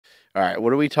All right,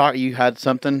 what are we talking? You had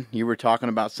something. You were talking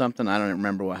about something. I don't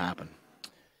remember what happened.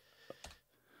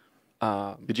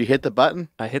 Did you hit the button?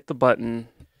 I hit the button,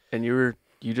 and you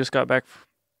just got back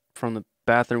from the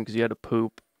bathroom because you had to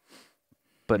poop.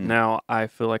 But now I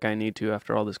feel like I need to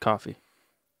after all this coffee.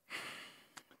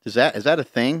 Is that a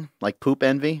thing? Like poop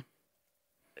envy?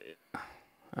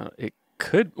 It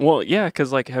could. Well, yeah,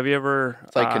 because like, have you ever?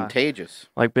 It's like contagious.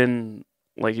 Like been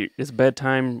like it's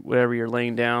bedtime. Whenever you're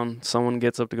laying down, someone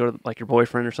gets up to go to like your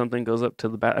boyfriend or something goes up to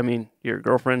the I mean, your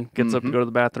girlfriend gets up to go to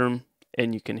the bathroom,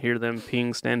 and you can hear them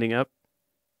peeing standing up.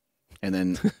 And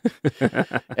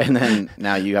then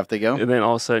now you have to go. And then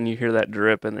all of a sudden you hear that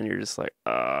drip, and then you're just like,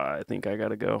 I think I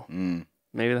gotta go.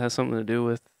 Maybe that has something to do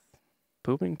with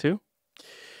pooping too.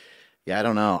 Yeah, I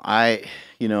don't know.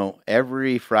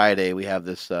 Every Friday we have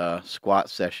this squat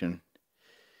session.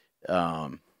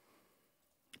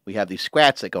 We have these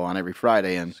squats that go on every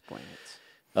Friday, and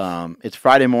it's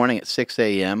Friday morning at 6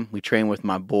 a.m. We train with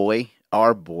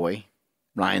our boy,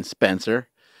 Ryan Spencer.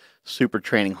 Super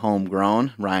Training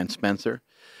Homegrown, Ryan Spencer.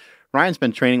 Ryan's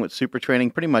been training with Super Training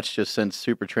pretty much just since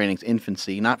Super Training's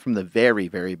infancy. Not from the very,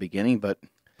 very beginning, but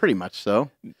pretty much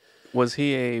so. Was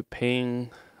he a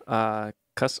paying client,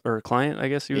 I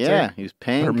guess you would say? Yeah, he was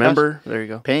paying. Or member, there you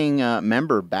go. Paying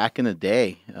member back in the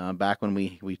day, back when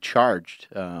we charged.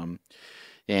 Ryan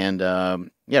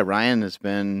has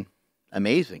been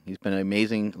amazing. He's been an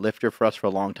amazing lifter for us for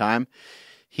a long time.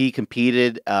 He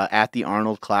competed at the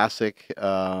Arnold Classic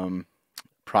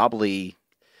probably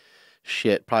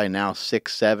now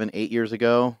 6, 7, 8 years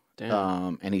ago.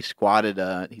 And he squatted,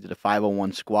 he did a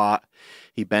 501 squat.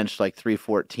 He benched like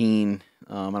 314.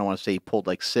 I don't want to say he pulled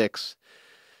like 6,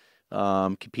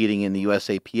 competing in the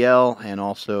USAPL and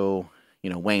also,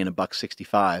 weighing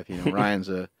 $165. Ryan's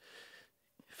a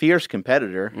fierce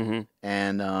competitor.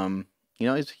 And,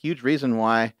 it's a huge reason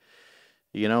why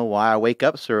I wake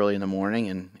up so early in the morning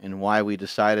and why we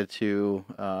decided to,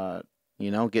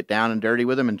 get down and dirty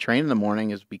with him and train in the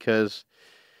morning is because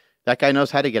that guy knows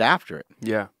how to get after it.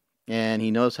 Yeah. And he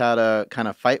knows how to kind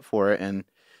of fight for it. And,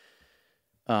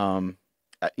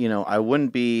 I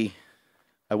wouldn't be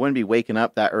waking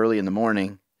up that early in the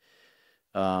morning,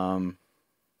 if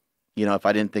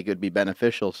I didn't think it would be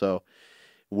beneficial. So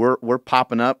we're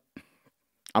popping up.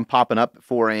 I'm popping up at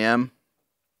 4 a.m.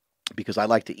 because I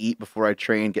like to eat before I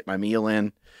train, get my meal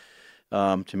in.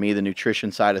 To me, the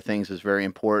nutrition side of things is very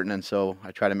important, and so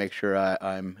I try to make sure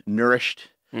I'm nourished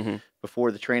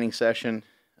before the training session.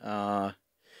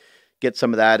 Get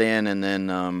some of that in, and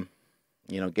then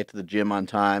get to the gym on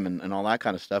time and all that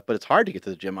kind of stuff. But it's hard to get to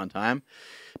the gym on time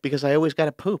because I always got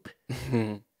to poop.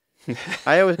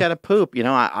 I always got to poop.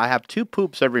 I have 2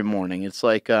 poops every morning. It's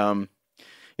like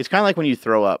it's kind of like when you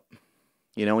throw up.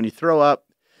 When you throw up.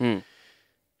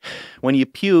 When you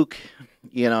puke,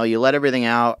 you let everything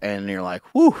out and you're like,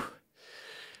 whew,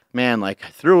 man, like I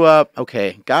threw up.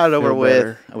 Okay, got it over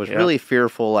with. I was really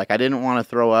fearful. Like I didn't want to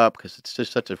throw up because it's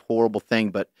just such a horrible thing.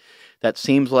 But that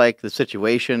seems like the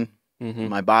situation.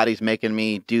 My body's making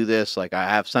me do this. Like I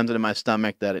have something in my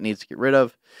stomach that it needs to get rid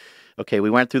of. Okay, we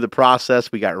went through the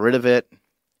process. We got rid of it.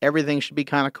 Everything should be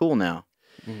kind of cool now.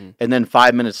 And then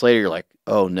 5 minutes later, you're like,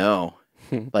 oh no,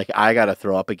 like I got to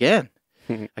throw up again.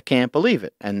 I can't believe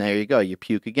it. And there you go. You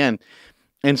puke again.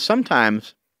 And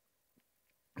sometimes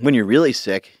when you're really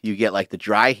sick, you get like the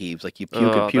dry heaves. Like you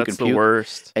puke and puke and puke. The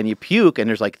worst. And you puke and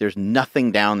there's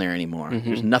nothing down there anymore.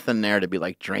 There's nothing there to be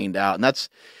like drained out. And that's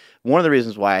one of the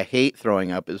reasons why I hate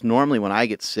throwing up is normally when I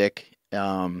get sick,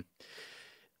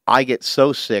 I get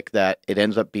so sick that it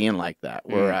ends up being like that,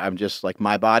 where I'm just like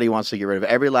my body wants to get rid of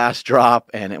every last drop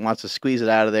and it wants to squeeze it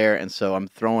out of there. And so I'm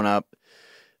throwing up.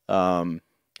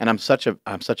 And I'm such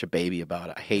a baby about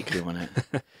it. I hate doing it.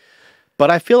 But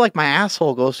I feel like my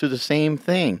asshole goes through the same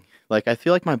thing. Like I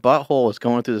feel like my butthole is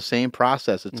going through the same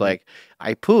process. It's like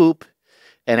I poop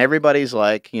and everybody's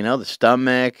like, the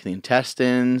stomach, the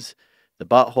intestines, the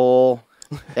butthole.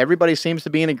 Everybody seems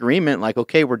to be in agreement like,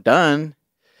 okay, we're done.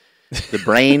 The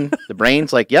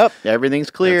brain's like, yep, everything's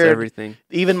clear. That's everything.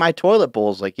 Even my toilet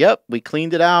bowl's like, yep, we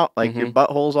cleaned it out. Like your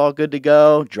butthole's all good to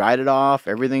go. Dried it off.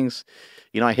 Everything's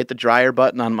I hit the dryer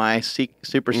button on my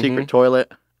super secret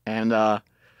toilet, and, I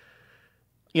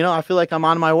feel like I'm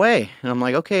on my way. And I'm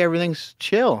like, okay, everything's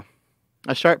chill.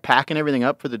 I start packing everything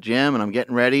up for the gym, and I'm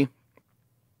getting ready.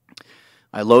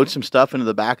 I load some stuff into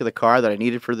the back of the car that I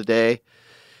needed for the day,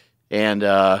 and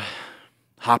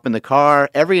hop in the car.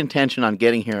 Every intention on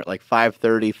getting here at like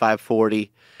 5:30, 5:40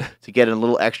 to get a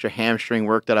little extra hamstring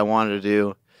work that I wanted to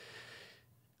do.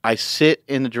 I sit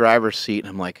in the driver's seat, and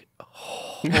I'm like,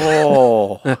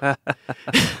 oh,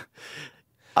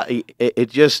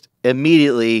 it just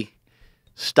immediately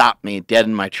stopped me dead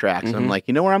in my tracks. And I'm like,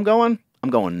 you know where I'm going? I'm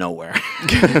going nowhere.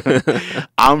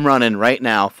 I'm running right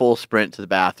now, full sprint to the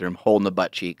bathroom, holding the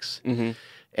butt cheeks.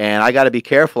 And I got to be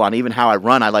careful on even how I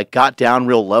run. I like got down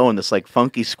real low in this like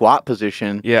funky squat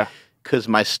position. Yeah. Because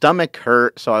my stomach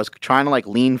hurt. So I was trying to like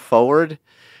lean forward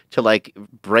to like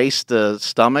brace the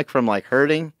stomach from like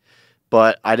hurting.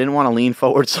 But I didn't want to lean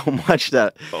forward so much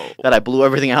that I blew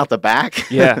everything out the back.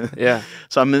 Yeah, yeah.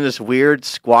 So I'm in this weird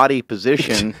squatty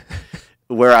position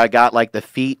where I got like the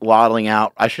feet waddling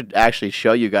out. I should actually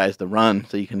show you guys the run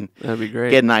so you can That'd be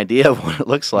great. get an idea of what it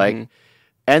looks like.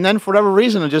 And then for whatever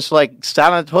reason, it just like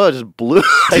sat on the toilet, just blew,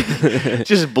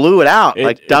 just blew it out,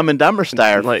 like Dumb and Dumber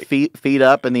style, like, feet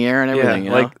up in the air and everything.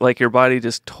 Yeah, like your body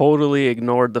just totally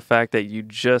ignored the fact that you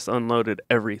just unloaded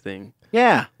everything.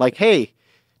 Yeah, like, hey,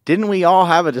 didn't we all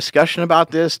have a discussion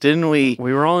about this? Didn't we?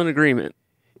 We were all in agreement.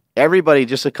 Everybody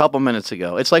just a couple minutes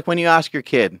ago. It's like when you ask your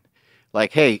kid,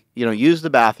 like, hey, use the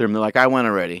bathroom. They're like, I went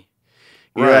already.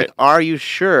 You're like, are you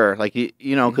sure? Like,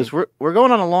 because we're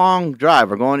going on a long drive.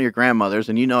 We're going to your grandmother's,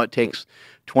 and it takes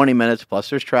 20 minutes, plus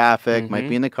there's traffic. Might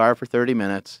be in the car for 30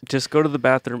 minutes. Just go to the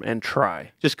bathroom and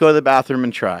try. Just go to the bathroom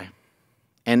and try.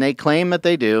 And they claim that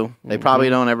they do. They probably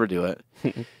don't ever do it.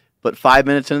 But 5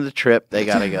 minutes into the trip, they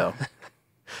got to go.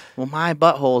 Well, my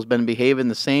butthole has been behaving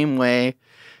the same way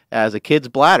as a kid's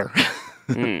bladder.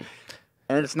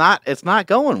 And it's not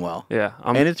going well. Yeah,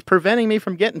 and it's preventing me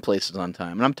from getting places on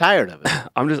time, and I'm tired of it.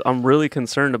 I'm really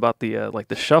concerned about the like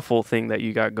the shuffle thing that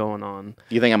you got going on.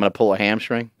 You think I'm gonna pull a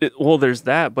hamstring? Well, there's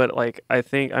that, but like I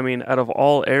mean, out of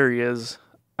all areas,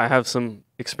 I have some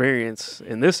experience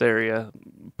in this area,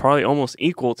 probably almost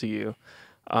equal to you.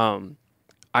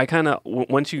 I kind of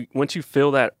once you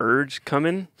feel that urge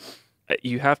coming,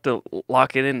 you have to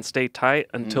lock it in and stay tight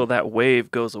until that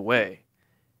wave goes away.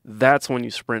 That's when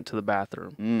you sprint to the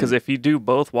bathroom. Because if you do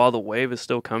both while the wave is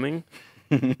still coming,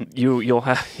 you'll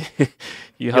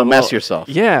mess yourself.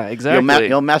 Yeah, exactly.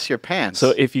 You'll mess your pants.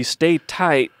 So if you stay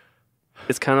tight,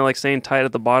 it's kind of like staying tight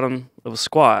at the bottom of a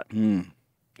squat.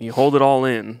 You hold it all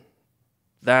in.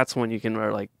 That's when you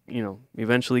can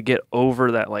eventually get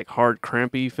over that like hard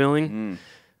crampy feeling.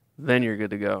 Then you're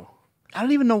good to go. I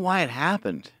don't even know why it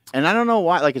happened, and I don't know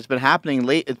why. Like it's been happening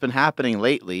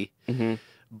lately.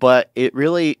 But it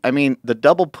really, I mean, the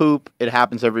double poop, it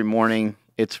happens every morning.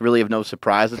 It's really of no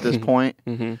surprise at this point.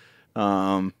 It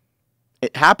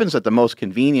happens at the most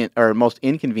convenient or most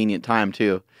inconvenient time,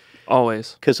 too.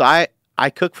 Always. Because I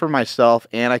cook for myself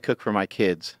and I cook for my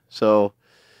kids. So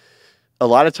a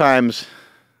lot of times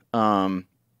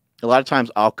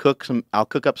I'll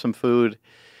cook up some food.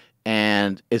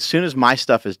 And as soon as my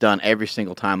stuff is done, every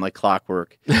single time, like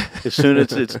clockwork, as soon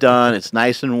as it's done, it's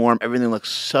nice and warm. Everything looks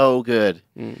so good.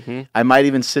 I might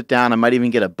even sit down. I might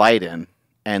even get a bite in,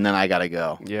 and then I got to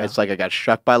go. Yeah. It's like I got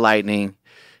struck by lightning,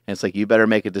 and it's like, you better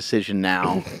make a decision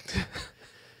now.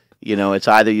 It's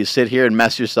either you sit here and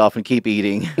mess yourself and keep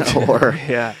eating, or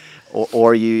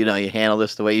you handle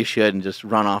this the way you should and just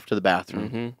run off to the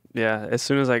bathroom. Yeah. As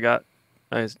soon as I got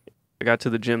to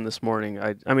the gym this morning,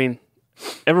 I mean,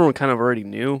 everyone kind of already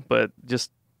knew, but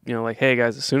just, like, hey,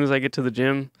 guys, as soon as I get to the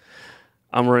gym,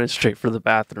 I'm running straight for the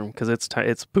bathroom because it's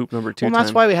poop number 2 Well,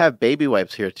 that's why we have baby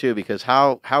wipes here, too, because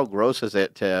how gross is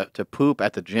it to poop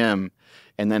at the gym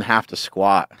and then have to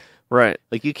squat? Right.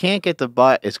 Like, you can't get the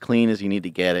butt as clean as you need to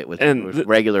get it with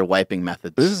regular wiping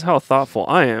methods. This is how thoughtful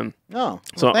I am. Oh,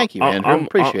 well, thank you, Andrew. I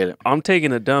appreciate it. I'm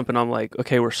taking a dump, and I'm like,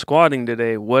 okay, we're squatting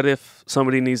today. What if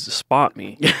somebody needs to spot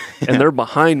me? And they're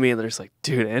behind me, and they're just like,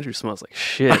 dude, Andrew smells like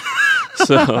shit.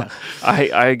 So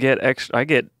I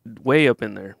get way up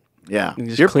in there. Yeah. And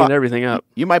just clean everything up.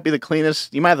 You might be the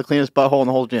cleanest. You might have the cleanest butthole in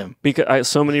the whole gym. Because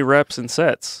so many reps and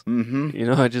sets.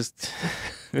 I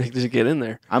just get in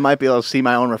there. I might be able to see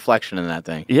my own reflection in that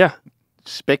thing. Yeah.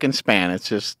 Spick and span. It's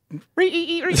just. I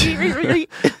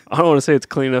don't want to say it's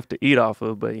clean enough to eat off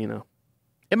of, but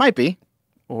it might be.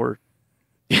 Or.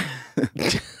 I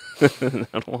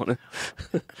don't want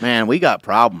to. Man, we got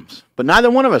problems, but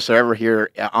neither one of us are ever here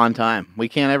on time. We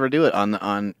can't ever do it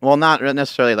well, not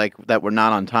necessarily like that. We're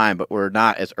not on time, but we're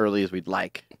not as early as we'd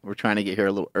like. We're trying to get here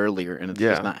a little earlier, and it's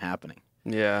just not happening.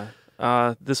 Yeah.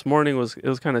 This morning was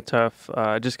kind of tough.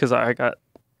 Just because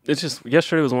it's just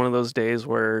yesterday was one of those days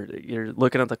where you're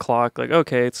looking at the clock, like,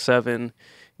 okay, it's 7.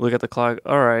 Look at the clock.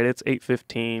 All right, it's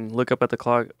 8:15. Look up at the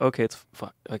clock. Okay,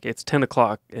 it's 10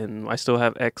 o'clock, and I still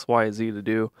have X, Y, Z to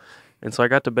do. And so I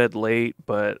got to bed late,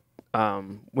 but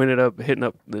we ended up hitting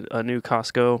up a new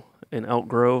Costco in Elk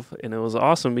Grove, and it was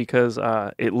awesome because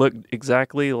it looked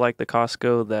exactly like the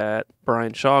Costco that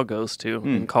Brian Shaw goes to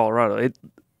in Colorado.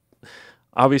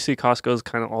 Obviously, Costco's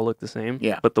kind of all look the same.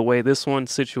 Yeah. But the way this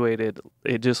one's situated,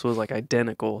 it just was like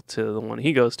identical to the one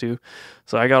he goes to.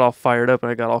 So I got all fired up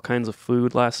and I got all kinds of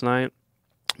food last night.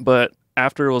 But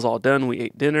after it was all done, we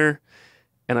ate dinner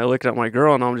and I looked at my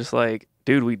girl and I'm just like,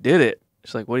 dude, we did it.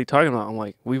 She's like, what are you talking about? I'm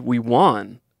like, we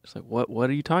won. She's like, what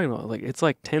are you talking about? Like, it's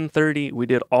like 10:30. We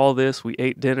did all this. We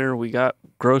ate dinner. We got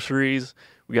groceries.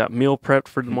 We got meal prepped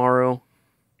for tomorrow.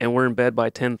 And we're in bed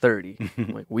by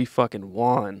 10:30. Like, we fucking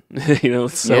won.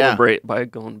 Let's celebrate by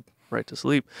going right to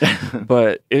sleep.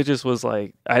 But it just was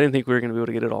like, I didn't think we were going to be able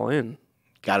to get it all in.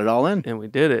 Got it all in. And we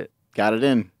did it. Got it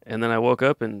in. And then I woke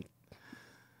up and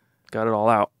got it all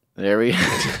out. There we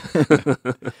go.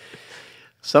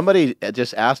 Somebody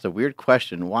just asked a weird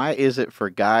question. Why is it for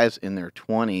guys in their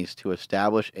 20s to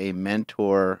establish a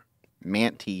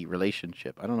mentor-mentee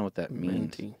relationship? I don't know what that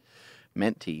means.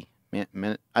 Mentee.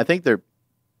 I think they're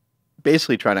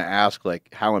basically trying to ask,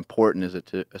 like, how important is it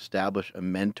to establish a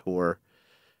mentor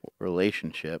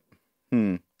relationship?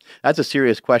 That's a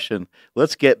serious question.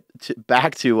 Let's get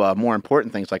back to more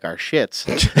important things like our shits.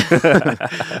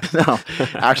 No,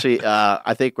 actually,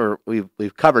 I think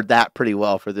we've covered that pretty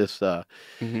well for this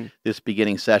this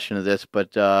beginning session of this.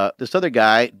 But this other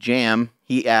guy, Jam,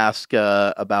 he asked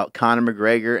about Conor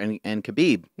McGregor and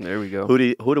Khabib. There we go. Who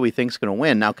do we think is going to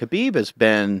win? Now, Khabib has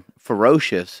been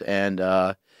ferocious and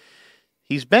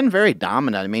he's been very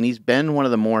dominant. I mean, he's been one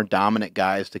of the more dominant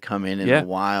guys to come in a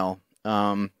while.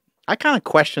 I kind of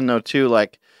question though too.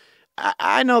 Like,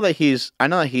 I know that he's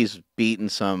beaten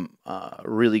some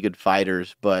really good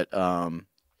fighters, but I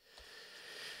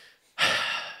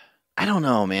don't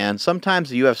know, man. Sometimes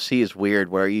the UFC is weird,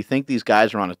 where you think these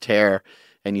guys are on a tear,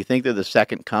 and you think they're the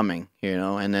second coming,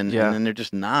 and then they're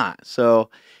just not. So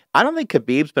I don't think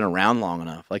Khabib's been around long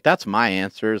enough. Like, that's my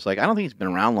answer. Is like, I don't think he's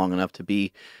been around long enough to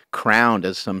be crowned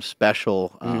as some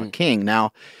special king.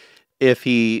 Now, if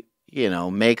he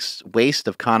makes waste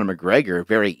of Conor McGregor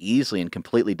very easily and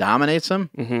completely dominates him,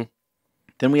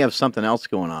 then we have something else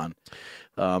going on.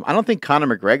 I don't think Conor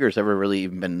McGregor's ever really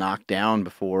even been knocked down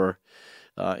before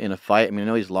in a fight. I mean, I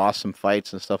know he's lost some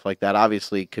fights and stuff like that.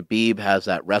 Obviously, Khabib has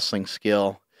that wrestling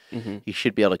skill. He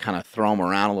should be able to kind of throw him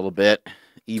around a little bit,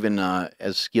 even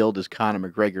as skilled as Conor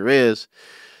McGregor is.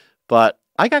 But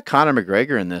I got Conor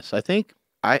McGregor in this.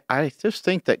 I just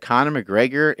think that Conor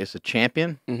McGregor is a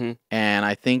champion, and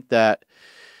I think that,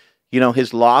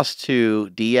 his loss to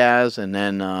Diaz and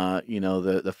then,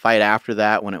 the fight after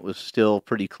that when it was still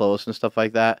pretty close and stuff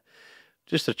like that,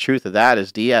 just the truth of that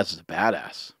is Diaz is a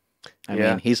badass. I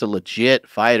mean, he's a legit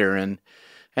fighter, and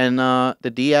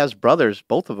the Diaz brothers,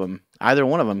 both of them, either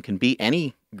one of them can beat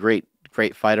any great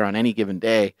fighter on any given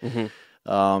day.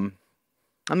 I'm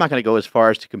not going to go as far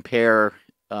as to compare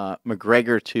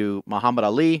McGregor to Muhammad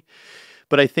Ali,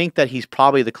 but I think that he's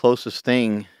probably the closest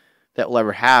thing that we'll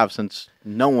ever have, since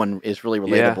no one is really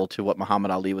relatable to what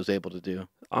Muhammad Ali was able to do.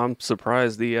 I'm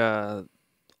surprised the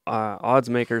odds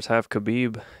makers have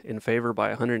Khabib in favor by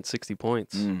 160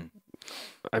 points.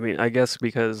 I mean, I guess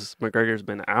because McGregor's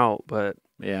been out, but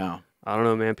I don't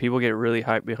know, man. People get really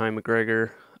hyped behind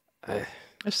McGregor. I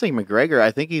just think McGregor,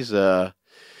 I think he's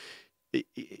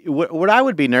what I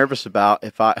would be nervous about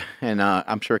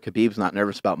I'm sure Khabib's not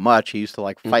nervous about much. He used to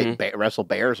like fight wrestle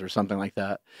bears or something like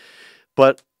that.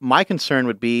 But my concern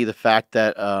would be the fact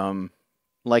that I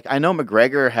know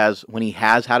McGregor when he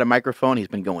has had a microphone, he's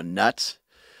been going nuts,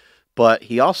 but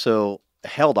he also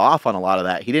held off on a lot of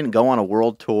that. He didn't go on a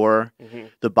world tour.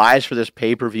 The buys for this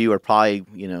pay-per-view are probably,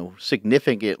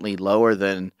 significantly lower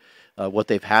than what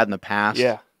they've had in the past.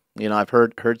 I've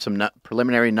heard some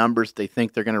preliminary numbers they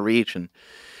think they're going to reach, and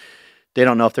they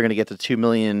don't know if they're going to get to 2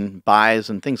 million buys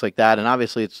and things like that. And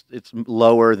obviously, it's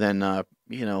lower than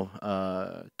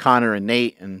Conor and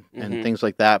Nate and things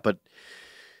like that. But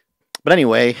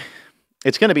anyway,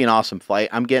 it's going to be an awesome fight.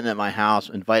 I'm getting at my house,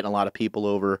 inviting a lot of people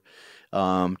over.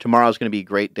 Tomorrow's going to be a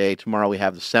great day. Tomorrow we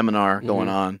have the seminar going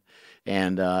on,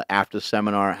 and after the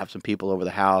seminar, I have some people over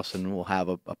the house, and we'll have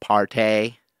a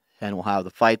party, and we'll have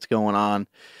the fights going on.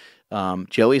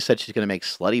 Joey said she's going to make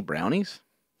slutty brownies.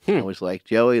 I was like,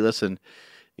 Joey, listen,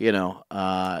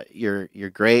 you're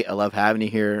great. I love having you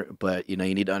here, but you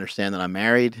need to understand that I'm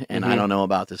married, and I don't know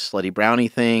about this slutty brownie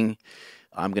thing.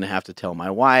 I'm going to have to tell my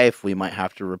wife. We might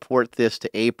have to report this to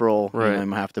April. Right. I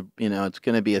might have to, it's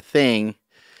going to be a thing.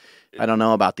 I don't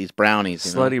know about these brownies.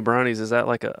 Slutty brownies, is that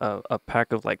like a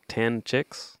pack of like 10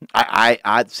 chicks?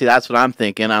 I see, that's what I'm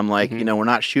thinking. I'm like, we're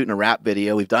not shooting a rap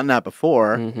video. We've done that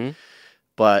before,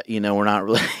 but, we're not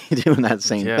really doing that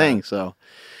same thing. So,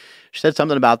 she said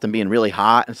something about them being really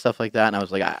hot and stuff like that, and I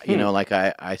was like, you know, like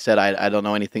I said, I don't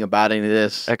know anything about any of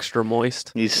this. Extra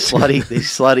moist. These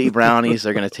slutty brownies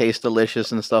are gonna taste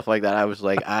delicious and stuff like that. I was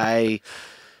like, I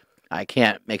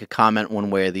can't make a comment one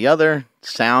way or the other.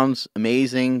 Sounds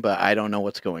amazing, but I don't know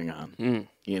what's going on.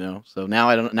 You know, so now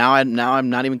I don't. Now I'm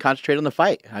not even concentrating on the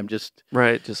fight. I'm just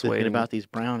just thinking waiting about these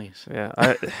brownies.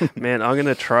 Yeah, man, I'm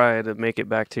gonna try to make it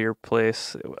back to your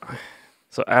place.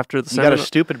 So after the you got a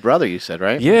stupid brother, you said,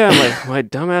 right? Yeah, my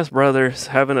dumbass brother's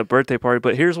having a birthday party.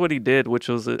 But here's what he did, which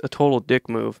was a total dick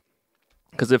move.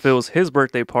 Because if it was his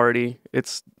birthday party,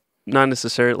 it's not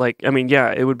necessarily like, I mean,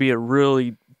 yeah, it would be a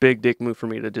really big dick move for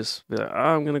me to just be like,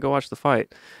 oh, I'm gonna go watch the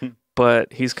fight.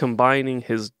 But he's combining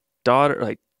his daughter,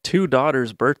 like 2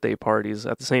 daughters' birthday parties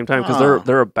at the same time because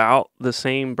they're about the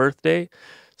same birthday.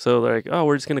 So they're like, oh,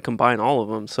 we're just going to combine all of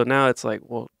them. So now it's like,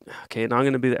 well, okay, now I'm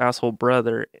going to be the asshole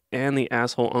brother and the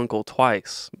asshole uncle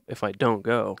twice if I don't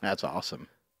go. That's awesome.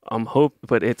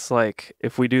 But it's like,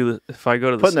 if I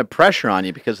go to putting the pressure on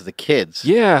you because of the kids.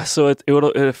 Yeah, so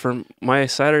for my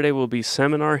Saturday will be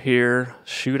seminar here,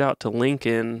 shoot out to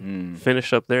Lincoln,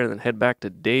 finish up there, and then head back to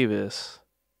Davis.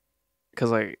 Because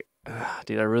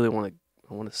dude, I really want to.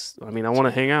 I want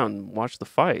to hang out and watch the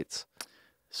fights.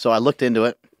 So I looked into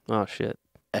it. Oh shit!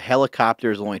 A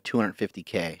helicopter is only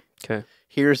 $250K. Okay.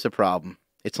 Here's the problem: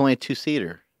 it's only a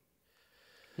 2-seater.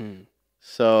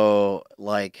 So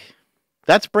like,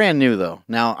 that's brand new though.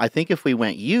 Now I think if we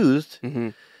went used,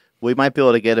 we might be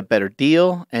able to get a better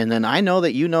deal. And then I know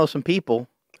that you know some people.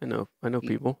 I know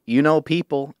people. You know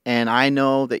people, and I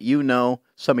know that you know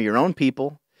some of your own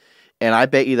people. And I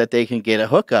bet you that they can get a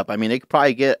hookup. I mean, they could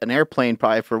probably get an airplane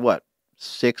probably for what,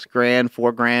 $6,000,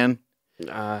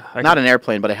 $4,000? Not an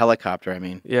airplane, but a helicopter. I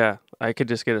mean, yeah, I could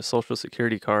just get a Social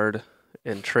Security card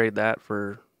and trade that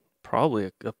for probably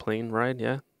a plane ride.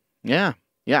 Yeah.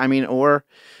 I mean, or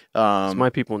my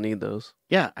people need those.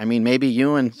 Yeah, I mean, maybe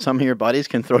you and some of your buddies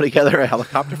can throw together a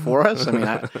helicopter for us. I mean,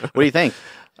 what do you think?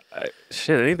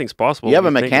 Shit, anything's possible. You have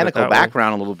a mechanical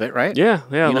background a little bit, right? Yeah,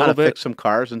 you know how to fix some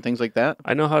cars and things like that?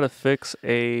 I know how to fix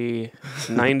a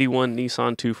 91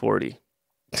 Nissan 240.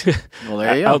 Well,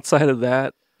 there you go. Outside of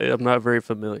that, I'm not very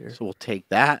familiar. So we'll take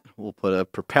that, we'll put a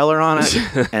propeller on it,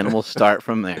 and we'll start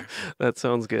from there. That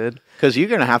sounds good. Because you're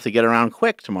going to have to get around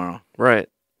quick tomorrow. Right.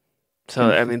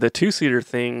 So, I mean, the 2-seater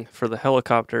thing for the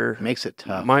helicopter makes it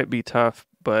tough. Might be tough,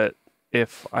 but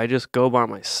if I just go by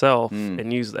myself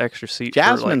and use the extra seat,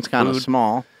 Jasmine's kind of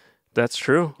small. That's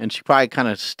true. And she probably kind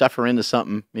of stuff her into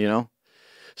something, you know,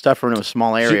 stuff her into a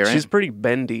small area, right? She's pretty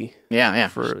bendy. Yeah.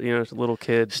 For, a little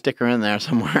kid. Stick her in there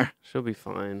somewhere. She'll be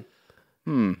fine.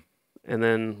 And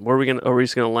then are we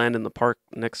just gonna land in the park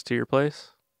next to your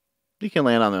place? You can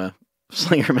land on the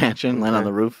Slinger Mansion, land on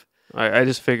the roof. I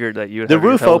just figured that you would. The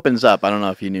roof opens up. I don't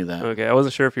know if you knew that. Okay, I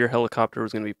wasn't sure if your helicopter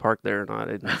was going to be parked there or not.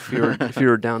 If you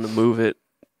were down to move it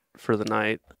for the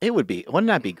night, it would be. Wouldn't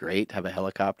that be great to have a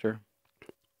helicopter?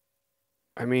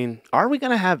 I mean, are we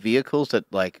going to have vehicles that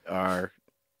like are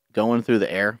going through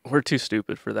the air? We're too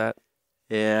stupid for that.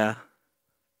 Yeah.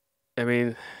 I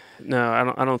mean, no,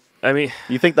 I don't. I mean,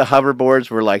 you think the hoverboards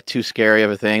were like too scary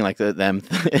of a thing, like them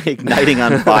igniting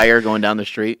on fire going down the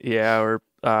street? Yeah, or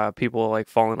people like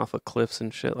falling off of cliffs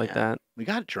and shit like that. We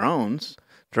got drones.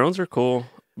 Drones are cool,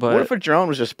 but what if a drone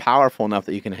was just powerful enough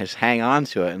that you can just hang on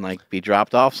to it and like be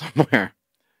dropped off somewhere?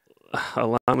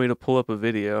 Allow me to pull up a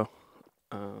video.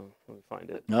 Let me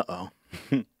find it.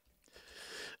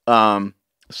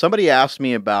 Somebody asked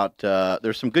me about.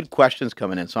 There's some good questions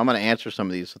coming in, so I'm going to answer some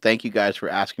of these. So thank you guys for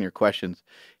asking your questions.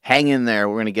 Hang in there.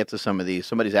 We're going to get to some of these.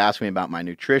 Somebody's asking me about my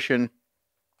nutrition.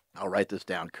 I'll write this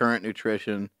down. Current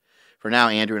nutrition. For now,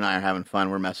 Andrew and I are having fun.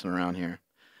 We're messing around here.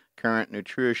 Current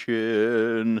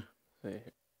nutrition.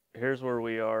 Here's where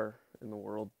we are in the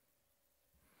world.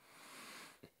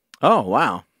 Oh,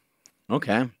 wow.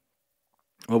 Okay.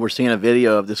 Well, we're seeing a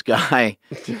video of this guy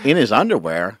in his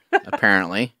underwear,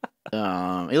 apparently. He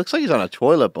looks like he's on a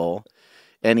toilet bowl.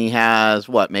 And he has,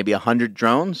 maybe 100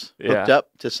 drones hooked up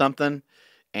to something.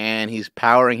 And he's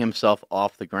powering himself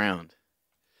off the ground.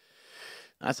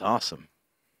 That's awesome.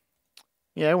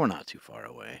 Yeah, we're not too far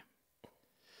away.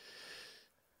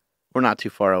 We're not too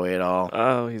far away at all.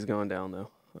 Oh, he's going down, though.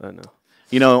 I know.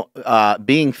 You know,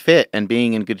 being fit and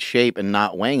being in good shape and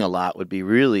not weighing a lot would be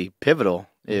really pivotal,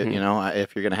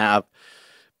 if you're going to have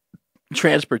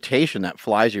transportation that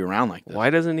flies you around like this. Why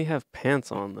doesn't he have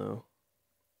pants on, though?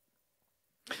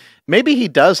 Maybe he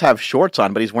does have shorts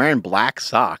on, but he's wearing black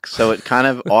socks, so it kind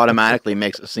of automatically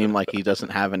makes it seem like he doesn't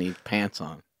have any pants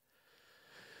on.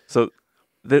 So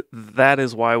that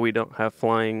is why we don't have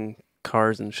flying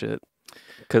cars and shit.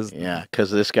 Because Yeah,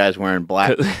 because this guy's wearing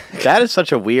black. That is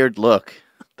such a weird look.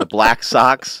 The black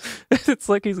socks. it's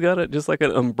like he's got it just like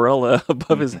an umbrella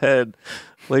above his head.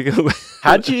 Like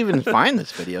How'd you even find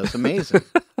this video? It's amazing.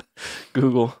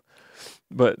 Google.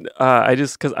 But I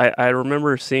just because I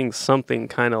remember seeing something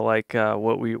kind of like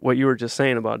what you were just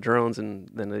saying about drones, and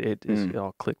then it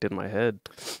all clicked in my head.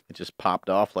 It just popped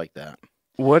off like that.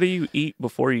 What do you eat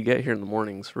before you get here in the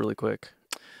mornings, really quick?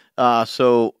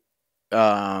 So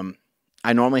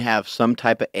I normally have some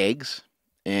type of eggs,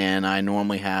 and I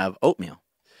normally have oatmeal.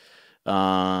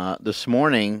 This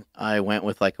morning I went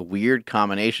with like a weird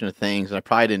combination of things, and I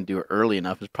probably didn't do it early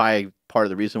enough. It's probably part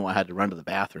of the reason why I had to run to the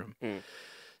bathroom.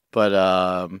 But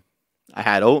I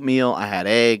had oatmeal, I had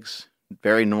eggs,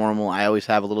 very normal. I always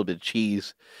have a little bit of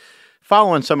cheese.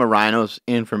 Following some of Rhino's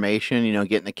information,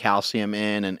 getting the calcium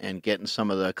in and getting some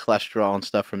of the cholesterol and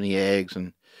stuff from the eggs,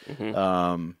 and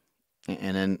then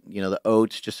the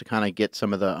oats, just to kind of get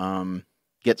some of the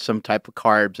get some type of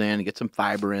carbs in, get some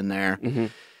fiber in there.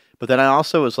 But then I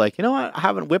also was like, I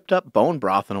haven't whipped up bone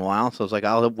broth in a while, so I was like,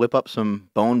 I'll whip up some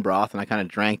bone broth, and I kind of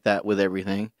drank that with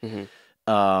everything.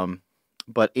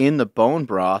 But in the bone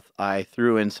broth, I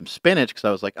threw in some spinach because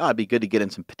I was like, it'd be good to get in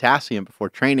some potassium before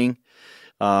training.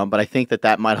 But I think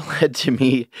that might have led to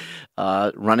me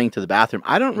running to the bathroom.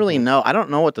 I don't really know. I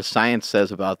don't know what the science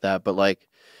says about that, but like,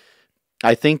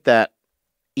 I think that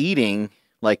eating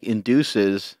like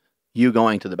induces you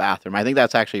going to the bathroom. I think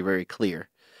that's actually very clear.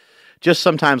 Just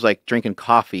sometimes like drinking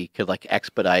coffee could like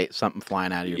expedite something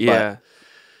flying out of your butt.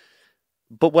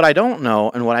 But what I don't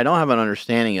know, and what I don't have an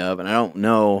understanding of, and I don't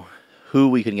know who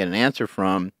we can get an answer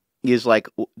from, is like,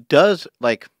 does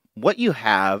like what you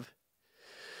have.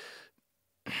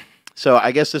 So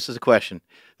I guess this is a question.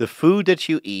 The food that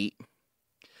you eat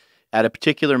at a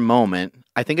particular moment,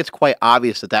 I think it's quite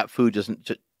obvious that food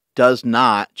does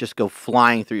not just go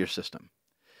flying through your system.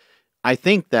 I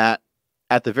think that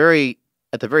at the very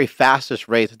fastest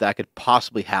rate that could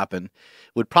possibly happen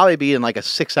would probably be in like a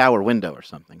 6-hour window or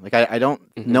something. Like I don't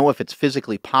know if it's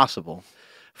physically possible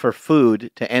for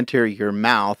food to enter your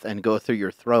mouth and go through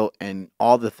your throat and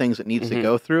all the things it needs to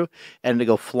go through and to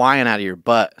go flying out of your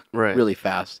butt really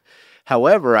fast.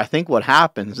 However, I think what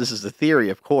happens, this is the theory,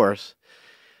 of course,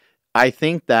 I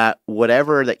think that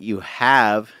whatever that you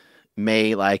have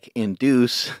may like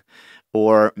induce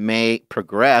or may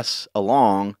progress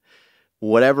along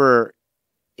whatever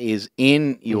is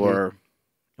in your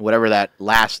whatever that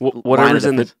last whatever's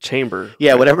in the chamber.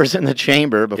 Yeah, whatever's in the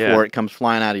chamber before it comes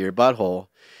flying out of your butthole.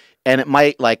 And it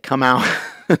might like come out.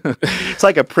 It's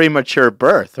like a premature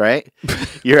birth, right?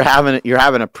 You're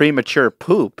having a premature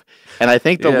poop. And I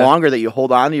think the longer that you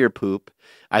hold on to your poop,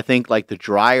 I think like the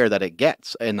drier that it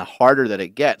gets and the harder that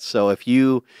it gets. So if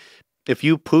you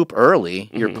poop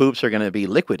early, your poops are going to be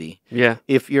liquidy. Yeah.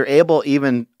 If you're able,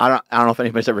 even I don't know if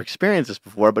anybody's ever experienced this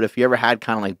before, but if you ever had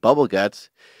kind of like bubble guts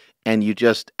and you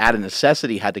just out of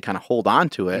necessity had to kind of hold on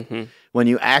to it, when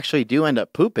you actually do end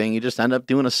up pooping, you just end up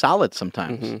doing a solid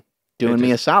sometimes. Doing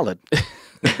me a solid.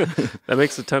 That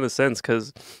makes a ton of sense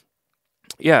because,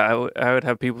 I would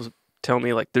have people tell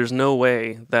me like, there's no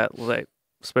way that like,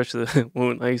 especially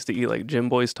when I used to eat like Jim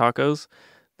Boy's tacos,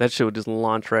 that shit would just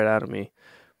launch right out of me.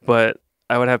 But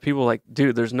I would have people like,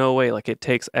 dude, there's no way. Like, it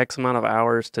takes X amount of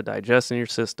hours to digest in your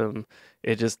system.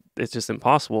 It's just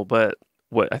impossible. But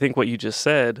I think what you just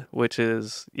said, which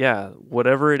is,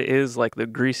 whatever it is, like the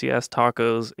greasy ass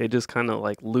tacos, it just kind of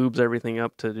like lubes everything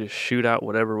up to just shoot out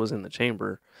whatever was in the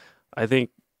chamber. I think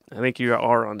you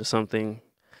are onto something.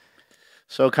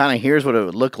 So kind of here's what it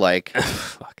would look like.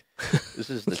 Fuck. This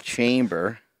is the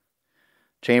Chamber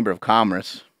of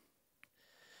Commerce.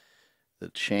 The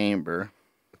chamber.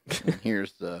 And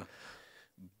here's the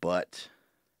butt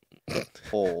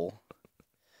hole.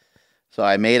 So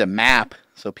I made a map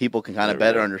so people can kind of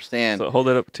better understand. So hold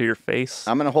it up to your face.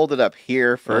 I'm going to hold it up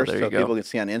here first so people can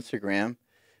see on Instagram.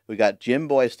 We got Jim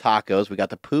Boy's Tacos. We got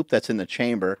the poop that's in the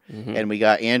chamber. And we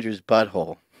got Andrew's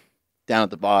butthole down at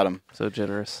the bottom. So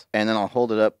generous. And then I'll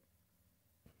hold it up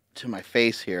to my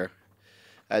face here.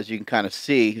 As you can kind of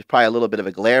see, there's probably a little bit of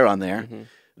a glare on there.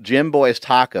 Jim Boy's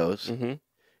Tacos.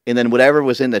 And then whatever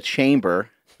was in the chamber,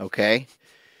 okay?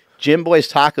 Jim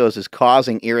Boy's Tacos is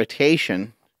causing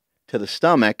irritation to the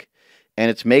stomach, and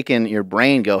it's making your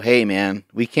brain go, hey, man,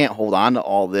 we can't hold on to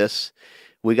all this.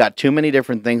 We got too many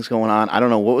different things going on. I don't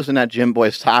know what was in that Jim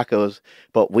Boy's Tacos,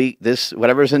 but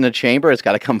whatever's in the chamber, it's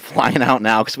got to come flying out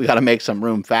now because we got to make some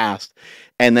room fast.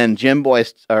 And then Jim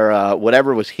Boy's, or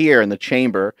whatever was here in the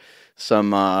chamber,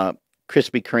 some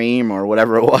Krispy Kreme or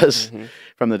whatever it was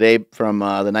from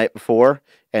the night before,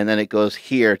 and then it goes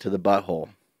here to the butthole.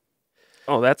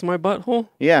 Oh, that's my butthole?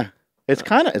 Yeah.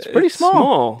 It's pretty small.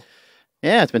 Small.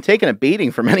 Yeah, it's been taking a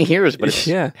beating for many years, but it's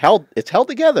held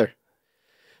together.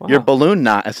 Wow. Your balloon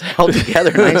knot is held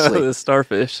together nicely. The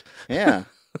starfish. Yeah.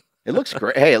 It looks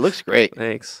great. Hey, it looks great.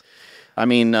 Thanks. I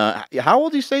mean, how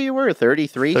old do you say you were?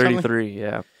 33? 33,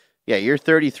 yeah. Yeah, you're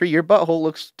 33. Your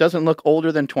butthole doesn't look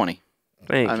older than 20.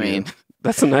 Thank you. I mean,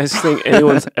 that's the nicest thing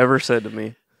anyone's ever said to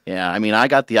me. Yeah, I mean, I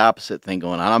got the opposite thing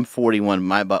going on. I'm 41.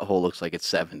 My butthole looks like it's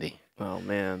 70. Oh,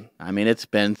 man. I mean, it's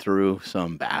been through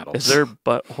some battles. Is there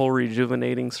butthole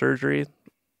rejuvenating surgery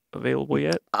available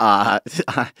yet?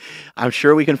 I'm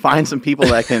sure we can find some people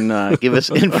that can give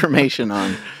us information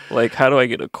on. Like, how do I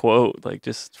get a quote? Like,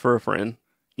 just for a friend.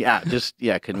 Yeah,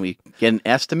 can we get an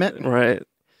estimate? Right.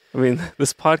 I mean,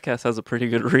 this podcast has a pretty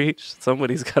good reach.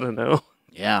 Somebody's got to know.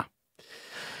 Yeah.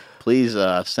 Please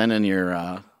send in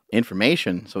your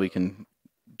information so we can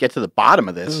get to the bottom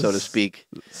of this, so to speak.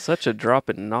 Such a drop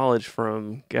in knowledge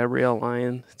from Gabrielle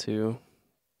Lyon to...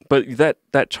 But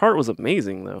that chart was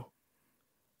amazing, though.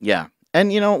 Yeah.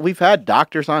 And, we've had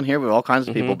doctors on here with all kinds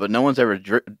of people, but no one's ever,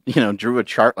 drew a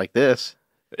chart like this.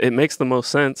 It makes the most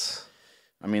sense.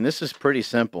 I mean, this is pretty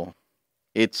simple.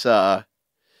 It's,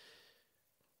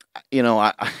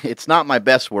 it's not my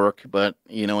best work, but,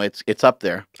 it's up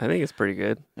there. I think it's pretty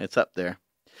good. It's up there.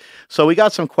 So we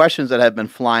got some questions that have been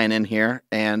flying in here,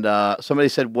 and somebody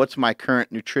said, what's my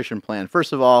current nutrition plan?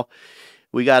 First of all,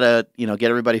 we got to, get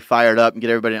everybody fired up and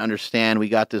get everybody to understand we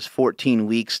got this 14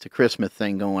 weeks to Christmas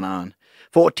thing going on.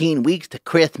 14 weeks to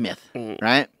Christmas,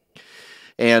 right?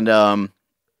 And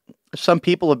some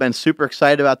people have been super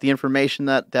excited about the information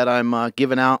that I'm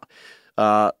giving out.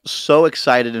 So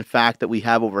excited, in fact, that we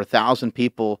have over 1,000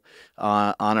 people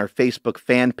on our Facebook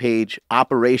fan page.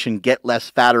 Operation Get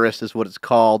Less FattereST is what it's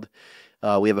called.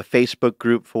 We have a Facebook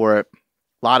group for it.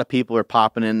 A lot of people are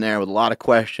popping in there with a lot of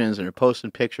questions, and they're posting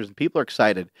pictures, and people are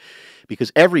excited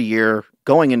because every year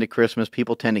going into Christmas,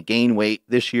 people tend to gain weight.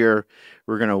 This year,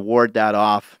 we're going to ward that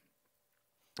off,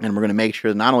 and we're going to make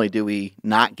sure that not only do we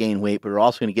not gain weight, but we're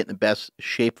also going to get in the best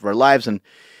shape of our lives. And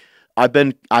I've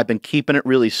been keeping it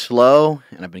really slow,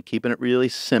 and I've been keeping it really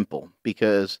simple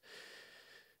because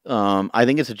I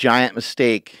think it's a giant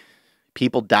mistake.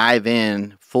 People dive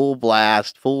in full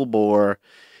blast, full bore,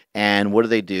 and what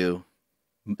do?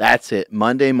 That's it.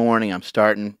 Monday morning, I'm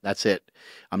starting. That's it.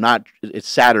 It's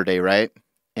Saturday, right?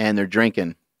 And they're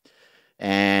drinking.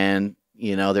 And,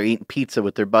 they're eating pizza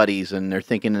with their buddies, and they're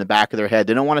thinking in the back of their head.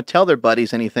 They don't want to tell their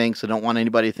buddies anything, so they don't want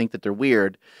anybody to think that they're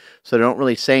weird. So they don't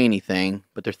really say anything,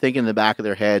 but they're thinking in the back of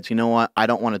their heads, you know what? I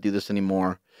don't want to do this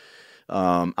anymore.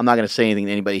 I'm not going to say anything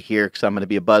to anybody here because I'm going to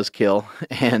be a buzzkill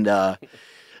and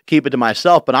keep it to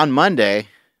myself. But on Monday,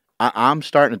 I'm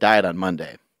starting a diet on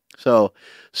Monday. So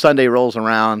Sunday rolls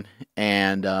around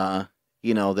and,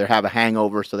 they have a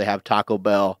hangover, so they have Taco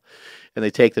Bell, and they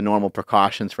take the normal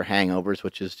precautions for hangovers,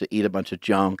 which is to eat a bunch of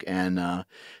junk and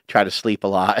try to sleep a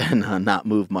lot and not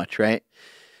move much, right?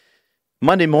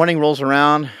 Monday morning rolls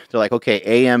around, they're like, okay,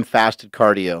 AM fasted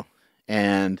cardio,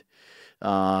 and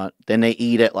then they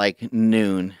eat at like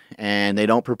noon, and they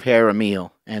don't prepare a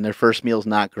meal, and their first meal's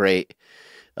not great.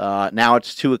 Now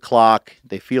it's 2 o'clock.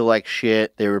 They feel like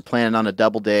shit. They were planning on a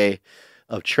double day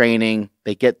of training.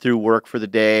 They get through work for the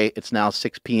day. It's now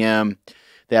 6 p.m.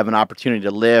 They have an opportunity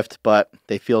to lift, but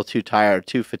they feel too tired,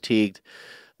 too fatigued,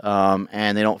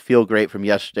 and they don't feel great from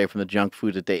yesterday from the junk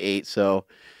food that they ate. So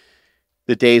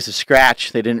the day's a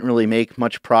scratch. They didn't really make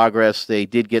much progress. They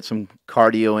did get some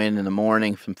cardio in the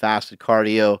morning, some fasted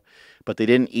cardio, but they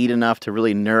didn't eat enough to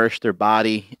really nourish their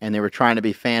body, and they were trying to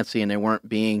be fancy, and they weren't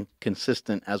being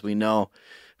consistent, as we know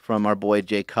from our boy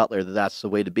Jay Cutler, that's the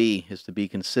way to be, is to be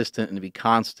consistent and to be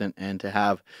constant and to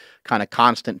have kind of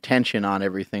constant tension on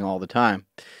everything all the time.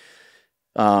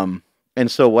 And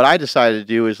so what I decided to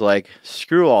do is like,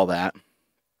 screw all that.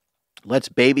 Let's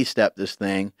baby step this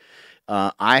thing.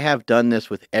 I have done this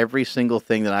with every single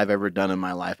thing that I've ever done in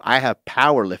my life. I have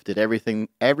power lifted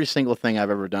every single thing I've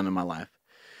ever done in my life.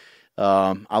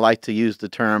 I like to use the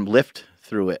term lift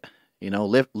through it,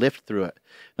 lift through it,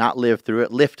 not live through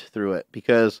it, lift through it.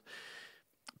 Because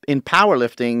in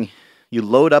powerlifting, you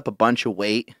load up a bunch of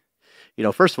weight.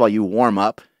 First of all, you warm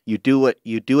up, you do what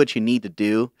you need to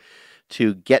do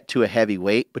to get to a heavy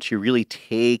weight, but you really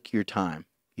take your time.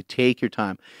 You take your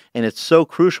time. And it's so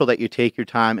crucial that you take your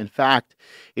time. In fact,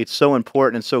 it's so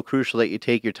important and so crucial that you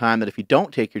take your time that if you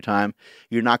don't take your time,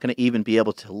 you're not going to even be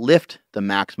able to lift the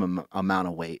maximum amount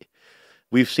of weight.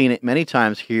 We've seen it many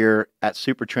times here at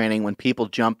Super Training when people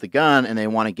jump the gun and they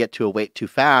want to get to a weight too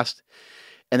fast,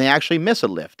 and they actually miss a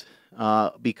lift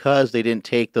because they didn't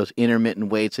take those intermittent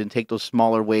weights and take those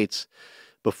smaller weights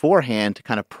beforehand to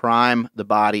kind of prime the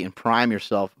body and prime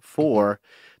yourself for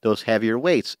those heavier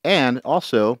weights. And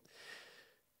also,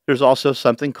 there's also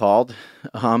something called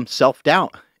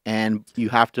self-doubt. And you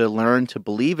have to learn to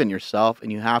believe in yourself,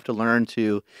 and you have to learn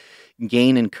to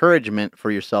gain encouragement for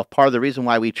yourself. Part of the reason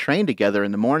why we train together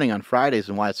in the morning on Fridays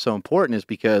and why it's so important is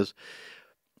because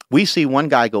we see one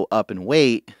guy go up in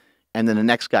weight, and then the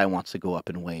next guy wants to go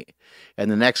up in weight, and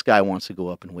the next guy wants to go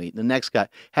up in weight. The next guy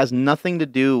has nothing to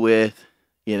do with,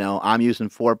 I'm using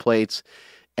 4 plates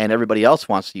and everybody else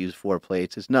wants to use 4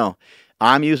 plates. It's no,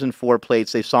 I'm using 4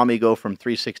 plates. They saw me go from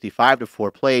 365 to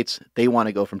 4 plates. They want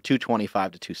to go from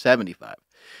 225 to 275.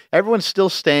 Everyone's still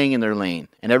staying in their lane,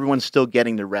 and everyone's still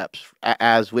getting the reps.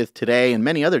 As with today and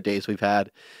many other days we've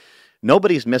had,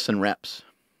 nobody's missing reps.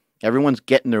 Everyone's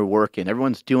getting their work in.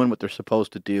 Everyone's doing what they're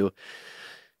supposed to do.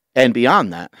 And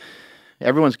beyond that,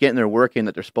 everyone's getting their work in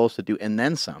that they're supposed to do, and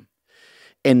then some.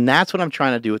 And that's what I'm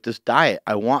trying to do with this diet.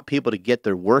 I want people to get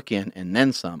their work in and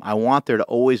then some. I want there to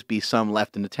always be some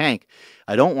left in the tank.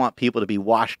 I don't want people to be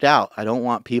washed out. I don't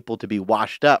want people to be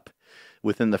washed up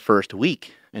within the first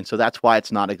week. And so that's why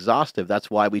it's not exhaustive.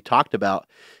 That's why we talked about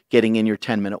getting in your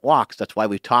 10-minute walks. That's why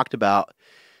we talked about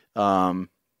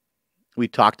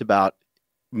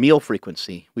meal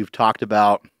frequency. We've talked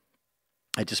about,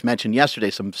 I just mentioned yesterday,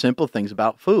 some simple things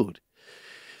about food.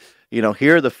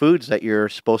 Here are the foods that you're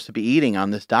supposed to be eating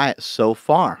on this diet so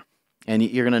far. And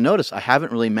you're going to notice I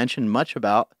haven't really mentioned much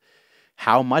about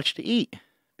how much to eat,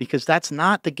 because that's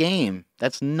not the game.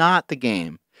 That's not the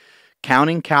game.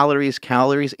 Counting calories,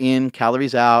 calories in,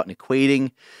 calories out, and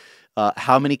equating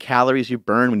how many calories you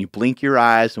burn when you blink your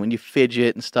eyes and when you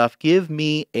fidget and stuff. Give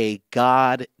me a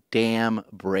goddamn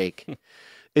break.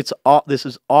 This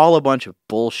is all a bunch of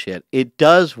bullshit. It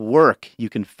does work. You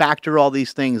can factor all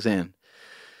these things in.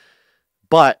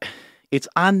 But it's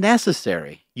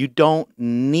unnecessary. You don't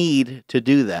need to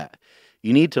do that.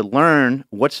 You need to learn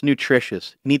what's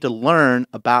nutritious. You need to learn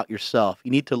about yourself.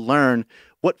 You need to learn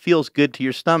what feels good to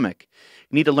your stomach.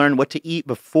 You need to learn what to eat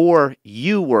before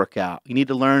you work out. You need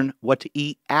to learn what to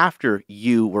eat after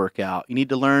you work out. You need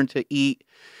to learn to eat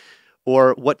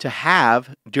or what to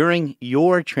have during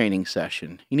your training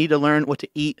session. You need to learn what to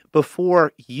eat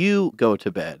before you go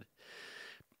to bed.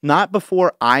 Not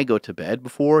before I go to bed,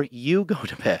 before you go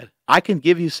to bed. I can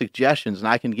give you suggestions and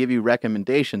I can give you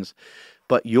recommendations,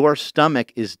 but your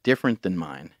stomach is different than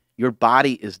mine. Your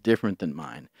body is different than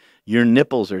mine. Your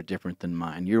nipples are different than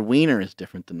mine. Your wiener is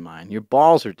different than mine. Your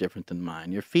balls are different than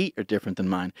mine. Your feet are different than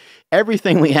mine.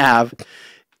 Everything we have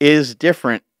is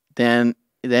different than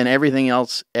everything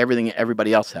else, everything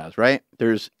everybody else has, right?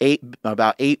 There's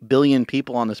about 8 billion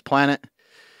people on this planet.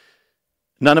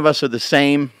 None of us are the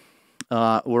same.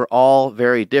 We're all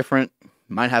very different.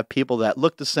 Might have people that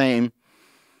look the same.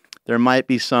 There might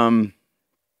be some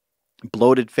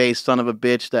bloated-faced son of a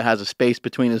bitch that has a space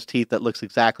between his teeth that looks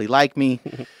exactly like me,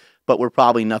 but we're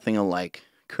probably nothing alike.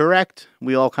 Correct?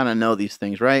 We all kind of know these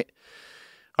things, right?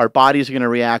 Our bodies are going to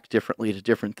react differently to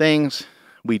different things.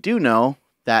 We do know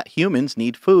that humans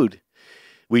need food.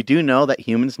 We do know that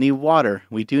humans need water.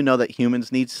 We do know that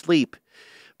humans need sleep.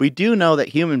 We do know that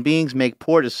human beings make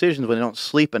poor decisions when they don't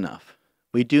sleep enough.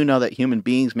 We do know that human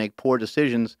beings make poor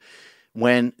decisions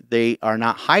when they are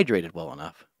not hydrated well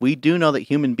enough. We do know that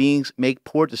human beings make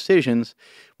poor decisions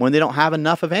when they don't have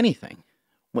enough of anything.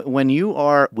 When you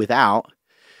are without,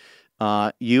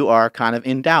 you are kind of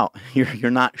in doubt.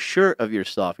 You're not sure of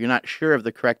yourself. You're not sure of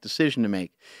the correct decision to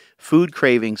make. Food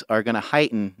cravings are going to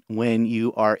heighten when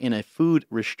you are in a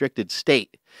food-restricted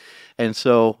state. And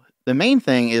so the main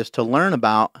thing is to learn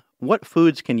about what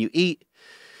foods can you eat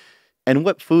and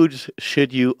what foods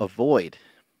should you avoid.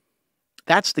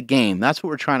 That's the game. That's what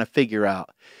we're trying to figure out.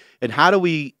 And how do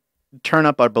we turn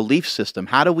up our belief system?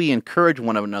 How do we encourage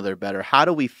one another better? How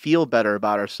do we feel better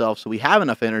about ourselves so we have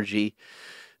enough energy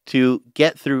to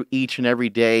get through each and every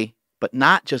day, but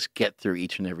not just get through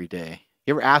each and every day?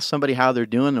 You ever ask somebody how they're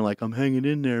doing? They're like, I'm hanging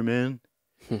in there, man.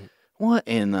 What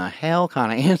in the hell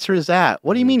kind of answer is that?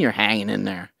 What do you mean you're hanging in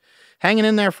there? Hanging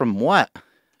in there from what?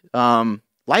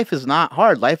 Life is not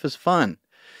hard. Life is fun.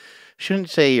 Shouldn't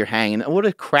say you're hanging. What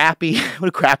a crappy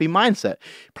mindset.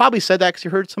 Probably said that because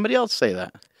you heard somebody else say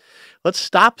that. Let's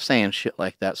stop saying shit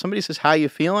like that. Somebody says, how you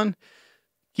feeling?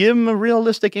 Give them a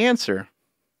realistic answer.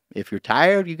 If you're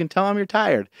tired, you can tell them you're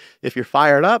tired. If you're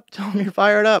fired up, tell them you're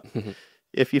fired up.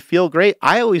 If you feel great,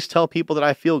 I always tell people that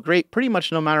I feel great pretty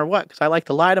much no matter what, because I like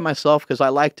to lie to myself because I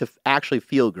like to actually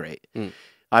feel great.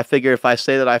 I figure if I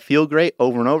say that I feel great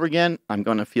over and over again, I'm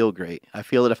going to feel great. I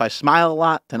feel that if I smile a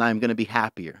lot, then I'm going to be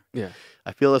happier. Yeah.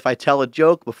 I feel if I tell a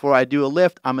joke before I do a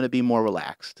lift, I'm going to be more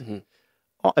relaxed.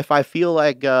 If I feel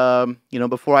like,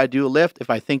 before I do a lift, if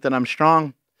I think that I'm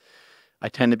strong, I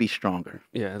tend to be stronger.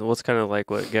 Yeah, and what's kind of like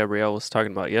what Gabrielle was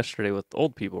talking about yesterday with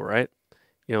old people, right?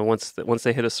 You know, once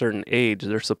they hit a certain age,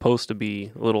 they're supposed to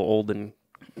be a little old and,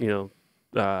 you know,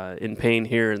 in pain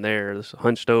here and there, just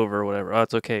hunched over or whatever. Oh,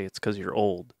 it's okay. It's because you're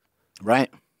old. Right.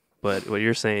 But what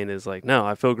you're saying is like, no,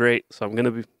 I feel great, so I'm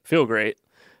gonna feel great.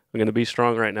 I'm gonna be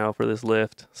strong right now for this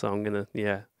lift, so I'm gonna,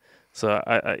 yeah. So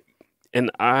I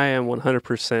am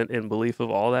 100% in belief of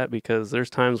all that, because there's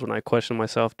times when I question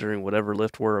myself during whatever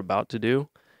lift we're about to do,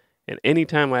 and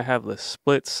anytime I have the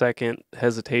split second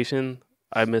hesitation,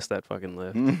 I miss that fucking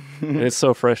lift, and it's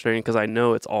so frustrating because I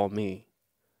know it's all me.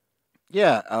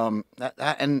 Yeah.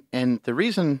 And the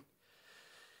reason,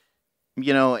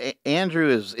 you know, Andrew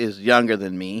is younger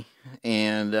than me,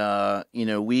 and you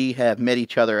know, we have met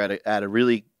each other at a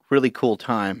really cool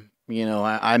time. You know,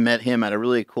 I met him at a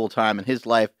really cool time in his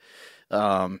life.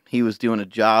 He was doing a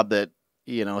job that,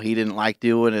 you know, he didn't like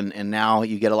doing, and now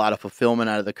you get a lot of fulfillment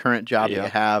out of the current job that you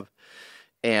have,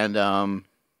 and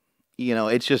you know,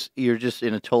 it's just, you're just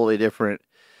in a totally different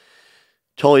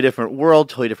world,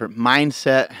 totally different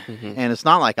mindset. And it's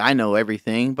not like I know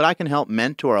everything, but I can help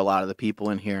mentor a lot of the people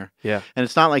in here. Yeah. And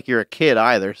it's not like you're a kid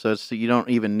either, so you don't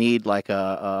even need like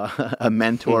a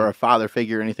mentor or a father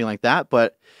figure or anything like that.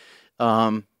 But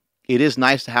it is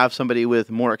nice to have somebody with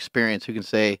more experience who can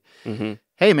say,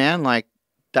 hey man, like,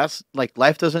 that's like,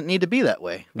 life doesn't need to be that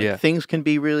way. Like, things can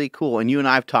be really cool. And you and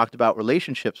I have talked about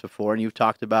relationships before, and you've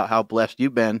talked about how blessed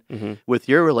you've been with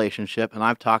your relationship, and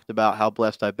I've talked about how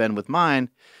blessed I've been with mine,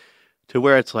 to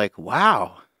where it's like,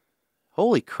 wow,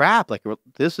 holy crap, like,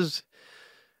 this is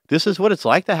what it's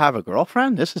like to have a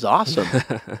girlfriend. This is awesome.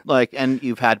 Like, and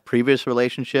you've had previous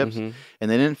relationships and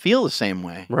they didn't feel the same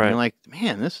way. Right. And you're like,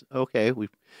 man, okay, we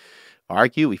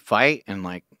argue, we fight, and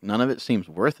like, none of it seems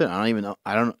worth it. I don't even know.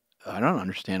 I don't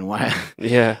understand why.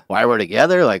 Why we're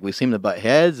together. Like, we seem to butt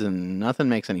heads, and nothing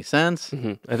makes any sense.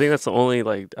 I think that's the only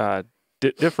like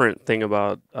different thing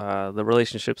about the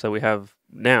relationships that we have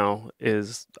now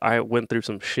is I went through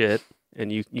some shit,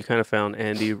 and you kind of found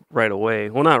Andy right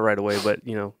away. Well, not right away, but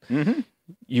you know,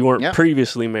 you weren't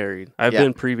previously married. I've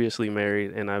been previously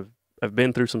married, and I've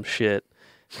been through some shit.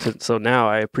 So now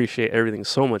I appreciate everything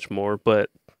so much more.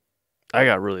 But I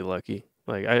got really lucky.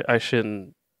 Like, I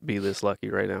shouldn't be this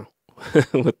lucky right now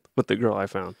with the girl I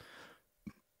found.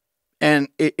 And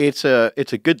it's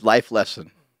a good life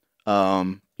lesson.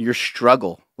 Your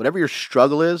struggle, whatever your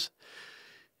struggle is,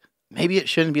 maybe it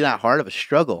shouldn't be that hard of a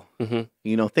struggle.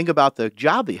 You know, think about the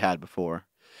job that you had before.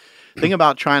 Think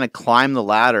about trying to climb the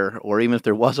ladder, or even if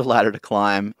there was a ladder to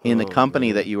climb in the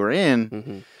company that you were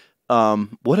in.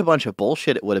 What a bunch of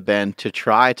bullshit it would have been to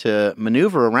try to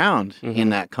maneuver around in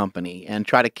that company and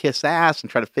try to kiss ass and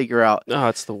try to figure out. Oh,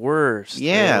 it's the worst.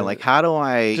 Yeah, like, how do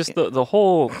I just the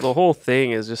whole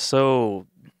thing is just so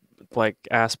like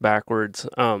ass backwards.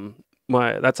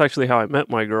 That's actually how I met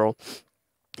my girl,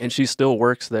 and she still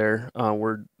works there. I'm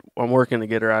working to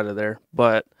get her out of there,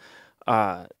 but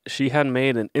she had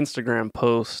made an Instagram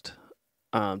post.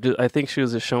 I think she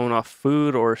was just showing off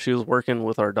food, or she was working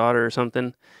with our daughter or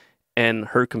something. And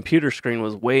her computer screen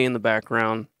was way in the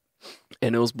background,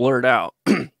 and it was blurred out.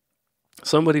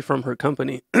 Somebody from her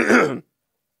company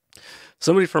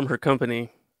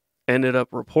ended up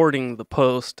reporting the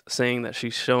post, saying that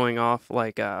she's showing off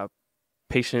like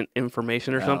patient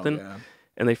information or something. Yeah.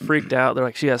 And they freaked out. They're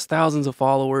like, she has thousands of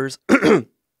followers.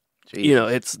 You know,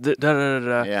 it's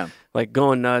like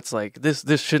going nuts. Like,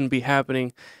 this shouldn't be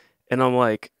happening. And I'm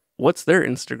like, what's their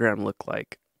Instagram look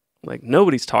like? Like,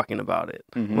 nobody's talking about it.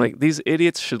 Like, these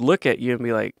idiots should look at you and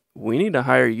be like, we need to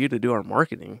hire you to do our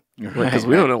marketing, because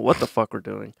we don't know what the fuck we're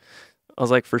doing. I was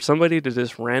like, for somebody to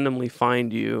just randomly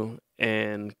find you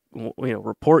and, you know,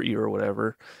 report you or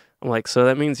whatever, I'm like, so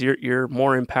that means you're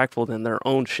more impactful than their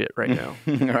own shit right now.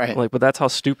 Right. Like, but that's how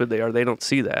stupid they are. They don't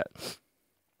see that.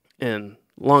 And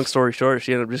long story short,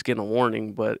 she ended up just getting a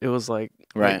warning, but it was like,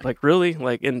 like really?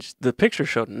 Like, and the picture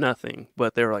showed nothing,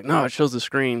 but they were like, no, it shows the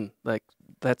screen. Like,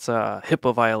 that's a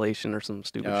HIPAA violation or some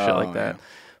stupid shit like that. Yeah.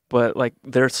 But like,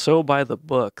 they're so by the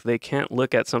book, they can't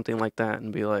look at something like that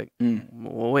and be like,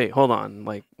 well, wait, hold on.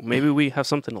 Like, maybe we have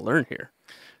something to learn here.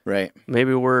 Right.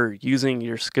 Maybe we're using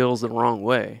your skills the wrong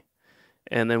way.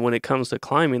 And then when it comes to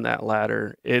climbing that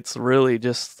ladder, it's really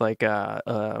just like a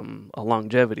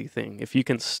longevity thing. If you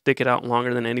can stick it out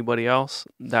longer than anybody else,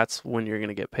 that's when you're going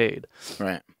to get paid.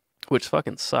 Right. Which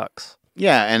fucking sucks.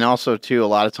 Yeah. And also, too, a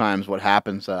lot of times what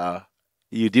happens,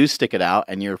 you do stick it out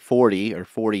and you're 40 or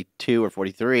 42 or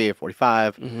 43 or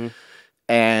 45,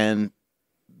 and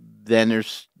then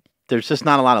there's just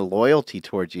not a lot of loyalty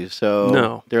towards you.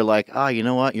 So they're like, oh, you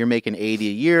know what? You're making 80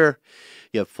 a year.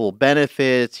 you have full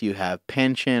benefits, you have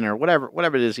pension or whatever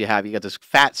it is you have. You got this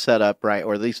fat setup, right?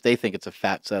 Or at least they think it's a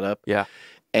fat setup. Yeah.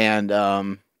 And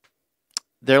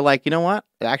they're like, you know what?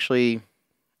 Actually,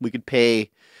 we could pay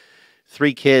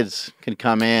 3 kids can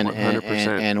come in 100%.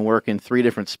 and work in 3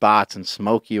 different spots and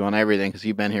smoke you on everything because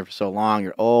you've been here for so long.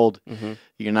 You're old.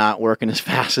 You're not working as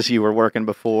fast as you were working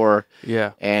before.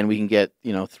 Yeah. And we can get,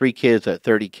 3 kids at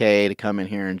 $30K to come in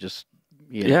here and just,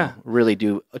 really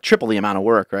do triple the amount of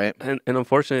work, right? And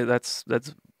unfortunately, that's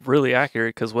really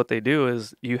accurate because what they do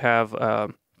is you have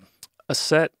a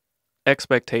set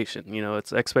expectation.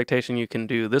 It's expectation you can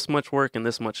do this much work in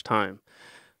this much time.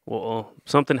 Well,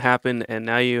 something happened and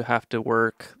now you have to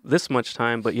work this much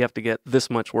time, but you have to get this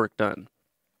much work done.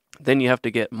 Then you have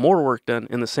to get more work done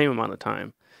in the same amount of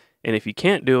time. And if you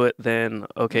can't do it, then,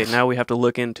 okay, now we have to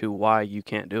look into why you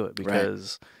can't do it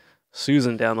because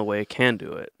Susan down the way can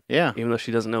do it. Yeah. Even though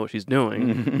she doesn't know what she's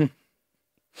doing.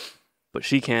 But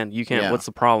she can, you can't. Yeah. What's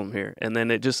the problem here? And then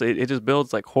it just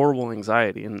builds like horrible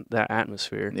anxiety in that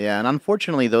atmosphere. Yeah, and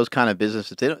unfortunately, those kind of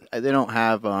businesses they don't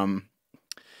have.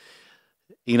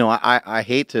 I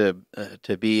hate to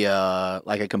be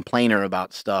like a complainer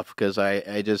about stuff because I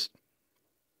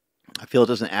feel it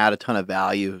doesn't add a ton of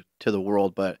value to the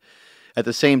world. But at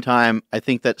the same time, I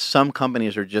think that some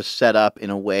companies are just set up in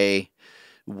a way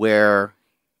where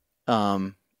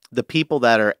the people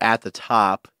that are at the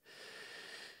top,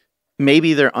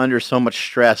 maybe they're under so much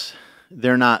stress,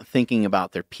 they're not thinking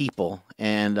about their people.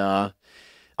 And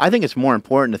I think it's more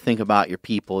important to think about your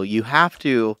people. You have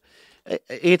to,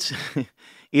 it's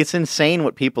insane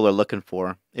what people are looking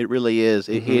for. It really is.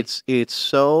 It's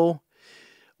so,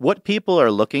 what people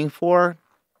are looking for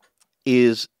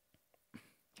is,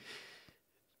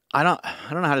 I don't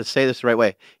know how to say this the right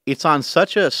way. It's on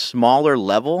such a smaller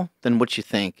level than what you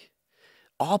think.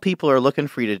 All people are looking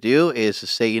for you to do is to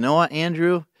say, you know what,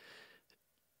 Andrew,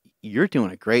 you're doing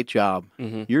a great job.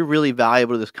 You're really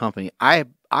valuable to this company. I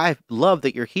love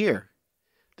that you're here.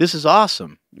 This is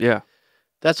awesome. Yeah.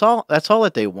 That's all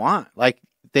that they want. Like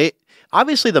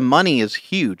obviously the money is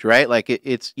huge, right? Like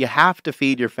it's you have to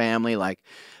feed your family. Like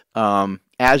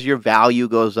as your value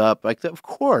goes up, like of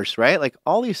course, right? Like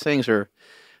all these things they're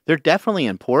definitely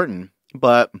important.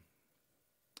 But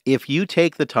if you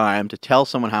take the time to tell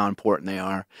someone how important they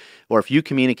are, or if you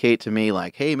communicate to me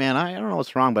like, hey man, I don't know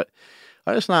what's wrong, but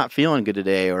I'm just not feeling good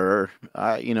today, or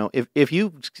if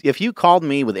you called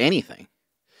me with anything,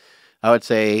 I would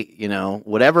say,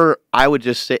 whatever. I would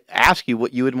just ask you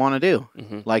what you would want to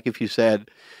do. Like if you said,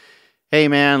 hey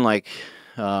man, like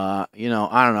I don't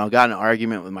know, got in an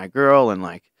argument with my girl and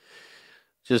like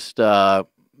just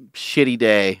shitty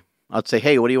day. I'd say,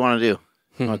 hey, what do you want to do?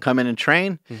 You want to come in and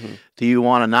train? Do you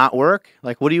want to not work?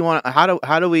 Like, what do you want? How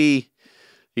do we?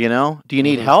 Do you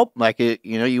need help? Like,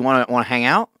 you want to hang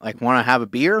out? Like, want to have a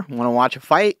beer? Want to watch a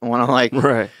fight? Want to like?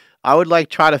 Right. I would like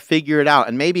try to figure it out,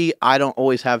 and maybe I don't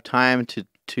always have time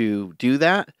to do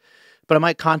that, but I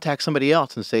might contact somebody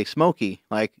else and say, Smokey,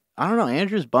 like, I don't know,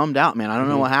 Andrew's bummed out, man. I don't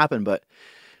know what happened, but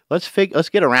let's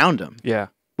get around him. Yeah.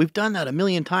 We've done that a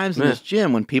million times in this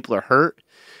gym when people are hurt,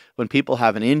 when people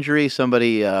have an injury,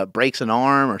 somebody breaks an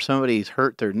arm, or somebody's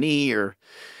hurt their knee, or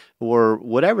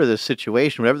whatever the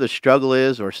situation, whatever the struggle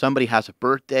is, or somebody has a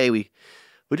birthday, we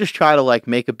just try to like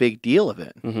make a big deal of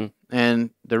it. And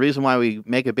the reason why we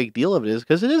make a big deal of it is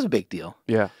because it is a big deal.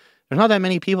 Yeah. There's not that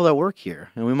many people that work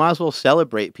here, and we might as well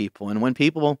celebrate people. And when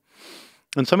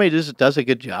somebody does a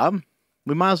good job,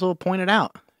 we might as well point it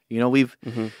out.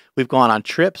 We've gone on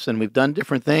trips and we've done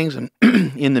different things, and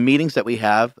in the meetings that we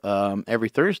have every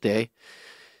Thursday,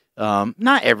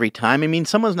 not every time. I mean,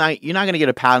 you're not going to get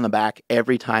a pat on the back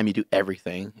every time you do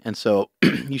everything. And so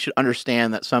you should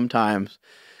understand that sometimes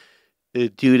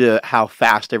due to how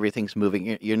fast everything's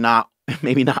moving, you're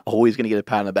maybe not always going to get a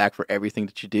pat on the back for everything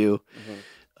that you do.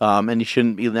 And you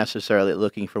shouldn't be necessarily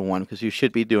looking for one because you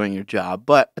should be doing your job.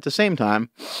 But at the same time,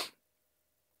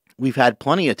 we've had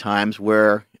plenty of times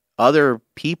where other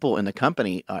people in the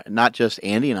company, not just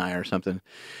Andy and I or something,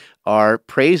 are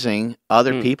praising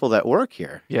other people that work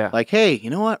here. Yeah. Like, hey, you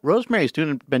know what? Rosemary's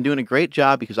been doing a great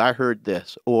job because I heard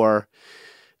this. Or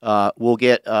we'll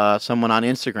get someone on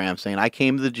Instagram saying, I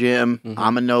came to the gym,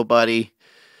 I'm a nobody,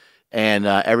 and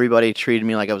everybody treated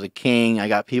me like I was a king. I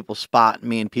got people spotting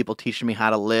me and people teaching me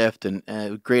how to lift, and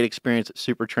great experience at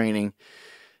super training.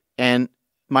 And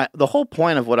the whole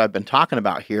point of what I've been talking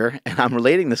about here, and I'm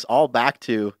relating this all back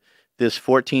to this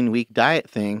 14-week diet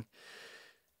thing,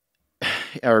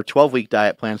 or 12-week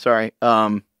diet plan, sorry,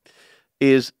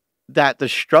 is that the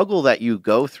struggle that you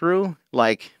go through,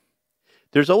 like,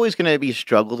 there's always going to be a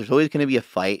struggle. There's always going to be a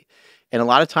fight. And a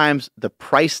lot of times the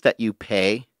price that you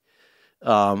pay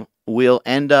will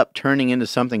end up turning into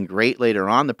something great later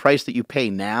on. The price that you pay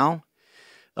now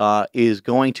is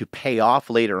going to pay off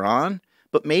later on,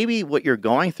 but maybe what you're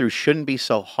going through shouldn't be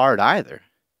so hard either.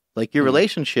 Like your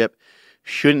relationship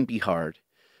shouldn't be hard.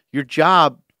 Your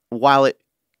job, while it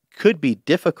could be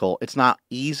difficult, it's not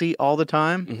easy all the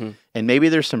time, and maybe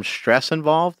there's some stress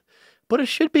involved, but it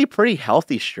should be pretty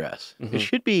healthy stress. It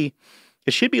should be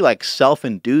like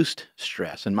self-induced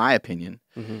stress, in my opinion.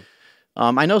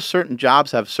 I know certain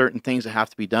jobs have certain things that have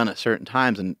to be done at certain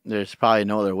times, and there's probably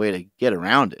no other way to get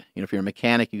around it. You know, if you're a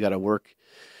mechanic, you got to work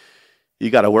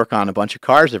on a bunch of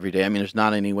cars every day. I mean, there's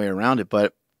not any way around it.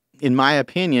 But in my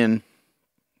opinion,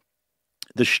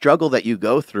 the struggle that you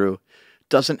go through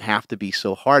doesn't have to be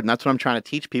so hard. And that's what I'm trying to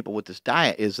teach people with this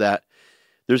diet, is that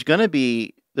there's going to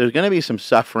be some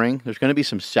suffering. There's going to be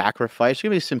some sacrifice. There's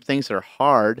going to be some things that are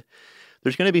hard.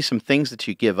 There's going to be some things that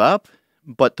you give up.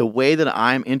 But the way that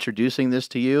I'm introducing this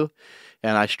to you,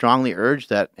 and I strongly urge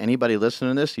that anybody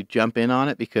listening to this, you jump in on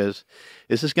it, because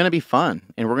this is going to be fun,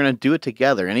 and we're going to do it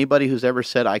together. Anybody who's ever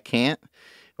said, I can't,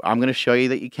 I'm going to show you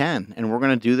that you can, and we're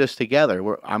going to do this together.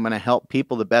 I'm going to help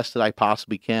people the best that I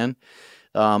possibly can.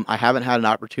 I haven't had an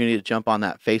opportunity to jump on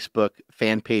that Facebook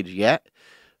fan page yet,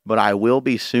 but I will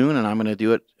be soon, and I'm going to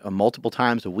do it multiple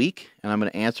times a week, and I'm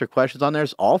going to answer questions on there.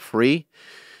 It's all free.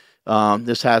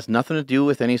 This has nothing to do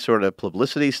with any sort of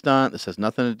publicity stunt. This has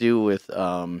nothing to do with,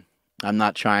 I'm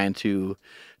not trying to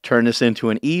turn this into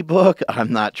an ebook.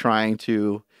 I'm not trying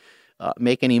to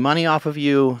make any money off of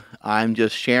you. I'm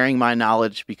just sharing my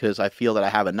knowledge because I feel that I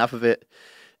have enough of it.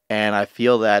 And I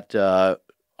feel that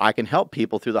I can help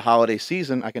people through the holiday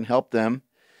season. I can help them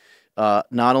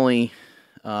not only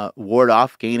ward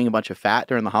off gaining a bunch of fat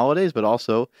during the holidays, but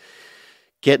also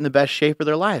get in the best shape of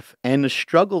their life. And the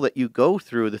struggle that you go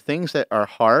through, the things that are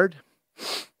hard,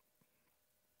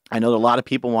 I know that a lot of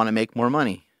people want to make more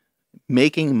money.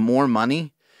 Making more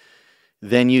money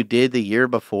than you did the year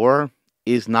before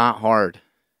is not hard.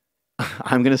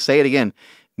 I'm going to say it again.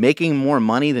 Making more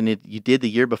money than you did the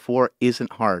year before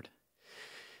isn't hard.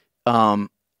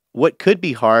 What could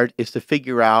be hard is to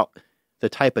figure out the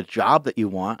type of job that you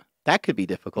want. That could be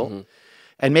difficult.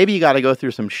 And maybe you got to go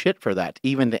through some shit for that,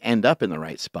 even to end up in the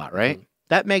right spot, right?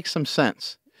 That makes some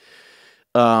sense.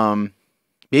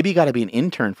 Maybe you got to be an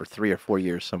intern for 3 or 4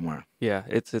 years somewhere. Yeah,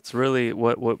 it's really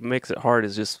what makes it hard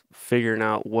is just figuring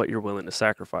out what you're willing to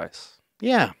sacrifice.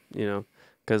 Yeah, You know,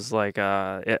 because like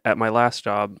at my last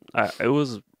job, it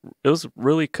was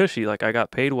really cushy. Like I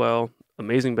got paid well,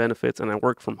 amazing benefits, and I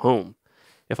worked from home.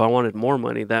 If I wanted more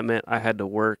money, that meant I had to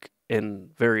work in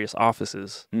various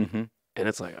offices. And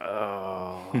it's like,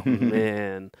 oh,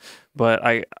 man. But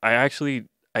I actually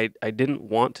didn't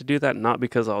want to do that, not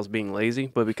because I was being lazy,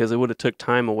 but because it would have took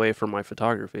time away from my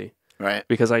photography. Right.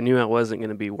 Because I knew I wasn't going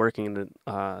to be working in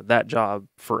that job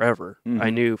forever. I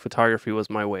knew photography was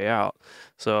my way out.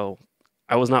 So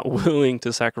I was not willing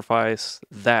to sacrifice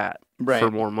that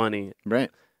for more money. Right.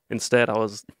 Instead, I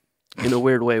was, in a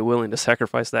weird way, willing to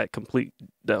sacrifice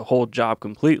the whole job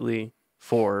completely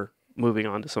for moving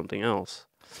on to something else.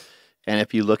 And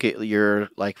if you look at your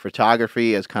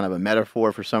photography as kind of a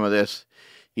metaphor for some of this,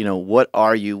 what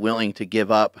are you willing to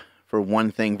give up for one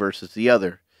thing versus the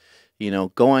other?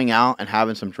 Going out and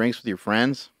having some drinks with your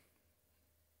friends.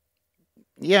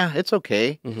 Yeah, it's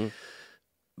okay.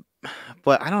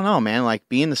 But I don't know, man,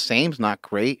 being the same's not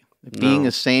great. Being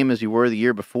the same as you were the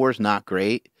year before is not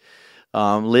great.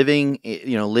 Living in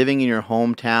your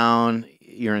hometown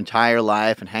your entire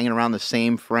life and hanging around the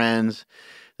same friends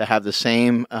that have the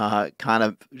same kind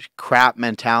of crap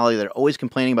mentality. They're always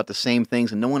complaining about the same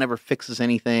things, and no one ever fixes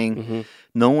anything.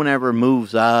 No one ever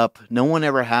moves up. No one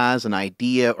ever has an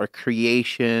idea or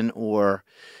creation or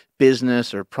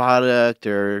business or product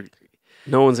or...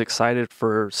 No one's excited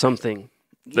for something.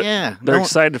 Yeah. They're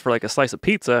excited for a slice of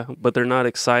pizza, but they're not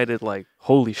excited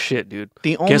holy shit, dude.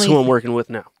 Guess who I'm working with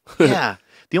now? Yeah.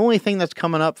 The only thing that's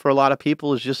coming up for a lot of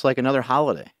people is just another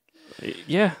holiday.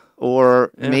 Yeah.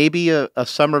 Or maybe a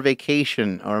summer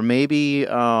vacation, or maybe, a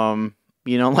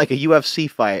UFC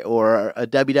fight or a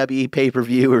WWE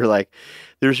pay-per-view, or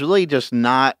there's really just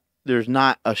not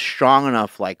a strong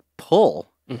enough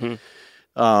pull.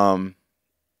 I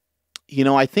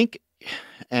think,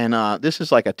 and this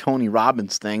is a Tony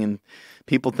Robbins thing, and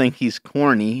people think he's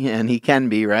corny, and he can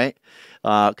be, right?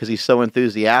 Because he's so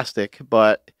enthusiastic,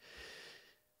 but...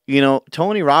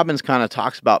 Tony Robbins kind of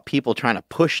talks about people trying to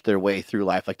push their way through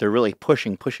life. They're really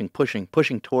pushing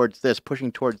towards this,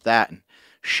 pushing towards that, and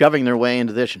shoving their way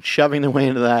into this and shoving their way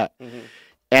into that.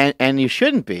 And you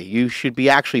shouldn't be. You should be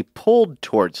actually pulled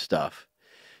towards stuff.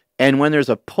 And when there's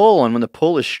a pull, and when the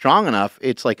pull is strong enough,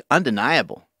 it's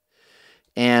undeniable.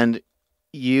 And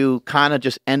you kind of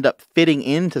just end up fitting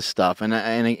into stuff. And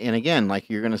again, like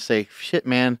you're going to say, shit,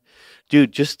 man,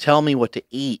 dude, just tell me what to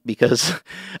eat because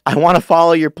I want to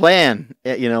follow your plan.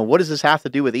 What does this have to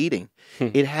do with eating?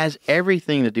 It has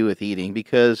everything to do with eating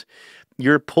because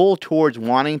your pull towards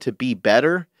wanting to be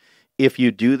better, if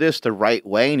you do this the right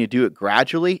way and you do it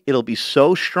gradually, it'll be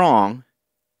so strong.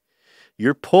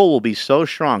 Your pull will be so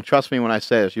strong. Trust me when I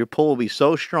say this. Your pull will be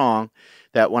so strong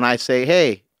that when I say,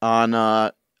 hey, on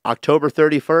October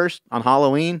 31st, on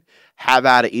Halloween, have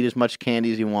at it. Eat as much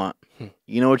candy as you want.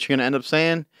 You know what you're going to end up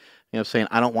saying? You know, saying,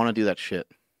 I don't want to do that shit.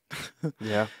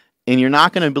 Yeah. And you're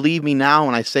not going to believe me now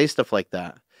when I say stuff like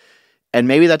that. And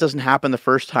maybe that doesn't happen the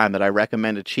first time that I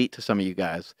recommend a cheat to some of you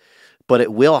guys. But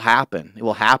it will happen. It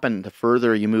will happen the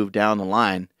further you move down the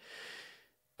line.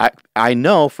 I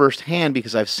know firsthand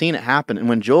because I've seen it happen. And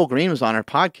when Joel Green was on our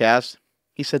podcast,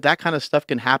 he said that kind of stuff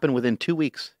can happen within 2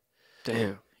 weeks.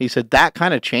 Damn. He said that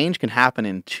kind of change can happen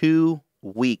in 2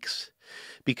 weeks.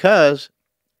 Because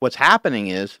what's happening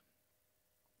is,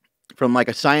 from like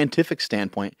a scientific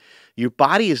standpoint, your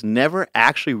body is never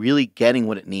actually really getting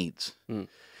what it needs.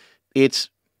 It's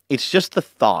just the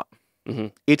thought. Mm-hmm.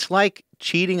 It's like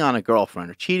cheating on a girlfriend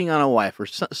or cheating on a wife or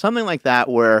something like that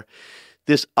where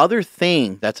this other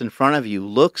thing that's in front of you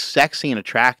looks sexy and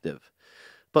attractive.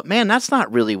 But man, that's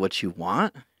not really what you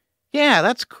want. Yeah,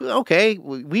 that's cool. Okay.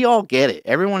 We all get it.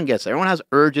 Everyone gets it. Everyone has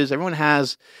urges. Everyone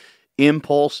has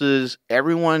impulses.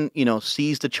 Everyone,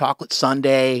 sees the chocolate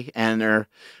sundae and they're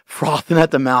frothing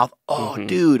at the mouth. Oh,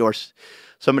 dude. Or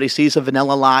somebody sees a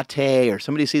vanilla latte or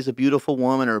somebody sees a beautiful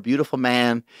woman or a beautiful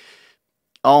man.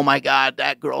 Oh my God,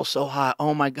 that girl's so hot.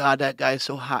 Oh my God, that guy's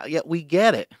so hot. Yeah, we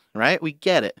get it, right? We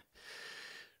get it.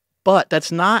 But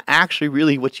that's not actually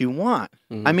really what you want.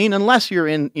 I mean, unless you're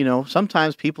in,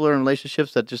 sometimes people are in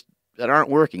relationships that aren't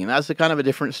working, and that's a kind of a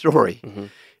different story. And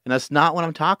that's not what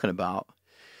I'm talking about.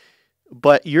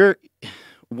 But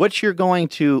what you're going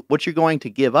to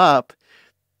give up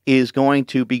is going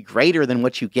to be greater than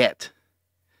what you get.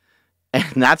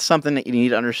 And that's something that you need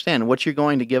to understand. What you're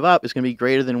going to give up is going to be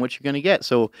greater than what you're going to get.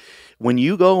 So when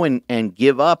you go and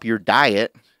give up your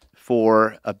diet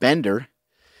for a bender,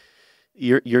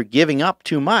 you're giving up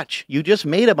too much. You just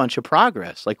made a bunch of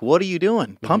progress. Like, what are you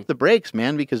doing? Pump the brakes,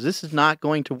 man, because this is not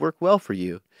going to work well for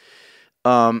you.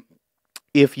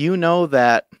 If you know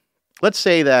that, let's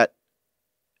say that,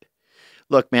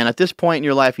 look, man, at this point in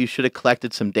your life, you should have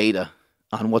collected some data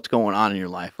on what's going on in your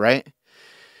life, right?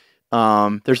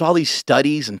 There's all these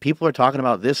studies and people are talking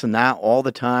about this and that all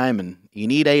the time, and you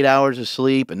need 8 hours of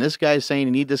sleep, and this guy's saying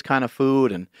you need this kind of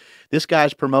food, and this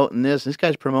guy's promoting this, this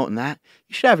guy's promoting that.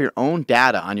 You should have your own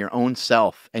data on your own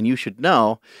self, and you should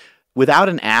know, without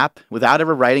an app, without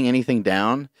ever writing anything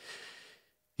down,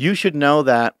 you should know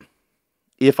that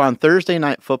if on Thursday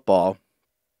night football,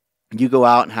 you go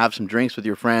out and have some drinks with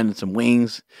your friend and some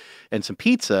wings and some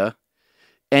pizza,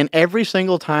 and every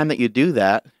single time that you do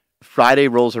that, Friday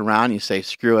rolls around, you say,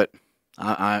 screw it.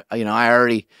 I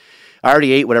already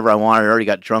ate whatever I wanted. I already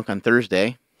got drunk on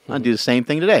Thursday. I'll do the same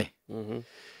thing today. And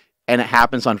it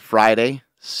happens on Friday,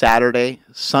 Saturday,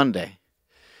 Sunday.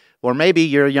 Or maybe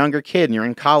you're a younger kid and you're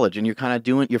in college and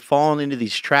you're falling into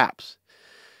these traps.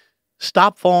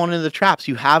 Stop falling into the traps.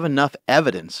 You have enough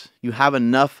evidence. You have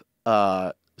enough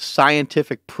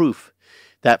scientific proof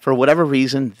that for whatever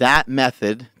reason, that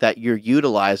method that you're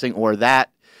utilizing or that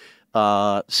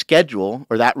schedule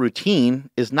or that routine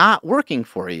is not working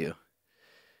for you.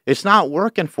 It's not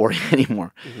working for you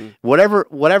anymore.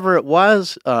 Whatever it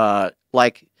was,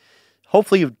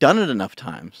 hopefully you've done it enough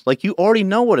times. Like, you already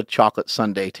know what a chocolate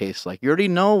sundae tastes like. You already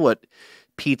know what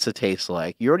pizza tastes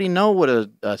like. You already know what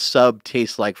a sub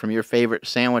tastes like from your favorite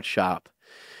sandwich shop.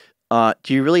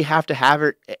 Do you really have to have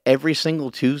it every single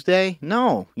Tuesday?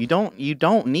 No, you don't. You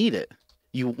don't need it.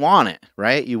 You want it,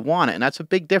 right? You want it, and that's a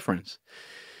big difference.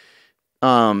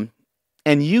 And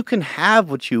you can have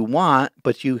what you want,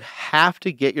 but you have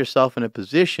to get yourself in a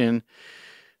position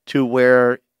to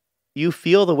where you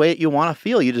feel the way that you want to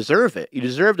feel. You deserve it. You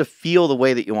deserve to feel the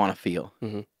way that you want to feel.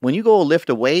 When you go lift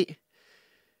a weight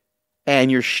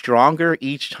and you're stronger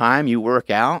each time you work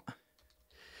out,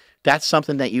 that's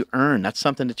something that you earn. That's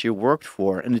something that you worked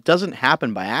for. And it doesn't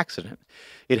happen by accident.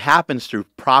 It happens through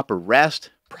proper rest,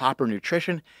 proper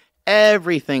nutrition.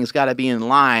 Everything's got to be in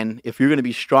line if you're going to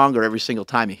be stronger every single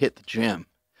time you hit the gym.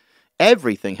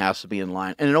 Everything has to be in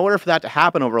line. And in order for that to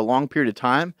happen over a long period of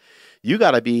time, you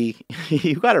got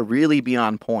to really be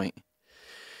on point.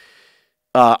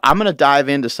 I'm going to dive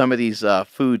into some of these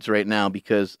foods right now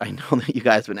because I know that you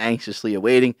guys have been anxiously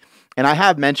awaiting. And I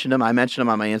have mentioned them. I mentioned them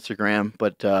on my Instagram.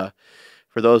 But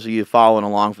for those of you following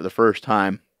along for the first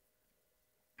time,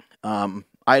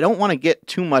 I don't want to get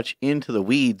too much into the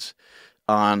weeds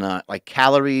on like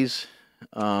calories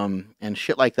and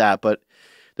shit like that, but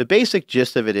the basic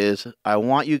gist of it is I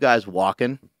want you guys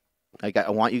walking. I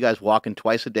want you guys walking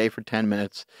twice a day for 10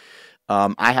 minutes.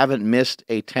 I haven't missed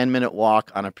a 10-minute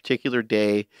walk on a particular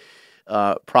day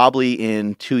probably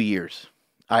in 2 years.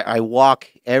 I walk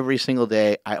every single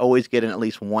day. I always get in at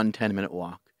least one 10-minute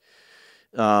walk.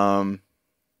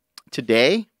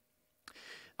 Today,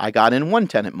 I got in one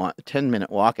 10-minute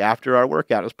walk after our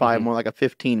workout. It was probably more like a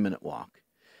 15-minute walk.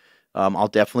 I'll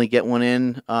definitely get one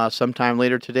in sometime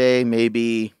later today,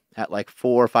 maybe at like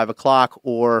 4 or 5 o'clock,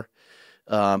 or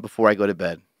before I go to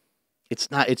bed. It's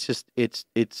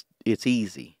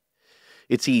easy.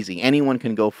 It's easy. Anyone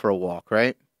can go for a walk,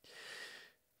 right?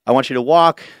 I want you to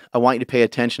walk. I want you to pay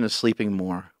attention to sleeping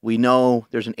more. We know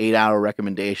there's an 8-hour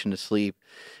recommendation to sleep.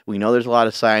 We know there's a lot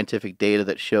of scientific data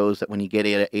that shows that when you get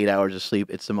 8 hours of sleep,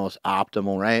 it's the most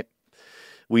optimal, right?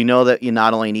 We know that you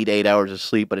not only need 8 hours of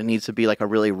sleep, but it needs to be like a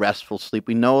really restful sleep.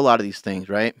 We know a lot of these things,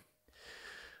 right?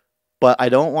 But I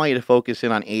don't want you to focus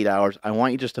in on 8 hours. I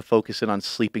want you just to focus in on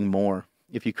sleeping more.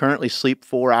 If you currently sleep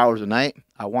 4 hours a night,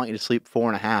 I want you to sleep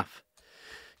 4.5.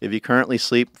 If you currently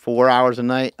sleep 4 hours a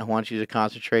night, I want you to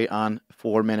concentrate on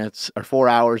 4 minutes or 4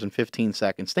 hours and 15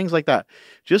 seconds, things like that.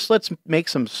 Just let's make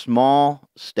some small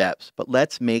steps, but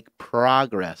let's make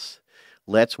progress.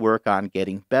 Let's work on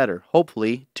getting better.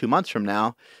 Hopefully, 2 months from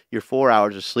now, your 4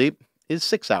 hours of sleep is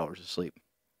 6 hours of sleep.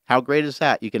 How great is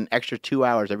that? You get an extra 2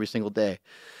 hours every single day.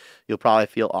 You'll probably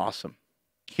feel awesome.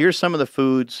 Here's some of the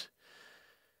foods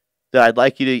that I'd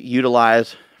like you to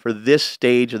utilize for this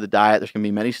stage of the diet. There's going to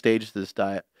be many stages to this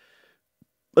diet.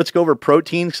 Let's go over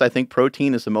protein, because I think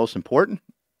protein is the most important.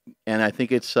 And I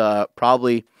think it's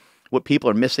probably what people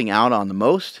are missing out on the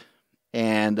most.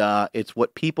 And it's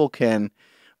what people can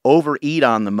overeat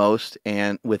on the most,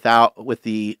 and with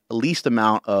the least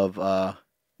amount of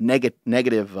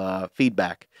negative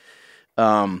feedback.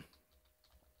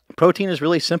 Protein is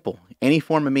really simple. Any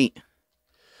form of meat.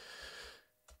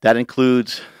 That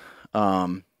includes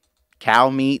cow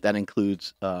meat. That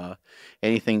includes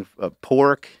anything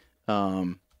pork,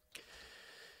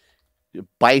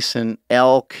 bison,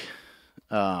 elk,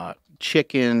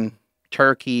 chicken,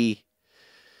 turkey.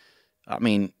 I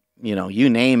mean, you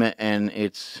name it, and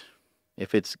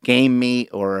if it's game meat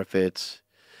or if it's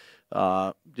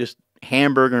just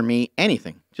hamburger meat,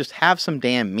 anything. Just have some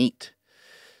damn meat.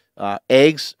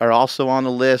 Eggs are also on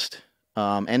the list,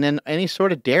 and then any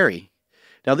sort of dairy.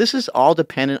 Now, this is all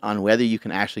dependent on whether you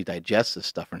can actually digest this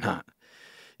stuff or not.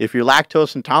 If you're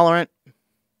lactose intolerant,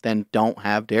 then don't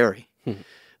have dairy.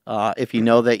 If you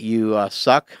know that you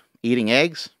suck eating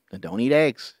eggs, then don't eat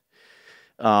eggs.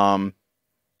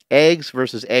 Eggs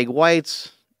versus egg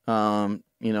whites,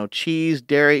 cheese,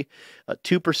 dairy,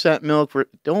 2% milk.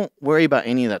 Don't worry about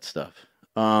any of that stuff.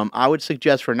 I would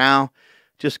suggest for now,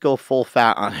 just go full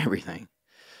fat on everything.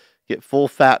 Get full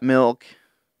fat milk.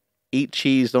 Eat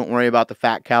cheese. Don't worry about the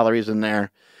fat calories in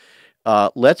there.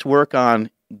 Let's work on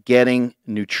getting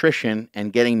nutrition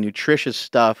and getting nutritious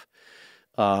stuff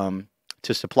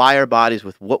to supply our bodies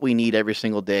with what we need every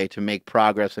single day to make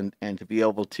progress and to be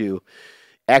able to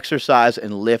exercise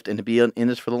and lift and to be in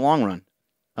this for the long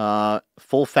run.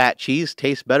 Full fat cheese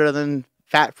tastes better than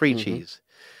fat-free cheese.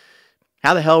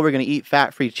 How the hell are we going to eat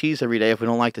fat-free cheese every day if we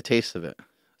don't like the taste of it?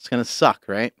 It's going to suck,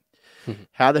 right?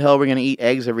 How the hell are we going to eat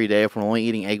eggs every day if we're only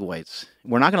eating egg whites?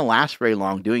 We're not going to last very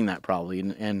long doing that probably.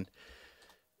 And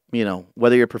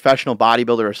whether you're a professional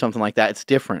bodybuilder or something like that, it's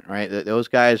different, right? Those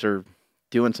guys are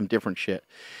doing some different shit.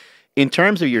 In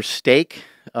terms of your steak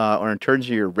or in terms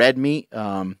of your red meat,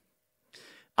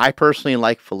 I personally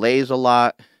like fillets a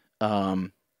lot. Now,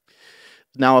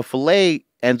 a fillet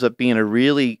ends up being a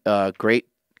really great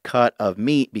cut of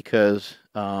meat because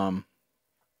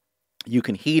you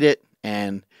can heat it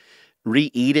and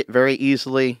reheat it very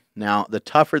easily. Now, the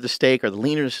tougher the steak or the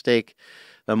leaner the steak,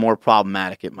 the more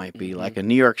problematic it might be. Like a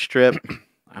New York strip,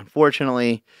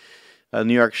 unfortunately, a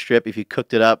New York strip, if you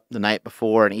cooked it up the night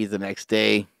before and eat the next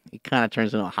day, it kind of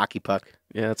turns into a hockey puck.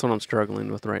 Yeah, that's what I'm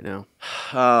struggling with right now.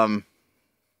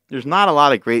 There's not a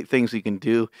lot of great things you can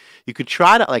do. You could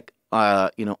try to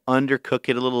undercook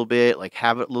it a little bit, like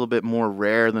have it a little bit more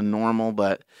rare than normal,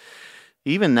 but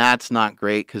even that's not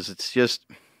great because it's just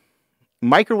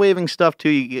microwaving stuff too.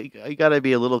 You got to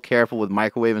be a little careful with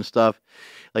microwaving stuff.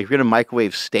 Like if you're going to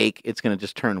microwave steak, it's going to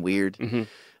just turn weird.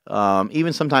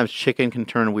 Even sometimes chicken can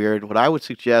turn weird. What I would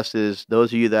suggest is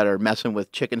those of you that are messing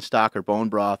with chicken stock or bone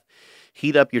broth,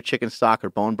 heat up your chicken stock or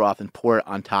bone broth and pour it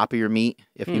on top of your meat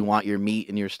if you want your meat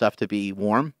and your stuff to be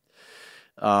warm.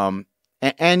 And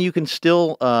you can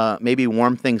still maybe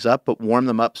warm things up, but warm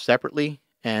them up separately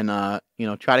try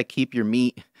to keep your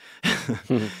meat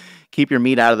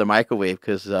out of the microwave,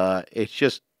 because it's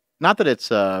just not that it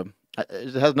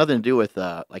has nothing to do with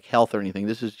like health or anything.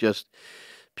 This is just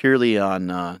purely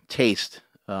on taste.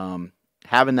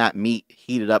 Having that meat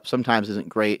heated up sometimes isn't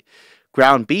great.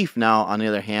 Ground beef, now, on the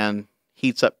other hand,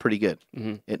 heats up pretty good.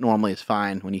 It normally is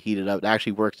fine when you heat it up. It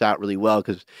actually works out really well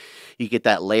because you get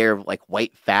that layer of like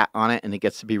white fat on it, and it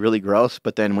gets to be really gross.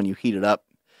 But then when you heat it up,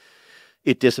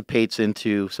 it dissipates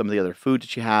into some of the other foods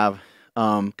that you have.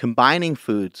 Combining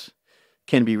foods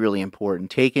can be really important.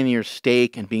 Taking your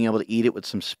steak and being able to eat it with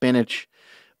some spinach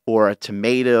or a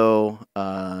tomato,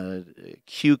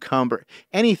 cucumber,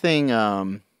 anything.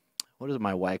 What does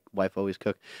my wife always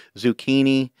cook?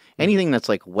 Zucchini. Anything that's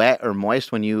like wet or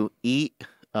moist when you eat.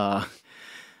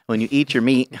 When you eat your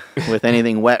meat with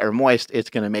anything wet or moist, it's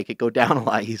going to make it go down a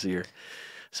lot easier.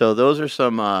 So those are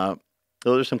some kind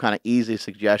of easy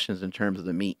suggestions in terms of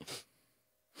the meat.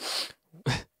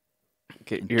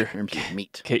 Get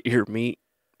your meat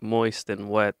moist and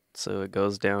wet so it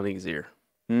goes down easier.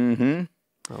 Mm-hmm.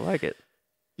 I like it.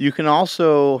 You can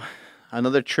also,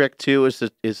 another trick too is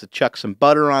to chuck some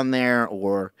butter on there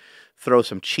or throw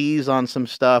some cheese on some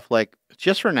stuff. Like,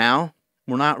 just for now,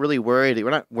 we're not really worried.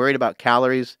 We're not worried about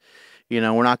calories. We're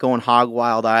not going hog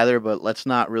wild either, but let's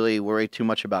not really worry too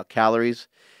much about calories.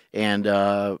 And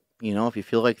if you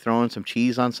feel like throwing some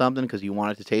cheese on something because you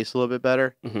want it to taste a little bit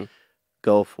better,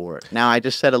 go for it. Now, I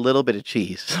just said a little bit of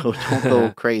cheese, so don't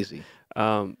go crazy.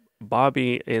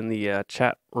 Bobby in the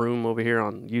chat room over here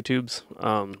on YouTube's.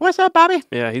 What's up, Bobby?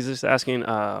 Yeah, he's just asking,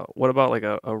 what about like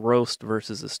a roast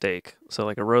versus a steak? So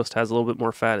like a roast has a little bit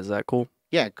more fat. Is that cool?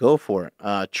 Yeah, go for it.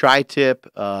 Tri-tip,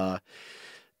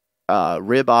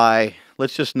 ribeye.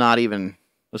 Let's just not even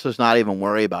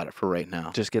worry about it for right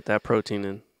now. Just get that protein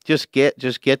in. Just get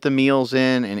the meals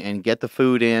in and get the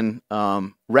food in.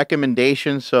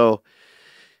 Recommendations. So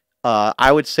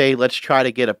I would say let's try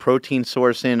to get a protein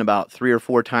source in about 3 or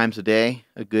 4 times a day.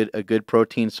 A good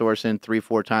protein source in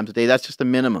 3-4 times a day. That's just the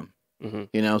minimum.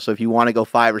 So if you want to go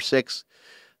 5 or 6,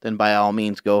 then by all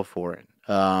means go for it.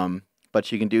 But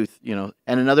you can do,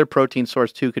 and another protein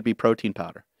source too could be protein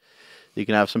powder. You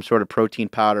can have some sort of protein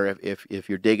powder if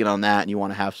you're digging on that and you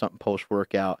want to have something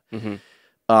post-workout.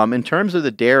 In terms of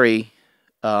the dairy,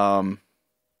 I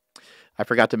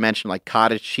forgot to mention, like,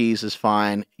 cottage cheese is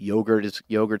fine. Yogurt's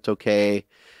okay.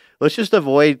 Let's just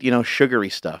avoid, sugary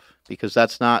stuff, because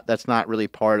that's not really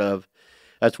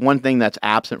that's one thing that's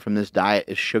absent from this diet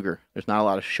is sugar. There's not a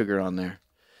lot of sugar on there.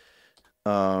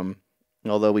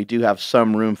 Although we do have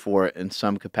some room for it in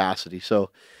some capacity. So,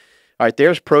 all right,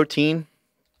 there's protein.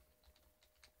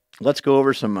 Let's go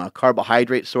over some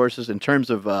carbohydrate sources. In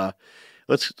terms of,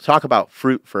 let's talk about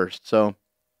fruit first. So,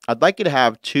 I'd like you to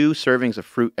have 2 servings of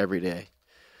fruit every day.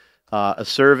 A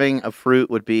serving of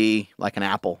fruit would be like an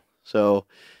apple. So,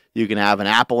 you can have an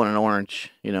apple and an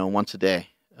orange, once a day.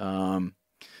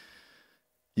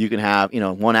 You can have,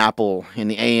 1 apple in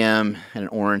the AM and an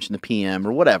orange in the PM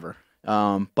or whatever.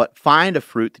 But find a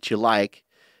fruit that you like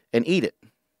and eat it.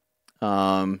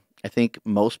 I think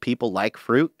most people like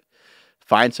fruit.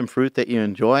 Find some fruit that you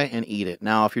enjoy and eat it.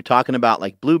 Now, if you're talking about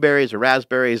like blueberries or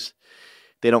raspberries,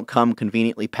 they don't come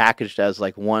conveniently packaged as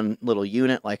like one little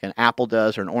unit like an apple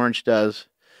does or an orange does.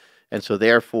 And so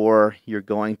therefore, you're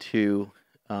going to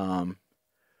have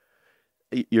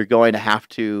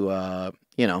to,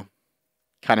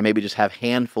 kind of maybe just have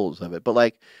handfuls of it. But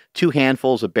like 2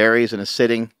 handfuls of berries in a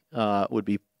sitting would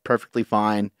be perfectly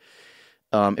fine.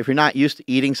 If you're not used to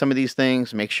eating some of these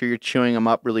things, make sure you're chewing them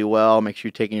up really well. Make sure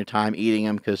you're taking your time eating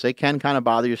them, because they can kind of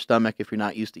bother your stomach if you're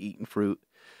not used to eating fruit.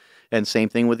 And same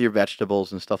thing with your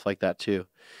vegetables and stuff like that too.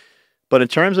 But in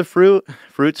terms of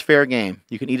fruit's fair game.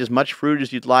 You can eat as much fruit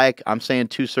as you'd like. I'm saying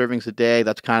 2 servings a day.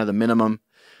 That's kind of the minimum.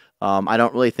 I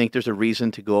don't really think there's a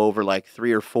reason to go over like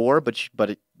 3 or 4, but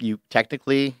you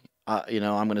technically, I'm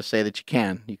going to say that you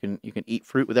can. You can eat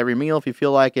fruit with every meal if you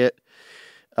feel like it.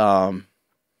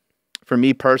 For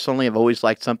me personally, I've always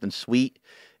liked something sweet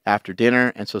after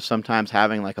dinner, and so sometimes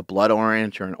having like a blood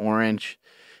orange or an orange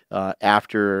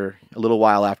after a little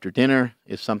while after dinner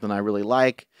is something I really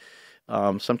like.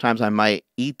 Sometimes I might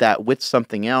eat that with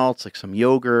something else, like some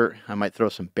yogurt. I might throw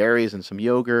some berries in some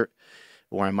yogurt,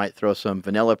 or I might throw some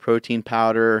vanilla protein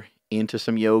powder into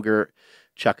some yogurt,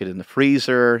 chuck it in the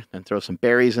freezer, and throw some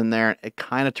berries in there. It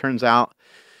kind of turns out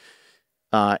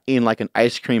in like an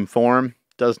ice cream form.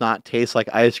 Does not taste like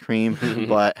ice cream,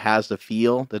 but has the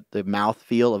feel, the mouth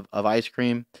feel of ice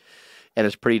cream, and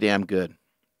it's pretty damn good.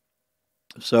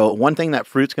 So one thing that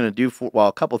fruit's going to do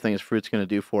a couple things fruit's going to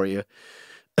do for you.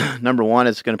 Number one,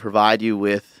 it's going to provide you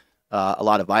with a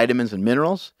lot of vitamins and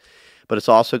minerals, but it's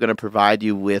also going to provide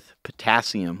you with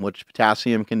potassium, which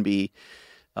potassium can be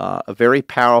a very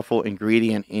powerful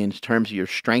ingredient in terms of your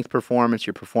strength performance,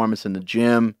 your performance in the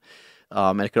gym,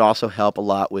 and it could also help a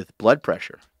lot with blood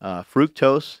pressure.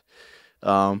 Fructose,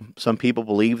 some people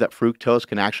believe that fructose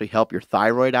can actually help your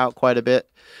thyroid out quite a bit.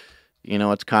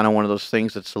 It's kind of one of those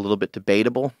things that's a little bit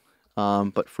debatable,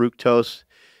 but fructose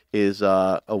is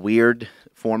a weird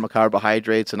form of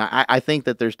carbohydrates, and I think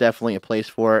that there's definitely a place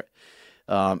for it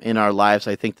in our lives.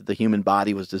 I think that the human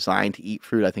body was designed to eat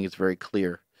fruit. I think it's very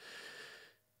clear.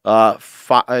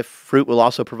 Fruit will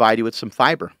also provide you with some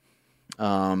fiber,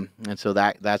 and so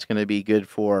that's going to be good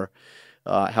for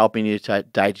helping you to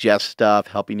digest stuff,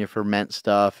 helping you ferment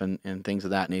stuff, and things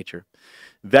of that nature.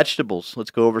 Vegetables.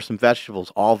 Let's go over some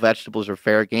vegetables. All vegetables are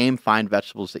fair game. Find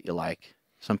vegetables that you like.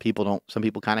 Some people don't. Some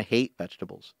people kind of hate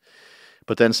vegetables,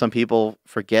 but then some people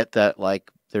forget that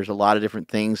there's a lot of different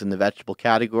things in the vegetable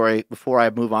category. Before I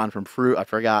move on from fruit, I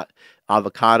forgot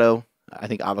avocado. I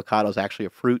think avocado is actually a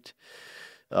fruit,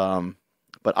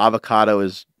 but avocado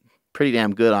is pretty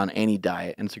damn good on any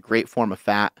diet, and it's a great form of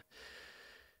fat.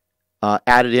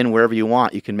 Add it in wherever you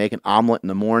want. You can make an omelet in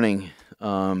the morning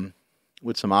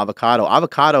with some avocado.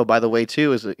 Avocado, by the way,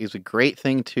 too, is a great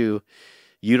thing to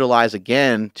utilize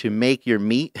again to make your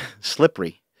meat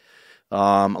slippery.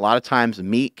 A lot of times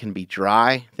meat can be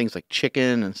dry. Things like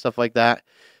chicken and stuff like that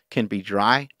can be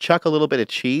dry. Chuck a little bit of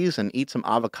cheese and eat some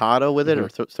avocado with it, or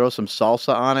throw some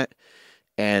salsa on it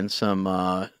and some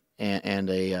and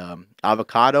a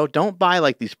avocado. Don't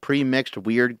buy these pre-mixed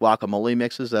weird guacamole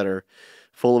mixes that are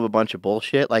full of a bunch of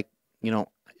bullshit.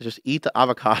 Just eat the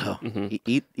avocado.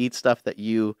 Eat stuff that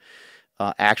you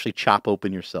actually chop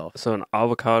open yourself. So an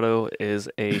avocado is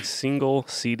a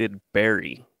single-seeded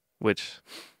berry, which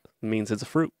means it's a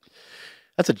fruit.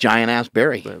 That's a giant-ass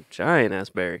berry. It's a giant-ass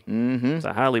berry. It's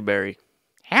a Halle Berry.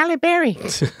 Halle Berry.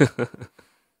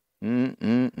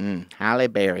 Halle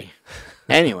Berry.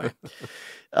 Anyway,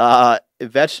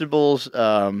 vegetables,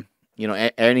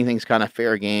 anything's kind of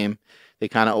fair game. They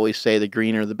kind of always say the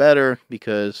greener the better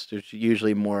because there's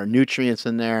usually more nutrients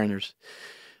in there. And there's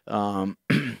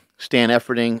Stan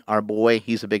Efferding, our boy,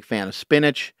 he's a big fan of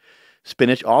spinach.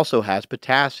 Spinach also has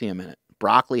potassium in it.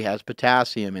 Broccoli has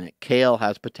potassium in it. Kale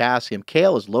has potassium.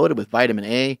 Kale is loaded with vitamin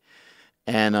A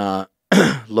and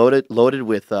loaded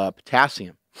with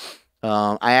potassium.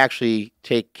 I actually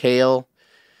take kale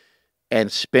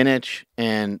and spinach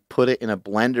and put it in a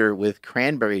blender with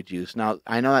cranberry juice. Now,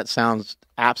 I know that sounds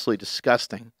absolutely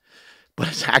disgusting, but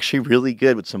it's actually really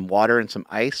good with some water and some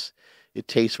ice. It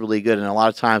tastes really good, and a lot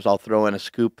of times I'll throw in a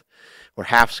scoop or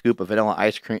half scoop of vanilla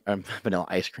ice cream. I wish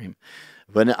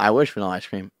vanilla ice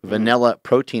cream. Vanilla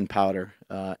protein powder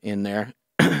in there,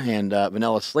 and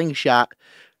vanilla slingshot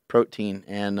protein,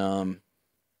 and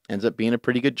ends up being a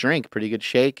pretty good drink, pretty good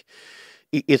shake.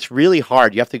 It's really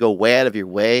hard. You have to go way out of your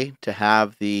way to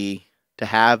have the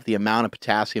amount of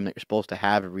potassium that you're supposed to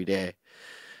have every day.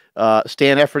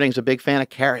 Stan Efferding's a big fan of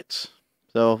carrots.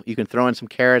 So you can throw in some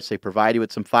carrots. They provide you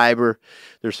with some fiber.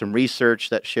 There's some research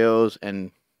that shows,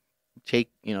 and take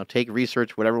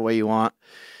research whatever way you want.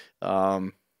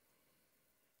 Who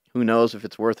knows if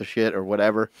it's worth a shit or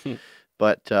whatever.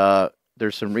 But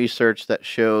there's some research that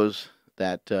shows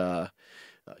that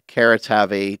carrots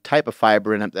have a type of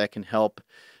fiber in them that can help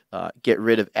get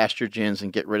rid of estrogens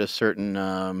and get rid of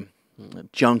certain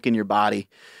junk in your body,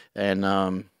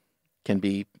 and can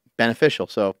be beneficial.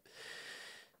 So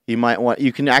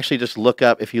you can actually just look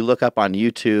up, if you look up on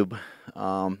YouTube,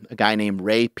 a guy named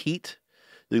Ray Peat.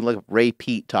 You can look up Ray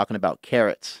Peat talking about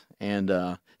carrots, and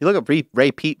you look up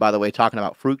Ray Peat, by the way, talking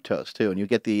about fructose too, and you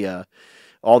get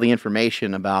all the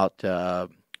information about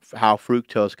how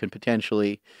fructose can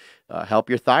potentially help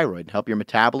your thyroid, help your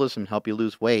metabolism, help you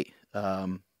lose weight.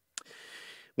 One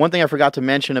thing I forgot to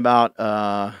mention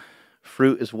about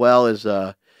fruit as well is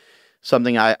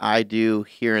something I do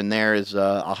here and there is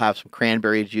I'll have some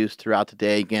cranberry juice throughout the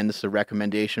day. Again, this is a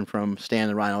recommendation from Stan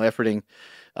and Rhino Efferding,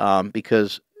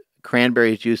 because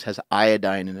cranberry juice has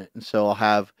iodine in it. And so I'll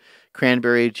have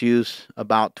cranberry juice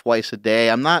about twice a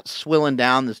day. I'm not swilling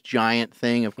down this giant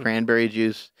thing of cranberry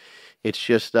juice. It's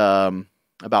just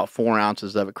about 4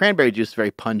 ounces of it. Cranberry juice is very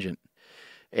pungent,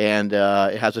 and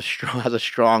it has a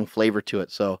strong flavor to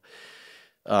it. So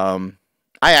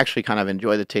I actually kind of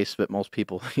enjoy the taste of it. Most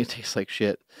people, it tastes like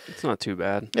shit. It's not too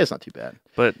bad. It's not too bad.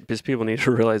 But just people need to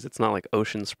realize it's not like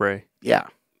ocean spray. Yeah.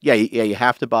 You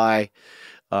have to buy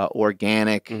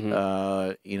organic,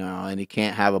 and you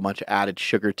can't have a bunch of added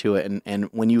sugar to it. And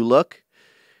when you look,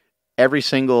 every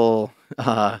single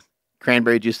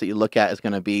cranberry juice that you look at is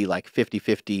going to be like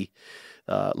 50-50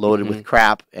 loaded with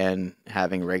crap and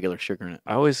having regular sugar in it.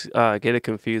 I always get it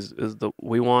confused. Is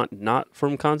we want not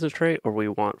from concentrate or we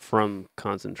want from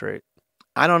concentrate?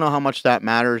 I don't know how much that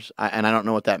matters, and I don't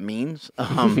know what that means.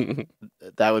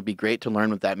 That would be great to learn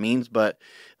what that means, but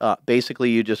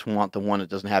basically you just want the one that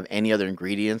doesn't have any other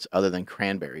ingredients other than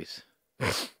cranberries.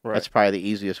 Right. That's probably the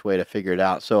easiest way to figure it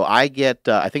out. So I get,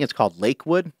 I think it's called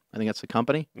Lakewood. I think that's the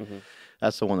company.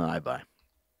 That's the one that I buy.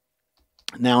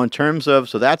 Now, in terms of,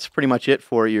 so that's pretty much it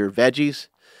for your veggies.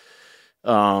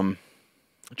 I'm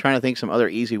trying to think some other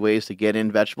easy ways to get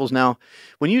in vegetables. Now,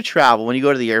 when you travel, when you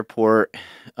go to the airport,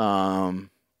 when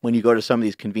you go to some of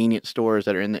these convenience stores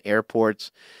that are in the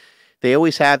airports, they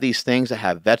always have these things that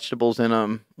have vegetables in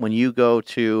them. When you go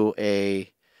to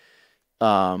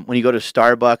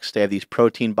Starbucks, they have these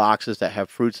protein boxes that have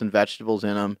fruits and vegetables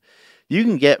in them. You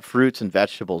can get fruits and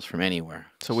vegetables from anywhere.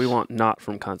 So we want not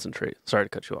from concentrate. Sorry to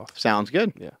cut you off. Sounds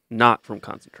good. Yeah, not from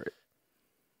concentrate.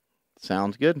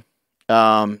 Sounds good.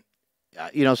 So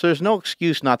there's no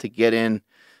excuse not to get in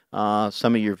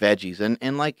some of your veggies.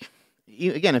 And like,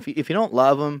 again, if you don't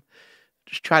love them,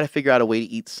 just try to figure out a way to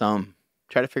eat some.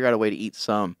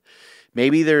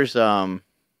 Maybe there's,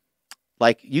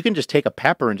 like, you can just take a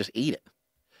pepper and just eat it.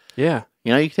 Yeah.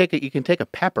 You can take a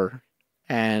pepper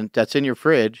and that's in your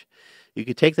fridge. You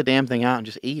could take the damn thing out and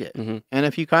just eat it. And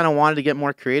if you kind of wanted to get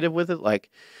more creative with it, like,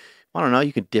 I don't know,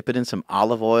 you could dip it in some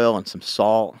olive oil and some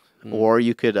salt, or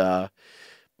you could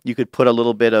put a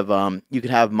little bit of, you could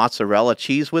have mozzarella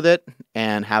cheese with it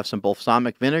and have some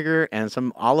balsamic vinegar and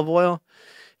some olive oil.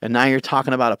 And now you're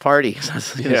talking about a party. So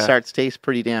it's going to start to taste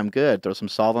pretty damn good. Throw some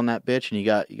salt on that bitch, and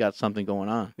you got something going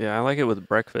on. Yeah, I like it with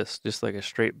breakfast, just like a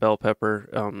straight bell pepper.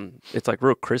 It's like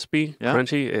real crispy,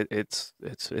 crunchy. It's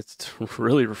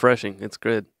really refreshing. It's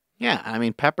good. Yeah, I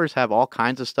mean, peppers have all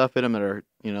kinds of stuff in them that are,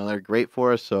 they're great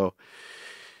for us. So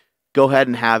go ahead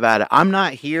and have at it. I'm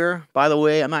not here, by the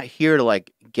way. I'm not here to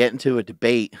like get into a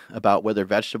debate about whether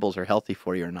vegetables are healthy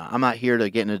for you or not. I'm not here to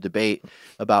get in a debate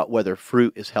about whether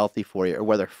fruit is healthy for you or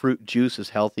whether fruit juice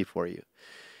is healthy for you.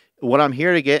 What I'm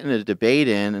here to get in a debate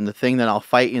in, and the thing that I'll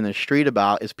fight you in the street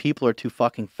about, is people are too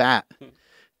fucking fat.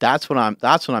 That's what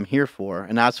I'm here for,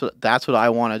 and that's what I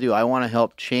want to do. I want to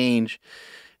help change.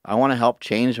 I want to help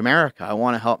change America. I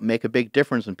want to help make a big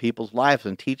difference in people's lives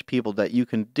and teach people that you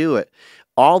can do it.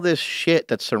 All this shit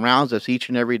that surrounds us each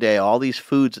and every day, all these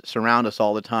foods that surround us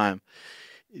all the time,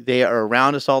 they are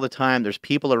around us all the time. There's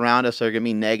people around us that are going to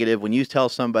be negative. When you tell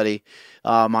somebody,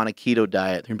 I'm on a keto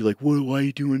diet, they're going to be like, why are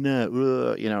you doing that?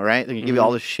 Right? They're going to give you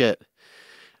all this shit.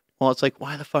 Well, it's like,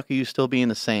 why the fuck are you still being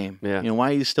the same? Yeah. Why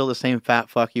are you still the same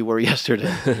fat fuck you were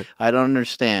yesterday? I don't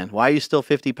understand. Why are you still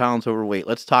 50 pounds overweight?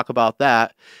 Let's talk about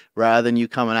that rather than you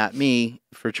coming at me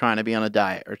for trying to be on a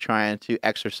diet or trying to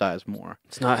exercise more.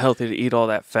 It's not healthy to eat all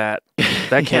that fat.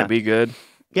 That can't be good.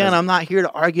 Yeah, and I'm not here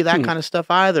to argue that kind of stuff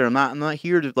either. I'm not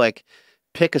here to like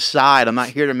pick a side. I'm not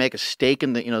here to make a stake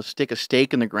in the, stick a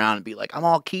stake in the ground and be like, I'm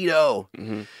all keto.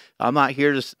 I'm not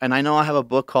here to, and I know I have a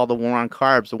book called The War on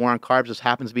Carbs. The War on Carbs just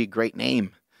happens to be a great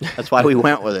name. That's why we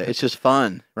went with it. It's just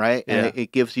fun, right? Yeah. And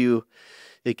it gives you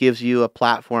a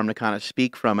platform to kind of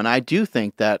speak from. And I do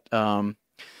think that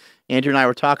Andrew and I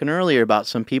were talking earlier about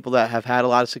some people that have had a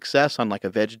lot of success on like a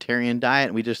vegetarian diet.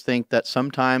 And we just think that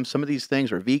sometimes some of these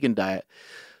things, or vegan diet,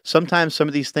 sometimes some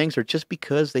of these things are just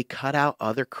because they cut out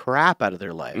other crap out of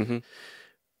their life.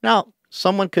 Now,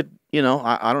 someone could,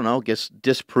 I don't know,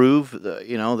 disprove,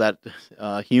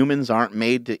 that humans aren't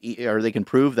made to eat, or they can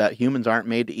prove that humans aren't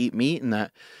made to eat meat and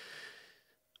that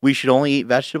we should only eat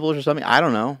vegetables or something. I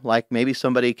don't know. Like maybe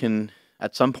somebody can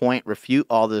at some point refute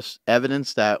all this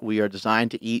evidence that we are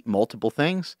designed to eat multiple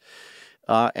things.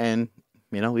 And,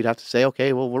 we'd have to say,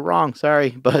 okay, well, we're wrong. Sorry.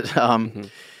 But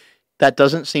that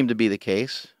doesn't seem to be the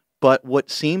case. But what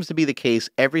seems to be the case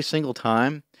every single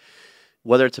time,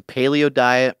 whether it's a paleo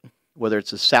diet, whether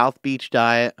it's a South Beach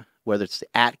diet, whether it's the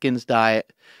Atkins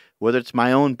diet, whether it's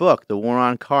my own book, The War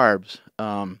on Carbs,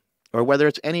 or whether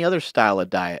it's any other style of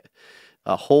diet,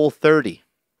 Whole30,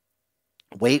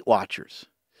 Weight Watchers,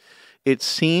 it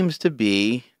seems to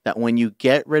be that when you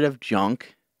get rid of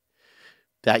junk,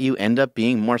 that you end up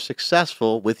being more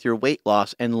successful with your weight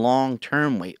loss and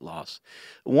long-term weight loss.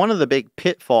 One of the big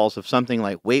pitfalls of something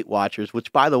like Weight Watchers,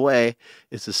 which, by the way,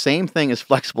 is the same thing as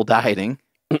flexible dieting.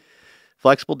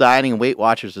 Flexible dieting and Weight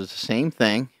Watchers is the same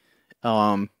thing.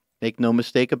 Make no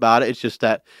mistake about it. It's just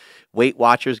that Weight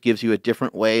Watchers gives you a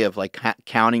different way of like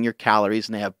counting your calories,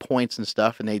 and they have points and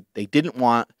stuff, and they didn't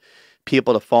want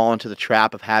people to fall into the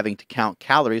trap of having to count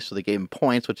calories, so they gave them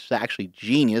points, which is actually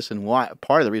genius, and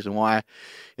part of the reason why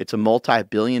it's a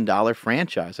multi-billion-dollar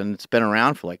franchise, and it's been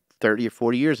around for like 30 or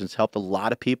 40 years, and it's helped a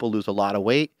lot of people lose a lot of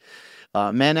weight.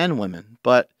 men and women.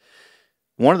 But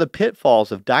one of the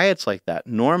pitfalls of diets like that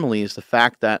normally is the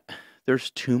fact that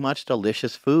there's too much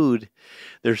delicious food.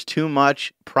 There's too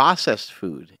much processed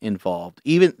food involved.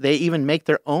 They even make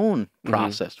their own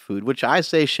processed food, which I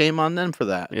say shame on them for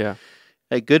that. Yeah.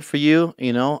 Hey, good for you.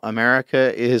 You know,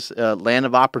 America is a land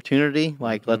of opportunity.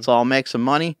 Like, let's all make some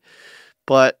money.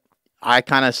 But I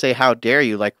kind of say, how dare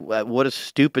you? Like, what a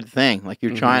stupid thing. Like,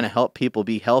 you're trying to help people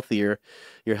be healthier.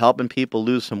 You're helping people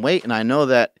lose some weight. And I know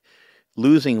that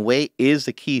losing weight is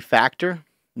the key factor.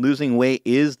 Losing weight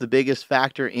is the biggest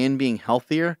factor in being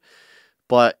healthier.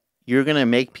 But you're going to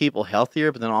make people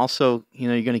healthier, but then also, you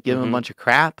know, you're going to give them a bunch of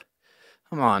crap.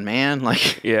 Come on, man.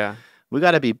 Like, Yeah. we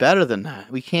got to be better than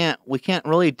that. We can't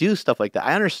really do stuff like that.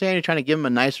 I understand you're trying to give them a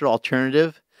nicer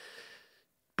alternative,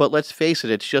 but let's face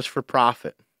it, it's just for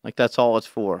profit. Like, that's all it's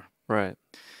for. Right.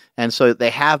 And so they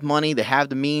have money, they have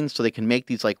the means, so they can make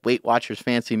these like Weight Watchers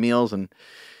fancy meals, and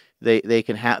they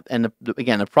can have. And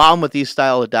again, the problem with these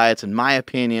style of diets, in my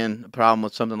opinion, the problem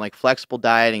with something like flexible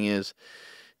dieting is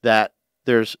that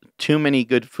there's too many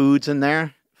good foods in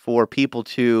there for people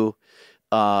to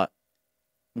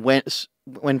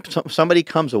when somebody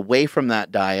comes away from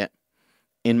that diet,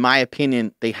 in my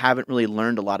opinion, they haven't really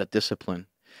learned a lot of discipline.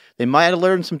 They might have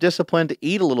learned some discipline to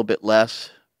eat a little bit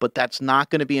less, but that's not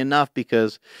going to be enough,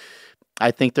 because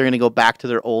I think they're going to go back to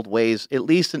their old ways. At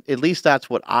least that's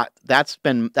what that's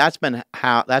been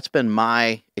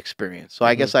my experience. So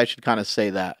I guess I should kind of say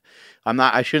that.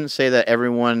 I shouldn't say that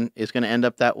everyone is going to end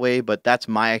up that way, but that's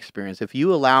my experience. If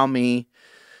you allow me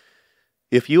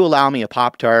a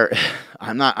Pop-Tart,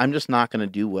 I'm just not going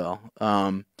to do well.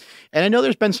 And I know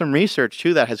there's been some research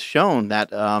too that has shown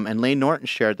that, and Lane Norton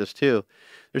shared this too.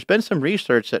 There's been some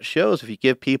research that shows if you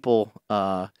give people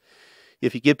more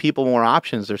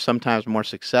options, they're sometimes more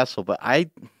successful. But I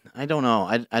don't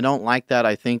know. I don't like that.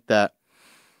 I think that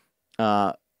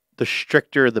the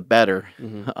stricter, the better.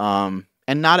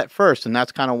 And not at first. And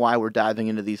that's kind of why we're diving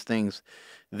into these things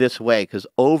this way, because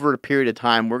over a period of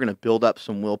time, we're going to build up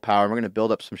some willpower. We're going to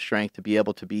build up some strength to be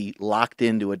able to be locked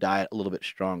into a diet a little bit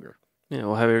stronger. Yeah,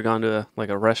 well, have you ever gone to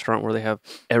a restaurant where they have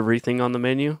everything on the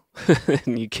menu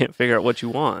and you can't figure out what you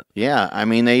want? Yeah, I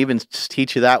mean, they even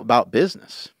teach you that about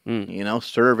business. You know,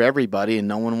 serve everybody and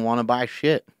no one will want to buy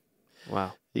shit.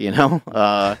 Wow. You know,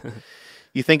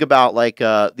 you think about like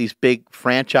these big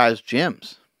franchise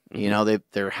gyms. You know,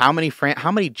 they're how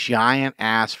many giant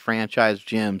ass franchise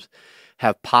gyms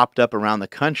have popped up around the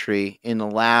country in the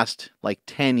last like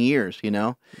 10 years, you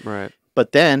know? Right.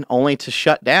 But then only to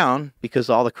shut down because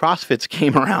all the CrossFits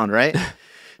came around, right?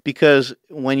 Because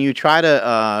when you try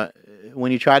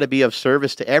to be of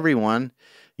service to everyone,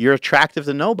 you're attractive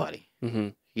to nobody.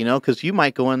 You know, because you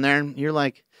might go in there and you're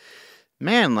like,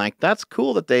 man, like that's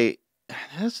cool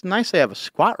that's nice they have a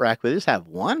squat rack, but they just have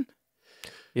one.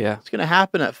 Yeah. It's gonna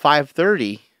happen at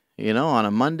 5:30, you know, on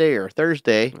a Monday or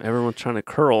Thursday. Everyone's trying to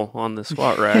curl on the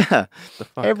squat rack. Yeah.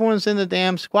 Everyone's in the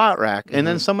damn squat rack. And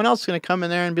then someone else is going to come in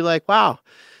there and be like, wow,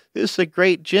 this is a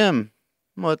great gym.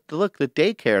 Well, look, the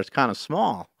daycare is kind of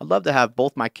small. I'd love to have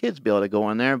both my kids be able to go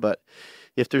in there, but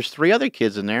if there's 3 other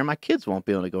kids in there, my kids won't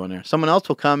be able to go in there. Someone else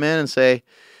will come in and say,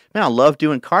 man, I love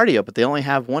doing cardio, but they only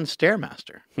have one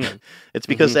Stairmaster. It's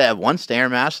because they have one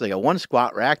Stairmaster, they got one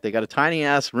squat rack, they got a tiny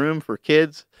ass room for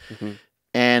kids.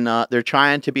 And they're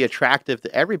trying to be attractive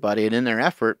to everybody, and in their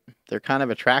effort, they're kind of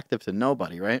attractive to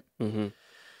nobody, right?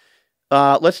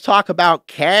 Let's talk about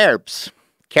carbs,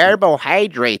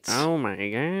 carbohydrates. Oh my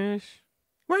gosh.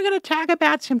 We're going to talk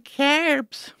about some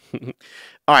carbs.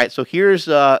 All right, so here's,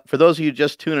 for those of you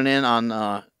just tuning in on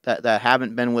that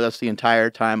haven't been with us the entire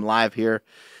time live here,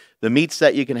 the meats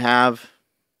that you can have,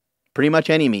 pretty much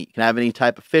any meat. You can have any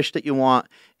type of fish that you want,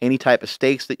 any type of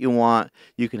steaks that you want.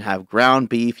 You can have ground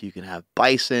beef, you can have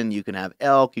bison, you can have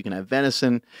elk, you can have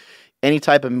venison, any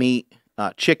type of meat,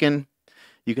 chicken.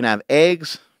 You can have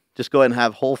eggs. Just go ahead and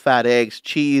have whole fat eggs,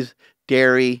 cheese,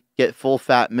 dairy, get full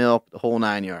fat milk, the whole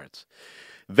 9 yards.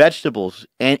 Vegetables,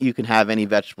 and you can have any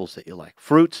vegetables that you like.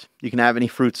 Fruits, you can have any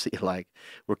fruits that you like.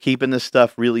 We're keeping this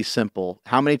stuff really simple.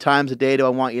 How many times a day do I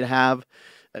want you to have?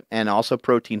 And also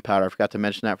protein powder. I forgot to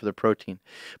mention that for the protein.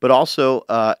 But also,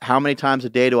 how many times a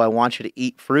day do I want you to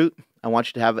eat fruit? I want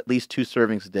you to have at least 2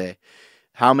 servings a day.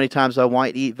 How many times do I want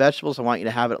you to eat vegetables? I want you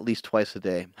to have it at least twice a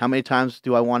day. How many times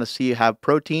do I want to see you have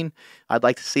protein? I'd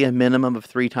like to see a minimum of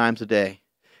 3 times a day.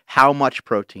 How much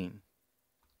protein?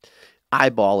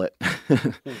 Eyeball it.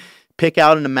 Pick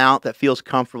out an amount that feels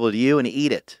comfortable to you and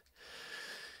eat it.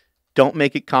 Don't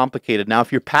make it complicated. Now,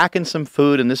 if you're packing some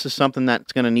food, and this is something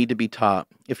that's going to need to be taught,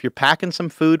 if you're packing some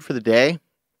food for the day,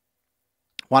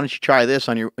 why don't you try this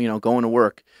on your, going to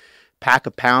work? Pack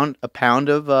a pound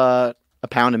of a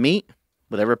pound of meat,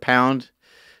 whatever pound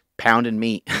in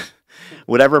meat,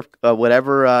 whatever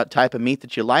type of meat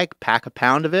that you like, pack a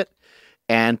pound of it,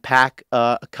 and pack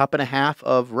a cup and a half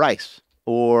of rice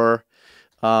or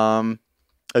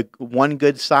one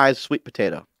good sized sweet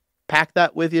potato. Pack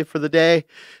that with you for the day.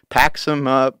 Pack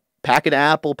an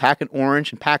apple, pack an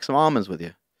orange, and pack some almonds with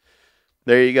you.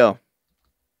 There you go.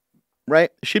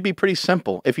 Right? It should be pretty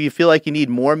simple. If you feel like you need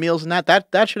more meals than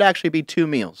that should actually be 2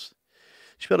 meals.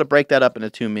 You should be able to break that up into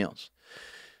 2 meals.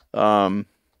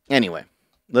 Anyway,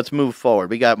 let's move forward.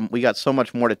 We got so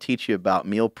much more to teach you about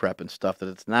meal prep and stuff that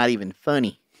it's not even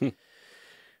funny.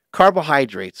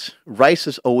 Carbohydrates. Rice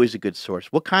is always a good source.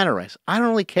 What kind of rice? I don't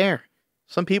really care.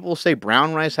 Some people will say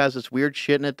brown rice has this weird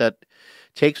shit in it that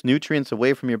takes nutrients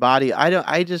away from your body. I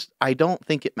don't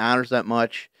think it matters that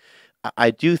much.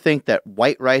 I do think that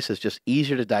white rice is just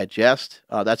easier to digest.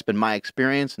 That's been my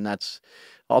experience, and that's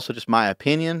also just my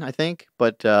opinion, I think.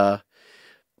 But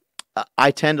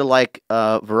I tend to like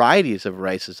varieties of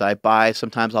rices.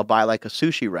 Sometimes I'll buy like a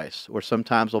sushi rice, or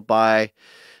sometimes I'll buy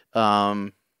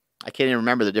I can't even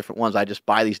remember the different ones. I just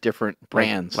buy these different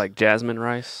brands. Like jasmine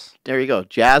rice? There you go,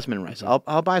 jasmine rice.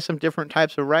 I'll buy some different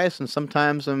types of rice, and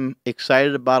sometimes I'm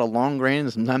excited about a long grain,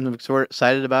 and sometimes I'm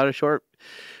excited about a short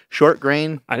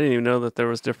grain. I didn't even know that there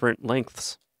was different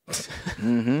lengths.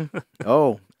 Mm-hmm.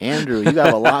 Oh, Andrew, you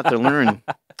have a lot to learn.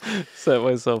 Set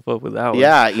myself up with that one.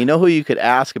 Yeah, you know who you could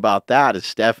ask about that is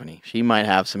Stephanie. She might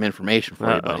have some information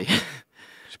for you, buddy.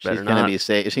 She's going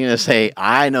to say,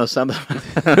 I know something.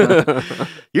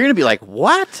 You're going to be like,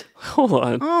 what? Hold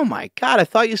on. Oh, my God. I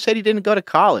thought you said you didn't go to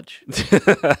college.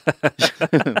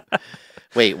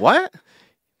 Wait, what?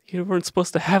 You weren't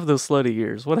supposed to have those slutty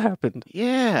years. What happened?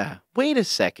 Yeah. Wait a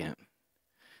second.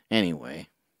 Anyway.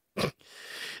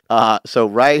 So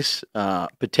rice,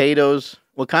 potatoes.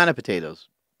 What kind of potatoes?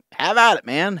 Have at it,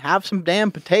 man. Have some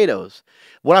damn potatoes.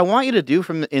 What I want you to do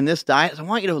in this diet is I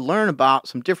want you to learn about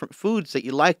some different foods that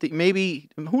you like that maybe,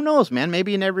 who knows, man,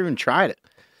 maybe you never even tried it.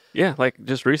 Yeah, like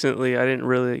just recently I didn't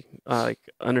really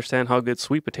understand how good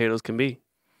sweet potatoes can be.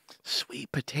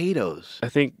 Sweet potatoes. I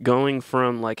think going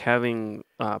from like having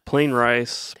plain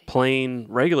rice, plain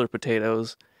regular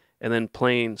potatoes, and then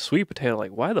plain sweet potato,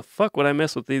 like why the fuck would I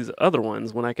mess with these other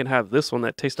ones when I can have this one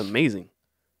that tastes amazing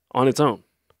on its own?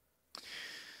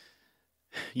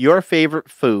 Your favorite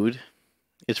food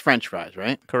is French fries,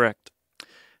 right? Correct.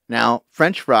 Now,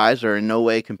 French fries are in no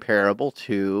way comparable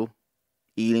to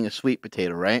eating a sweet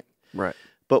potato, right? Right.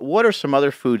 But what are some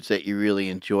other foods that you really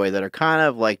enjoy that are kind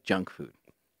of like junk food?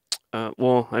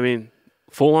 Well, I mean,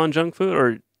 full-on junk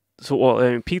food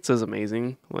pizza's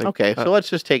amazing. Like, okay, so let's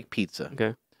just take pizza.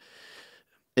 Okay.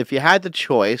 If you had the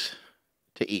choice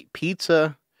to eat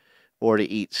pizza or to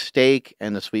eat steak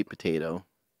and the sweet potato,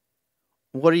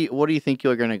 what do you think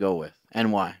you're going to go with,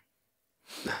 and why?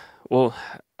 Well,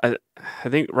 I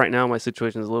think right now my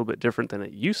situation is a little bit different than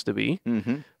it used to be.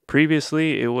 Mm-hmm.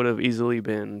 Previously, it would have easily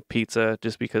been pizza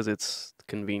just because it's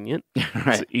convenient.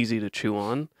 Right. It's easy to chew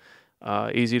on,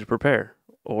 easy to prepare,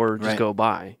 or just go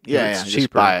buy. It's cheaper. Just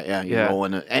buy it. Yeah, you roll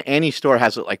in it. Any store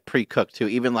has it like pre-cooked too.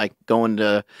 Even like going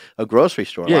to a grocery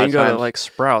store. Yeah, you can go to like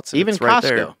Sprouts. Even it's Costco. Right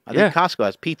there. I think Costco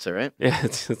has pizza, right? Yeah,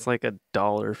 it's like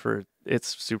 $1 for.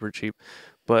 It's super cheap.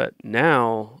 But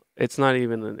now it's not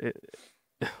even.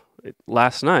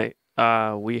 Last night,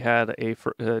 we had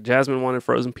Jasmine wanted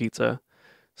frozen pizza,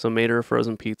 so made her a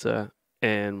frozen pizza,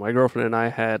 and my girlfriend and I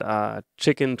had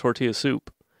chicken tortilla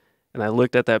soup. And I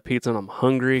looked at that pizza and I'm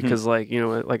hungry because, like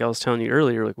I was telling you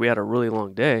earlier, like we had a really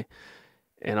long day,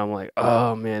 and I'm like,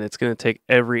 oh man, it's gonna take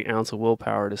every ounce of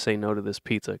willpower to say no to this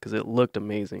pizza because it looked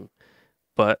amazing,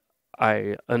 but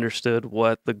I understood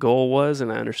what the goal was,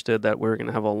 and I understood that we were going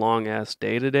to have a long-ass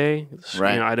day today.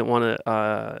 Right. I didn't want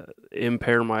to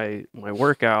impair my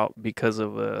workout because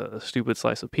of a stupid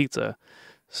slice of pizza.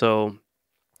 So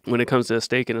when it comes to a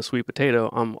steak and a sweet potato,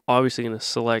 I'm obviously going to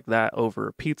select that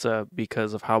over pizza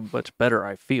because of how much better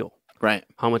I feel. Right.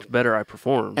 How much better I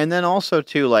perform. And then also,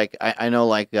 too, like, I know,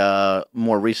 like,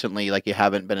 more recently, like, you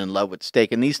haven't been in love with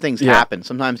steak, and these things happen.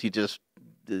 Sometimes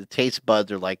the taste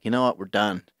buds are like, you know what, we're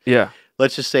done. Yeah.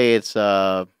 Let's just say it's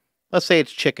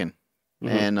chicken,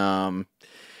 and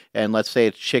let's say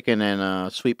it's chicken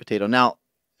and sweet potato. Now,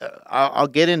 I'll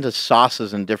get into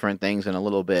sauces and different things in a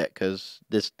little bit because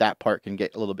that part can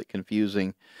get a little bit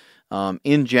confusing.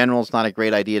 In general, it's not a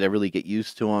great idea to really get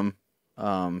used to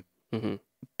them,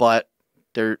 but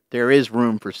there is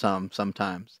room for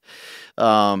sometimes.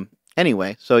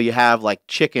 Anyway, so you have like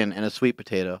chicken and a sweet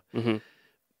potato. Mm-hmm.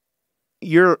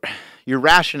 Your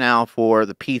rationale for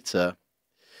the pizza.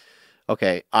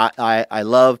 Okay, I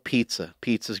love pizza.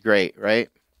 Pizza's great, right?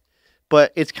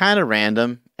 But it's kind of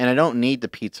random, and I don't need the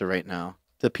pizza right now.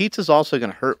 The pizza's also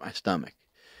going to hurt my stomach.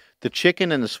 The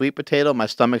chicken and the sweet potato, my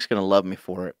stomach's going to love me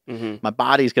for it. Mm-hmm. My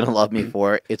body's going to love me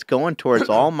for it. It's going towards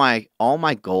all my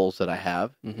goals that I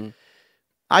have. Mm-hmm.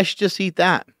 I should just eat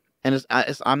that. And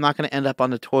I'm not going to end up on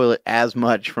the toilet as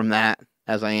much from that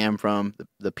as I am from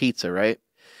the pizza, right?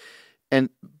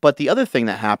 But the other thing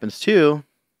that happens too,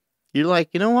 you're like,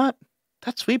 you know what?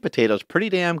 That sweet potato is pretty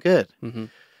damn good. Mm-hmm.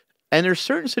 And there's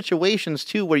certain situations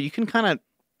too where you can kind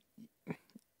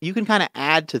of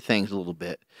add to things a little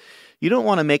bit. You don't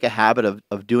want to make a habit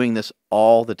of doing this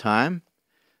all the time,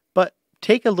 but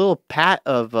take a little pat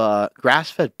of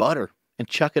grass-fed butter and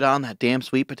chuck it on that damn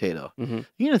sweet potato. Mm-hmm.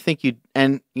 You're gonna think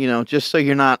just so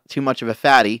you're not too much of a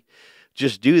fatty,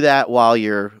 just do that while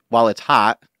it's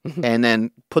hot, and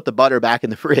then put the butter back in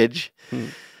the fridge.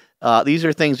 Mm-hmm. These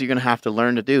are things you're gonna have to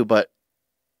learn to do, but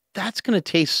that's gonna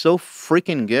taste so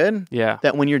freaking good. Yeah.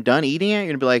 That when you're done eating it, you're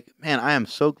gonna be like, man, I am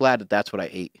so glad that that's what I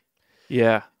ate.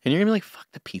 Yeah. And you're gonna be like, fuck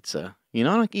the pizza. I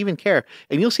don't even care.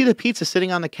 And you'll see the pizza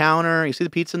sitting on the counter. You see the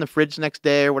pizza in the fridge the next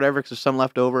day or whatever because there's some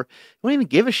left over. You don't even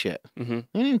give a shit. Mm-hmm. You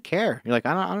don't even care. You're like,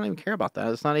 I don't even care about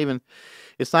that. It's not even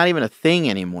a thing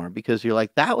anymore because you're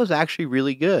like, that was actually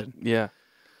really good. Yeah.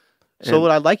 So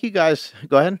what I'd like you guys,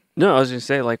 go ahead. No, I was gonna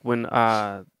say, like, when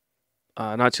not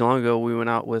too long ago we went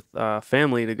out with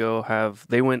family to go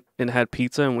they went and had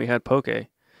pizza and we had poke.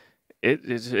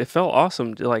 It felt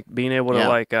awesome to, like, being able to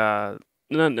like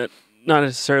not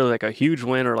necessarily like a huge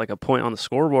win or like a point on the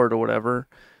scoreboard or whatever,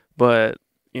 but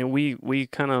we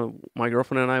kind of, my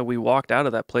girlfriend and I, we walked out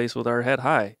of that place with our head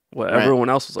high. Everyone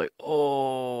else was like,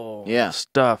 oh, yeah,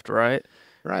 stuffed, right?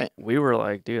 Right. We were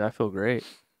like, dude, I feel great.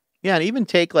 Yeah, and even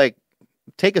take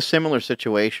a similar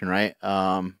situation, right?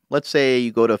 Let's say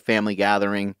you go to a family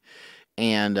gathering,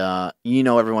 and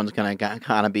everyone's gonna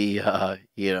kind of be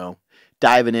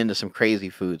diving into some crazy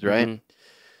foods, right? Mm-hmm.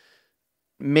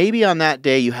 Maybe on that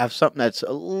day you have something that's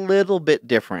a little bit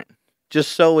different,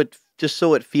 just so it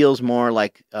feels more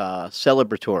like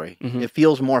celebratory. Mm-hmm. It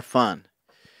feels more fun.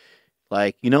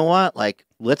 Like, you know what? Like,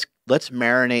 let's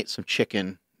marinate some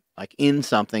chicken like in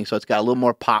something so it's got a little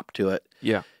more pop to it.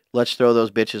 Yeah. Let's throw those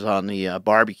bitches on the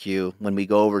barbecue when we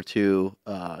go over to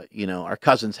our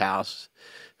cousin's house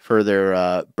for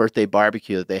their birthday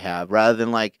barbecue that they have, rather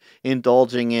than like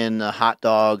indulging in hot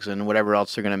dogs and whatever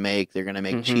else they're going to make. They're going to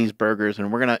make mm-hmm. cheeseburgers,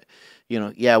 and we're going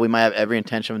to, we might have every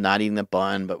intention of not eating the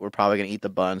bun, but we're probably going to eat the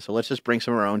bun. So let's just bring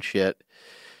some of our own shit.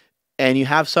 And you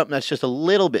have something that's just a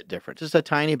little bit different, just a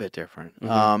tiny bit different.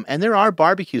 Mm-hmm. And there are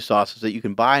barbecue sauces that you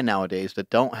can buy nowadays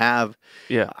that don't have.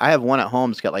 Yeah. I have one at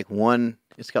home. It's got like 1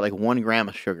 gram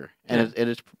of sugar, and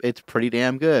it's pretty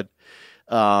damn good.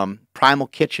 Primal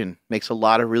Kitchen makes a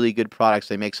lot of really good products.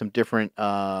 They make some different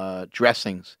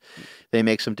dressings. They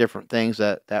make some different things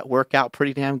that work out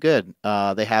pretty damn good.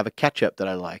 They have a ketchup that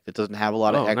I like that doesn't have a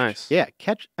lot of extra. Nice. Yeah,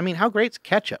 ketchup. I mean, how great's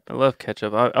ketchup? I love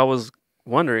ketchup. I was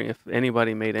wondering if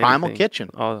anybody made anything. Primal Kitchen.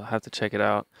 I'll have to check it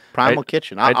out. Primal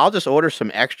Kitchen. I'll just order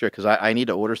some extra because I need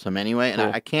to order some anyway, and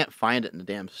I can't find it in the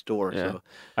damn store. Yeah. So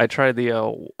I tried the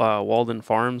Walden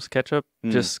Farms ketchup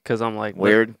just because I'm like,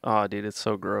 weird. Oh, dude, it's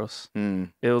so gross.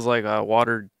 It was like a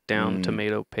watered down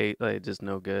tomato paste, like just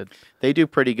no good. They do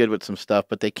pretty good with some stuff,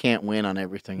 but they can't win on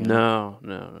everything.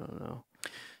 No.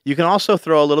 You can also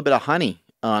throw a little bit of honey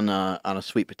on a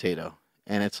sweet potato.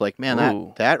 And it's like,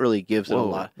 man, that really gives it a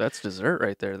lot. That's dessert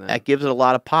right there, then. That gives it a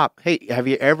lot of pop. Hey, have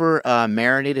you ever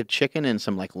marinated chicken in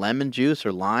some like lemon juice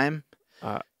or lime?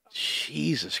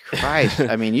 Jesus Christ!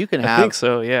 I mean, you can have. I think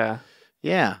so. Yeah.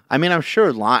 Yeah, I mean, I'm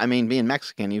sure. I mean, being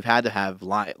Mexican, you've had to have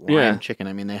lime chicken.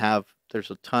 I mean,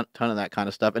 there's a ton of that kind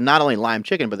of stuff, and not only lime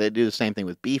chicken, but they do the same thing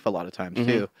with beef a lot of times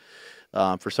too,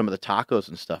 for some of the tacos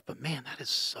and stuff. But man, that is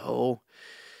so.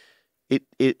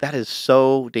 That is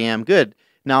so damn good.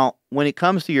 Now, when it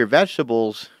comes to your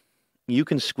vegetables, you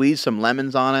can squeeze some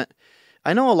lemons on it.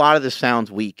 I know a lot of this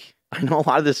sounds weak. I know a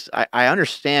lot of this, I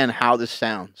understand how this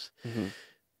sounds. Mm-hmm.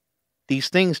 These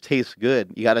things taste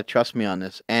good. You got to trust me on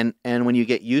this. And when you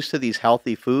get used to these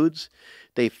healthy foods,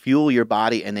 they fuel your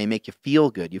body and they make you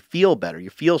feel good. You feel better. You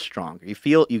feel stronger.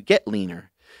 You get leaner.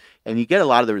 And you get a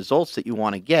lot of the results that you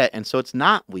want to get. And so it's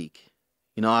not weak.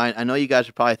 I know you guys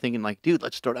are probably thinking like, dude,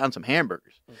 let's throw down some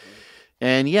hamburgers. Mm-hmm.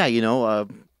 And yeah,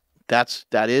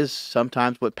 that is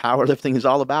sometimes what powerlifting is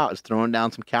all about, is throwing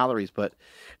down some calories. But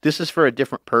this is for a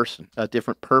different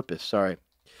purpose. Sorry.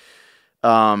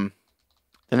 The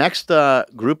next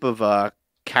group of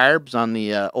carbs on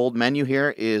the old menu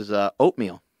here is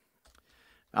oatmeal.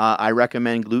 I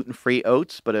recommend gluten-free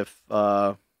oats, but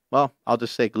I'll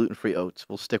just say gluten-free oats.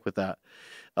 We'll stick with that.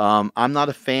 I'm not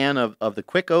a fan of the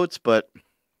quick oats, but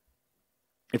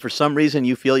If for some reason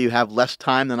you feel you have less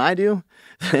time than I do,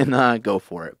 then go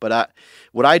for it. But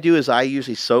what I do is I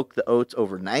usually soak the oats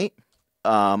overnight.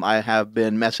 I have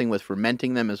been messing with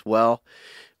fermenting them as well,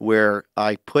 where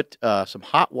I put some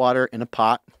hot water in a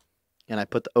pot and I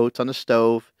put the oats on the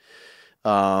stove.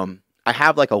 I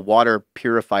have like a water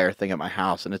purifier thing at my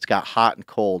house, and it's got hot and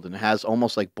cold, and it has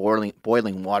almost like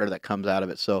boiling water that comes out of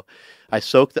it. So I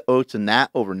soak the oats in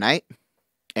that overnight,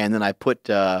 and then I put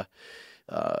a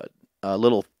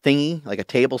little thingy, like a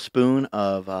tablespoon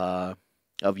of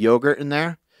yogurt in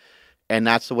there, and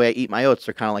that's the way I eat my oats.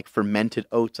 They're kind of like fermented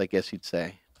oats, I guess you'd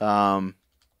say.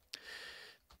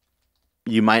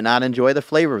 You might not enjoy the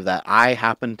flavor of that. I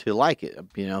happen to like it,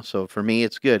 so for me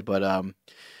it's good. But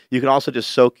you can also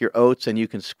just soak your oats, and you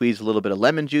can squeeze a little bit of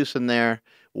lemon juice in there,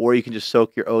 or you can just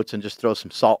soak your oats and just throw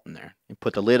some salt in there and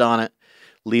put the lid on it.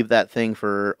 Leave that thing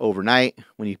for overnight.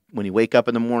 When you wake up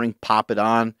in the morning, pop it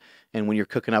on. And when you're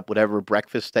cooking up whatever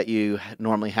breakfast that you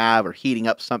normally have, or heating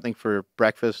up something for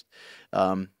breakfast,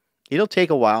 it'll take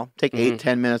a while. Take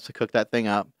 8-10 minutes to cook that thing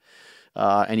up.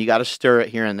 And you got to stir it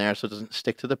here and there so it doesn't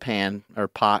stick to the pan or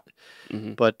pot.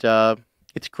 But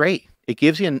it's great. It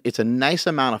gives you it's a nice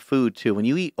amount of food too. When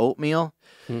you eat oatmeal,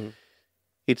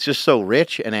 it's just so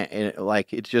rich, and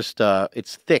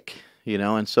it's thick,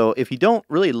 And so if you don't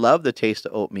really love the taste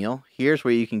of oatmeal, here's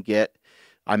where you can get.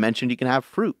 I mentioned you can have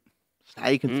fruit. So now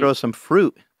you can throw some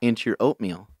fruit into your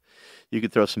oatmeal. You can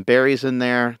throw some berries in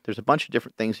there. There's a bunch of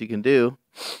different things you can do.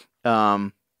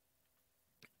 I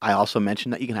also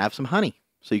mentioned that you can have some honey,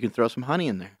 so you can throw some honey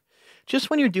in there. Just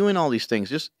when you're doing all these things,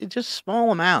 just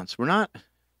small amounts. We're not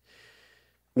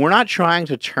trying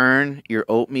to turn your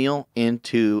oatmeal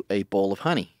into a bowl of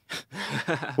honey.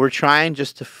 We're trying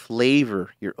just to flavor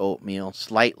your oatmeal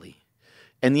slightly.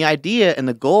 And the idea and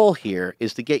the goal here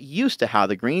is to get used to how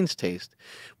the greens taste.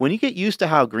 When you get used to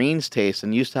how greens taste,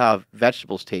 and used to how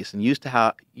vegetables taste, and used to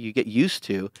how you get used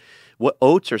to what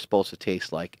oats are supposed to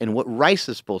taste like, and what rice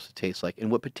is supposed to taste like, and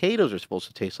what potatoes are supposed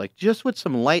to taste like, just with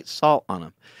some light salt on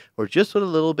them, or just with a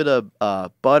little bit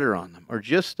of butter on them, or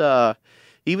just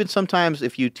even sometimes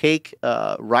if you take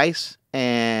rice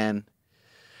and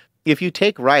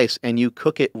you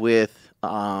cook it with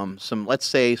let's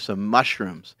say some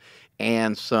mushrooms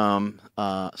and some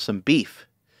beef,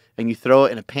 and you throw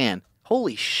it in a pan,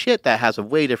 holy shit, that has a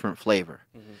way different flavor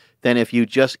than if you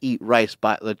just eat rice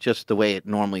by just the way it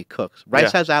normally cooks.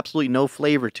 Rice has absolutely no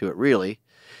flavor to it, really.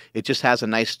 It just has a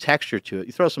nice texture to it.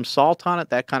 You throw some salt on it,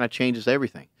 that kind of changes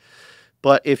everything.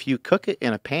 But if you cook it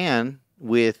in a pan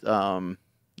with,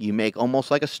 you make almost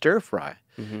like a stir fry.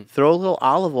 Throw a little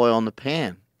olive oil in the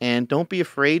pan, and don't be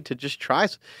afraid to just try.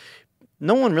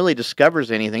 No one really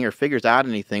discovers anything or figures out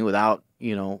anything without,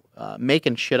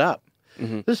 making shit up.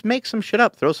 Just make some shit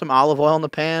up. Throw some olive oil in the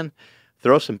pan.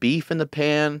 Throw some beef in the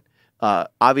pan.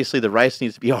 Obviously, the rice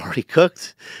needs to be already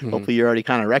cooked. Hopefully, you already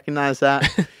kind of recognize that.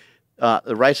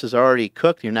 The rice is already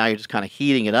cooked. You're just kind of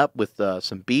heating it up with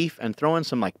some beef and throwing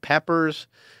some like peppers.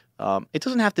 It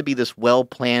doesn't have to be this well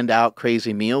planned out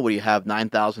crazy meal where you have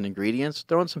 9,000 ingredients.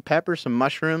 Throw in some peppers, some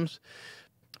mushrooms.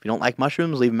 If you don't like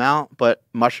mushrooms, leave them out. But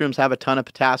mushrooms have a ton of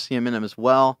potassium in them as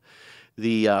well.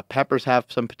 The peppers have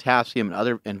some potassium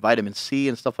and vitamin C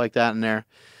and stuff like that in there.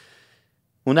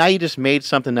 Well, now you just made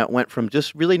something that went from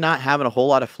just really not having a whole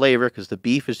lot of flavor, because the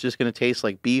beef is just going to taste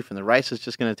like beef and the rice is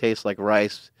just going to taste like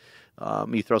rice.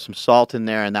 You throw some salt in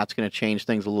there, and that's going to change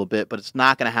things a little bit, but it's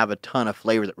not going to have a ton of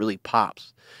flavor that really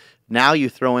pops. Now you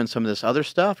throw in some of this other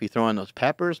stuff. You throw in those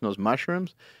peppers and those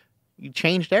mushrooms. You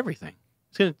changed everything.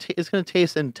 It's going to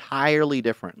taste entirely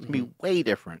different. It's going to be way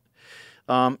different.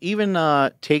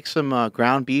 Even take some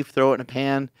ground beef, throw it in a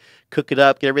pan, cook it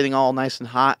up, get everything all nice and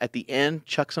hot. At the end,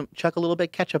 chuck a little bit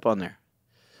of ketchup on there.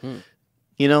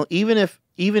 Even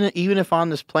if on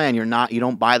this plan you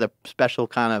don't buy the special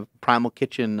kind of Primal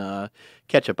Kitchen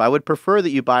ketchup. I would prefer that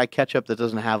you buy ketchup that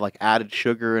doesn't have like added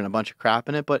sugar and a bunch of crap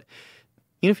in it. But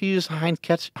even if you use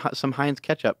some Heinz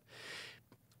ketchup,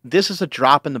 this is a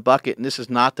drop in the bucket, and this is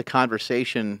not the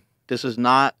conversation. This is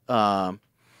not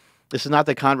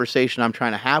the conversation I'm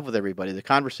trying to have with everybody. The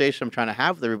conversation I'm trying to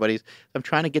have with everybody is I'm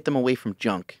trying to get them away from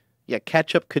junk. Yeah,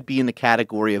 ketchup could be in the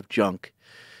category of junk,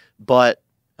 but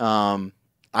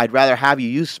I'd rather have you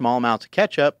use small amounts of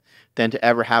ketchup than to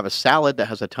ever have a salad that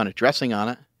has a ton of dressing on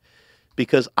it,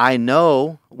 because I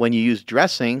know when you use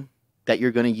dressing that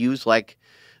you're going to use like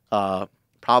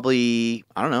probably,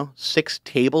 6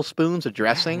 tablespoons of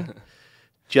dressing.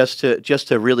 Just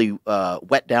to really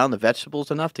wet down the vegetables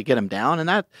enough to get them down, and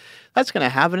that's going to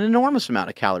have an enormous amount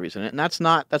of calories in it, and that's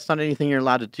not anything you're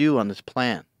allowed to do on this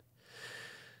plan.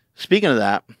 Speaking of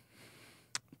that,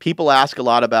 People ask a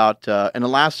lot about, and the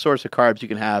last source of carbs you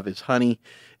can have is honey,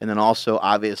 and then also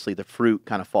obviously the fruit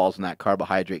kind of falls in that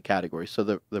carbohydrate category. So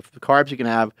the carbs you can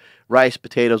have: rice,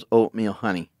 potatoes, oatmeal,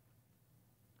 honey.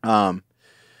 In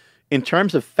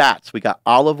terms of fats, we got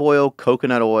olive oil,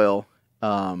 coconut oil,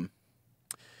 avocado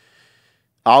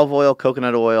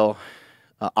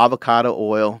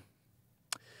oil.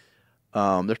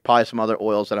 There's probably some other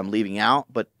oils that I'm leaving out,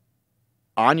 but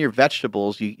on your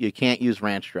vegetables, you can't use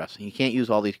ranch dressing. You can't use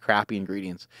all these crappy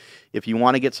ingredients. If you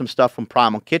want to get some stuff from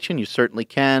Primal Kitchen, you certainly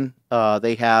can.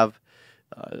 They have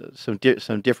some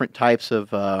different types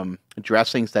of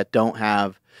dressings that don't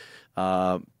have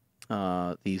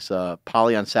these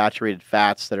polyunsaturated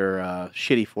fats that are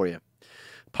shitty for you.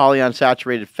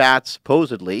 Polyunsaturated fats,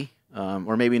 supposedly,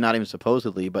 or maybe not even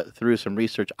supposedly, but through some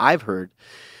research I've heard,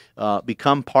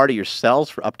 become part of your cells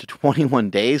for up to 21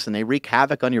 days, and they wreak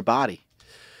havoc on your body.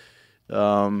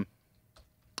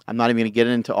 I'm not even going to get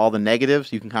into all the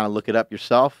negatives. You can kind of look it up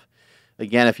yourself.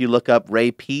 Again, if you look up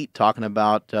Ray Peat talking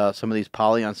about some of these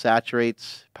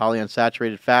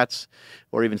polyunsaturated fats,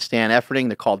 or even Stan Efferding,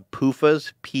 they're called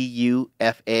PUFAs,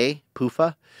 P-U-F-A,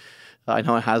 PUFA. I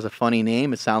know it has a funny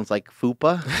name. It sounds like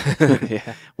FUPA,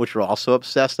 Yeah. which we're also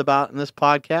obsessed about in this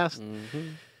podcast.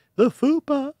 Mm-hmm. The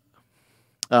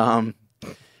FUPA.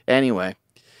 Anyway,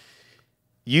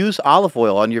 use olive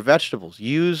oil on your vegetables.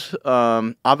 Use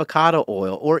avocado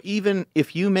oil. Or even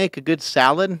if you make a good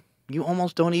salad, you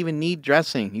almost don't even need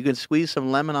dressing. You can squeeze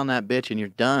some lemon on that bitch and you're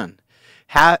done.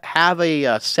 Have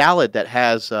a salad that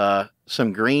has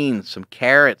some greens, some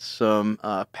carrots, some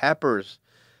peppers,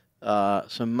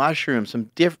 some mushrooms,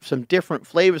 some different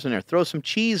flavors in there. Throw some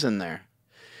cheese in there.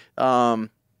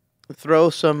 Throw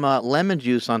some lemon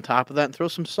juice on top of that and throw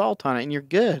some salt on it and you're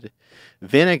good.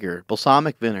 Vinegar,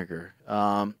 balsamic vinegar.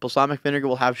 Balsamic vinegar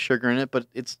will have sugar in it, but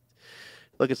it's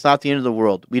not the end of the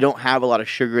world. We don't have a lot of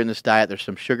sugar in this diet. There's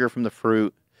some sugar from the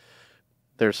fruit.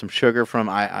 There's some sugar from,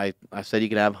 I said you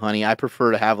can have honey. I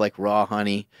prefer to have like raw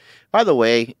honey. By the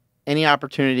way, any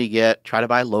opportunity you get, try to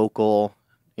buy local,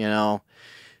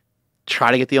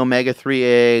 try to get the omega-3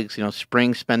 eggs,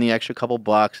 spend the extra couple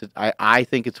bucks. I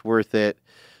think it's worth it.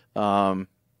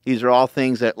 These are all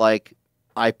things that like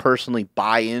I personally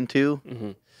buy into.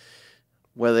 Mm-hmm.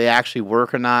 Whether they actually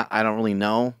work or not, I don't really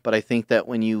know. But I think that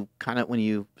when you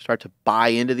start to buy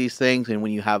into these things, and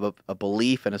when you have a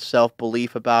belief and a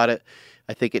self-belief about it,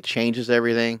 I think it changes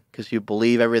everything, because you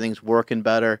believe everything's working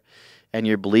better, and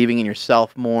you're believing in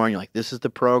yourself more, and you're like, this is the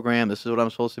program, this is what I'm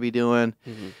supposed to be doing.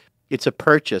 Mm-hmm. It's a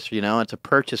purchase, it's a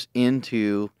purchase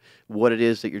into what it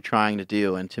is that you're trying to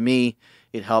do. And to me,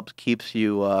 it keeps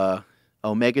you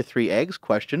omega-3 eggs, ?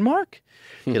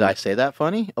 Did I say that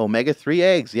funny? Omega-3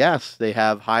 eggs, yes. They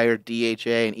have higher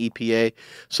DHA and EPA.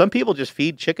 Some people just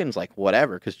feed chickens like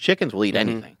whatever, because chickens will eat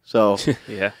anything. So,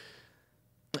 Yeah.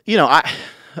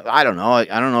 I don't know. I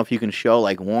don't know if you can show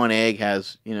like one egg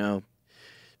has,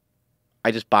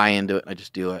 I just buy into it and I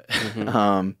just do it.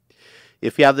 Mm-hmm.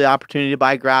 If you have the opportunity to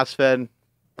buy grass-fed,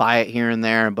 buy it here and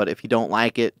there. But if you don't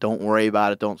like it, don't worry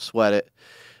about it. Don't sweat it.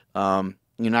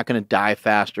 You're not going to die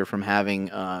faster from having,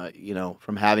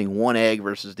 one egg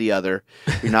versus the other.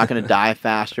 You're not going to die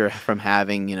faster from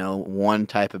having, one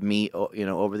type of meat,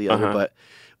 over the other. Uh-huh. But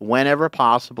whenever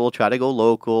possible, try to go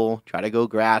local, try to go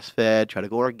grass-fed, try to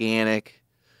go organic.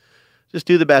 Just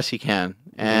do the best you can.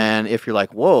 Mm-hmm. And if you're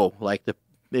like, whoa, like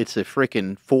it's a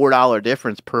freaking $4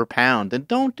 difference per pound, then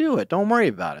don't do it. Don't worry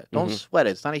about it. Don't sweat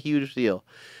it. It's not a huge deal.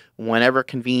 Whenever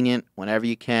convenient, whenever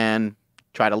you can,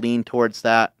 try to lean towards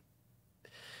that.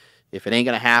 If it ain't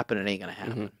going to happen, it ain't going to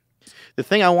happen. Mm-hmm. The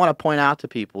thing I want to point out to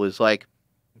people is like,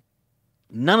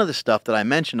 none of the stuff that I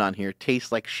mentioned on here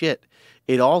tastes like shit.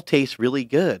 It all tastes really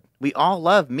good. We all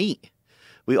love meat.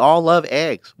 We all love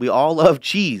eggs. We all love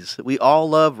cheese. We all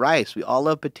love rice. We all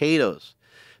love potatoes.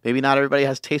 Maybe not everybody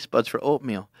has taste buds for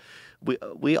oatmeal.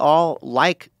 We all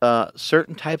like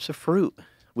certain types of fruit.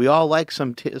 We all like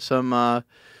some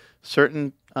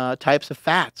certain types of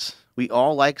fats. We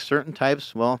all like certain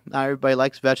types. Well, not everybody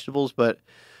likes vegetables, but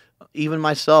even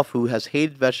myself, who has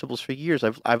hated vegetables for years,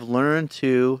 I've learned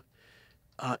to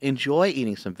enjoy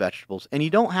eating some vegetables. And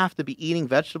you don't have to be eating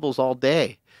vegetables all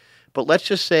day. But let's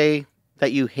just say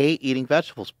that you hate eating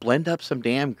vegetables. Blend up some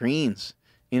damn greens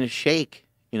in a shake.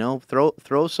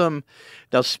 Throw some.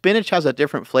 Now, spinach has a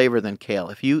different flavor than kale.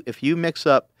 If you mix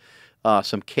up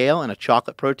some kale in a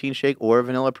chocolate protein shake or a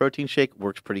vanilla protein shake,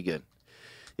 works pretty good.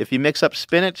 If you mix up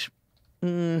spinach,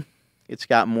 it's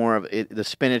got more of it. The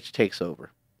spinach takes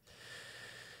over.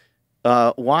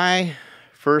 Why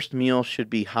first meal should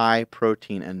be high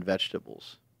protein and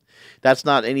vegetables? That's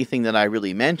not anything that I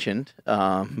really mentioned,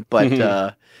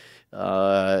 but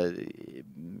That's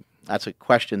a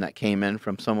question that came in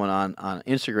from someone on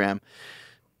Instagram.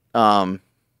 Um,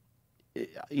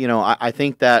 I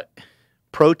think that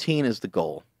protein is the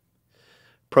goal.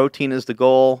 Protein is the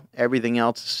goal. Everything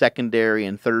else is secondary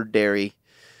and thirdary.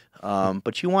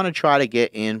 But you want to try to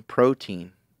get in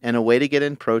protein. And a way to get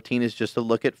in protein is just to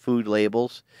look at food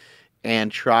labels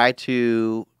and try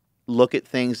to look at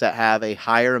things that have a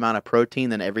higher amount of protein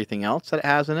than everything else that it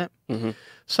has in it. Mm-hmm.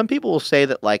 Some people will say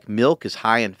that like milk is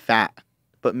high in fat,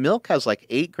 but milk has like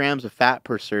 8 grams of fat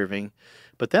per serving.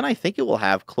 But then I think it will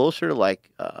have closer to like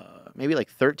maybe like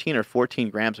 13 or 14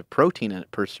 grams of protein in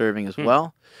it per serving as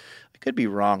well. I could be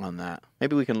wrong on that.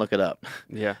 Maybe we can look it up.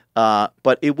 Yeah.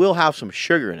 But it will have some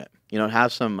sugar in it. It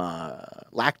has some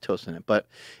lactose in it. But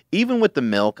even with the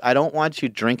milk, I don't want you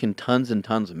drinking tons and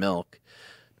tons of milk.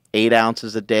 8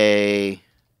 ounces a day,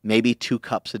 maybe 2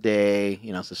 cups a day,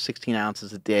 so 16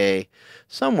 ounces a day,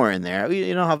 somewhere in there.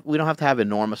 We don't have to have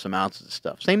enormous amounts of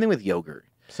stuff. Same thing with yogurt.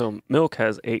 So milk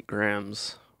has 8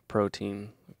 grams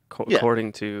protein, Yeah.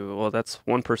 according to, well, that's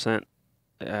 1%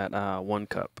 at 1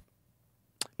 cup.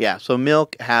 Yeah, so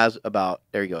milk has about,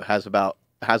 there you go, has about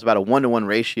a 1-to-1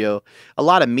 ratio. A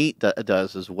lot of meat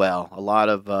does as well. A lot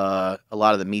of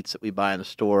the meats that we buy in the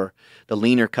store, the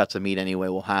leaner cuts of meat anyway,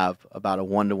 will have about a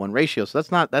 1-to-1 ratio. So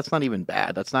that's not even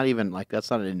bad. That's not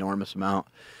an enormous amount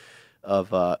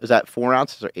of. Is that 4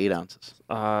 ounces or 8 ounces?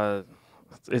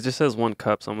 It just says 1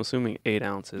 cup, so I'm assuming 8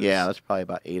 ounces. Yeah, that's probably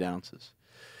about 8 ounces.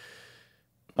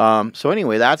 So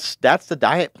anyway, that's the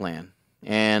diet plan,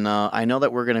 and I know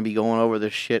that we're going to be going over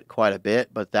this shit quite a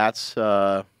bit, but that's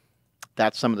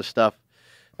some of the stuff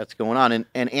that's going on.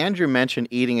 And Andrew mentioned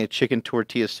eating a chicken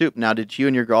tortilla soup. Now, did you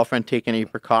and your girlfriend take any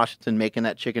precautions in making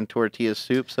that chicken tortilla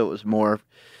soup so it was more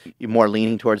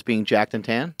leaning towards being jacked and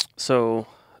tan? So,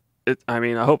 I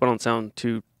hope I don't sound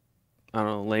too,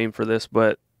 lame for this,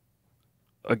 but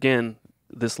again,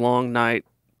 this long night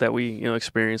that we,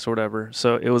 experienced or whatever.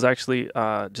 So it was actually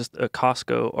just a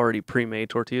Costco already pre-made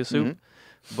tortilla soup. Mm-hmm.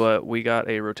 But we got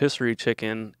a rotisserie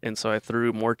chicken, and so I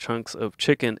threw more chunks of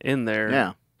chicken in there.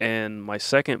 Yeah. And my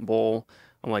second bowl,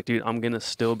 I'm like, dude, I'm going to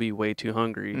still be way too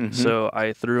hungry. Mm-hmm. So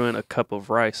I threw in a cup of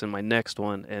rice in my next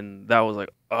one, and that was like,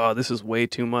 oh, this is way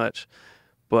too much.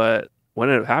 But what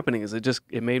ended up happening is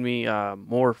it made me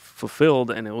more fulfilled,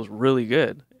 and it was really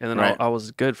good. And then Right. I was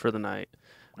good for the night.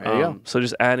 There you go. So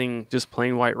just adding just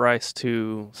plain white rice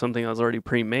to something that was already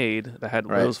pre-made that had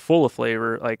Right. it was full of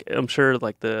flavor. Like I'm sure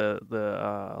like the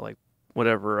like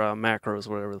whatever macros,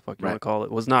 whatever the fuck you Right. want to call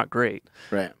it, was not great.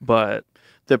 Right. But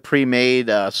the pre-made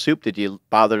soup, did you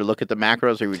bother to look at the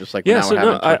macros, or were you just like, yeah? now So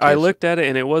we're having I looked at it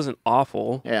and it wasn't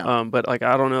awful. Yeah. But like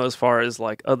I don't know as far as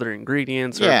like other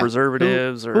ingredients or Yeah.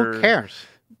 preservatives or who cares?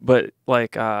 But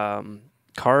like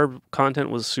carb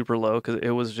content was super low because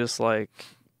it was just like.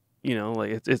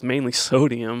 Like it's mainly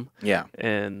sodium. Yeah.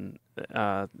 And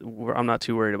I'm not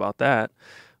too worried about that.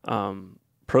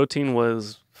 Protein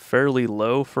was fairly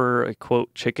low for a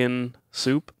quote chicken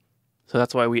soup, so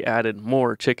that's why we added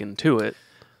more chicken to it.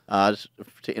 Just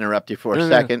to interrupt you for a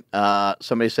second,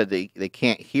 somebody said they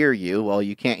can't hear you. Well,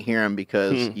 you can't hear them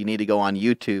because you need to go on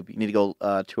YouTube. You need to go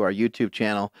to our YouTube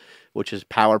channel, which is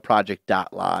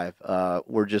powerproject.live.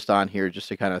 We're just on here just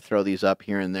to kind of throw these up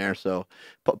here and there. So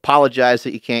apologize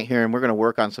that you can't hear them. We're going to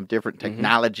work on some different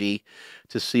technology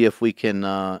to see if we can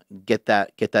get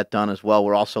that done as well.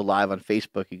 We're also live on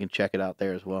Facebook. You can check it out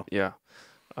there as well. Yeah.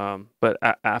 But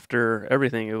after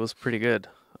everything, it was pretty good.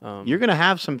 You're going to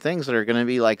have some things that are going to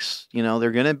be like,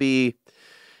 they're going to be,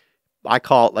 I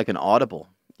call it like an audible.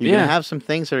 You're going to have some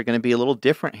things that are going to be a little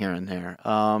different here and there.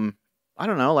 I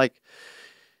don't know, like,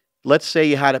 let's say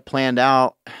you had it planned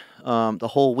out the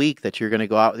whole week that you're going to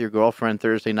go out with your girlfriend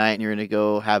Thursday night and you're going to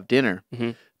go have dinner.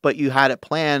 Mm-hmm. But you had it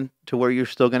planned to where you're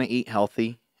still going to eat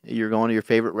healthy. You're going to your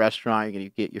favorite restaurant. You're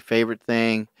going to get your favorite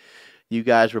thing. You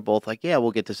guys were both like, yeah, we'll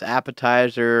get this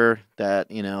appetizer that,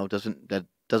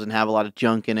 doesn't have a lot of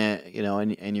junk in it,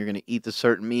 and you're going to eat the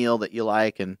certain meal that you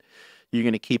like, and you're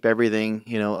going to keep everything,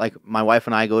 like my wife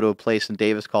and I go to a place in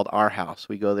Davis called Our House.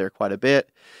 We go there quite a bit.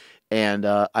 And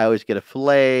I always get a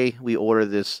filet. We order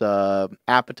this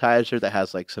appetizer that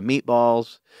has like some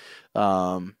meatballs.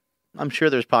 I'm sure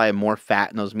there's probably more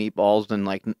fat in those meatballs than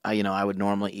like I would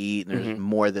normally eat. And there's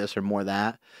more of this or more of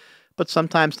that. But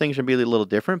sometimes things are really a little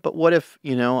different. But what if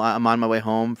I'm on my way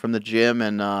home from the gym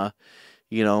and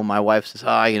my wife says,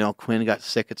 Quinn got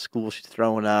sick at school. She's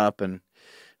throwing up, and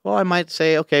well, I might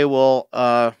say, okay, well,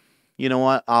 you know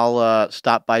what? I'll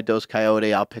stop by Dos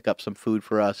Coyote. I'll pick up some food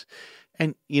for us.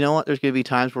 And you know what? There's going to be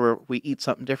times where we eat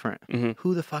something different. Mm-hmm.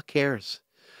 Who the fuck cares?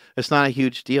 It's not a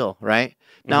huge deal, right?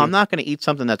 Now, I'm not going to eat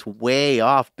something that's way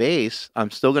off base. I'm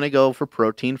still going to go for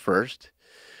protein first.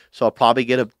 So I'll probably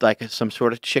get some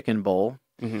sort of chicken bowl.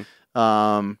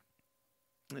 Mm-hmm.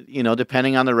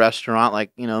 Depending on the restaurant,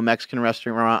 Mexican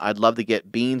restaurant, I'd love to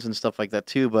get beans and stuff like that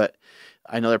too, but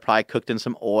I know they're probably cooked in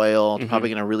some oil. It's probably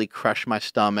going to really crush my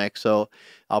stomach. So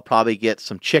I'll probably get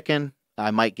some chicken.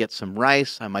 I might get some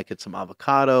rice. I might get some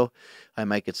avocado. I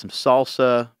might get some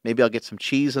salsa. Maybe I'll get some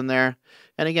cheese in there.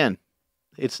 And again,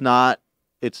 it's not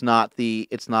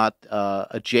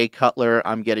a Jay Cutler,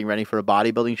 I'm getting ready for a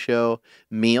bodybuilding show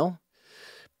meal.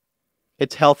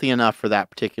 It's healthy enough for that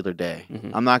particular day.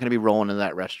 I'm not going to be rolling in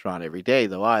that restaurant every day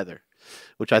though either,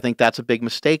 which I think that's a big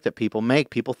mistake that people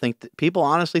make. People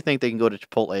honestly think they can go to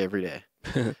Chipotle every day.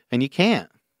 And you can't.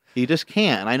 You just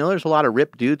can't. And I know there's a lot of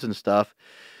ripped dudes and stuff,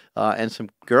 and some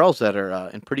girls that are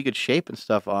in pretty good shape and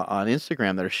stuff on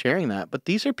Instagram that are sharing that. But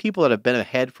these are people that have been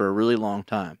ahead for a really long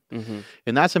time.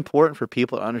 And that's important for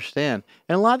people to understand.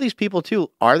 And a lot of these people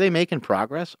too, are they making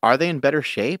progress? Are they in better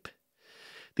shape?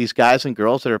 These guys and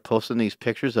girls that are posting these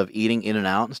pictures of eating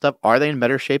In-N-Out and stuff, are they in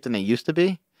better shape than they used to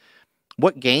be?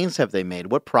 What gains have they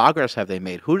made? What progress have they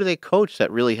made? Who do they coach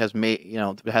that really has made,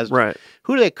 Right.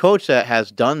 Who do they coach that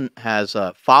has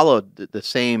followed the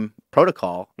same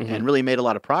protocol and really made a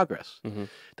lot of progress?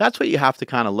 That's what you have to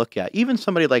kind of look at. Even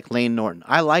somebody like Lane Norton.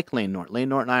 I like Lane Norton. Lane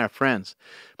Norton and I are friends,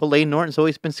 but Lane Norton's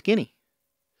always been skinny.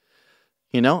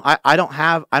 I don't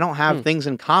have things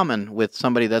in common with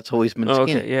somebody that's always been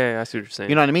skinny. Okay. Yeah, I see what you're saying.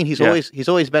 You know what I mean? He's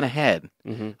always been ahead.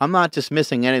 I'm not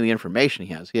dismissing any of the information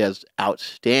he has. He has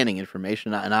outstanding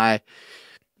information, and I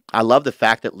love the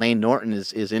fact that Lane Norton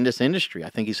is in this industry. I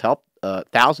think he's helped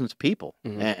thousands of people,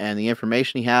 and the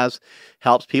information he has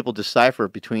helps people decipher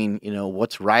between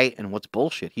what's right and what's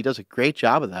bullshit. He does a great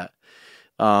job of that.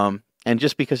 And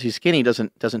just because he's skinny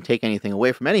doesn't take anything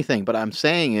away from anything. But I'm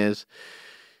saying is,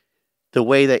 the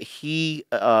way that he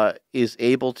is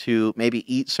able to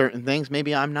maybe eat certain things,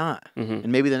 maybe I'm not.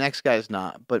 And maybe the next guy's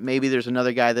not. But maybe there's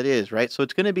another guy that is, right? So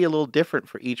it's going to be a little different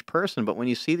for each person. But when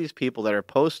you see these people that are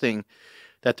posting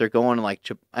that they're going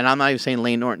and I'm not even saying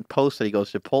Lane Norton posts that he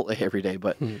goes to Chipotle every day,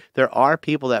 but there are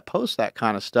people that post that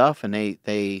kind of stuff, and they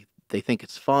think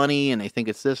it's funny, and they think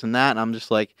it's this and that. And I'm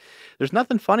just like, there's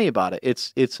nothing funny about it.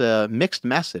 It's a mixed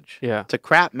message. Yeah. It's a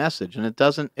crap message, and it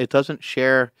doesn't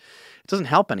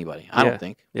help anybody, I don't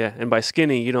think. Yeah, and by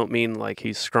skinny, you don't mean like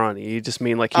he's scrawny. You just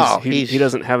mean like he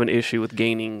doesn't have an issue with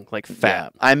gaining like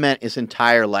fat. Yeah, I meant his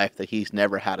entire life that he's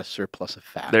never had a surplus of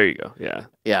fat. There you go. Yeah.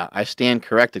 Yeah, I stand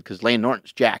corrected because Lane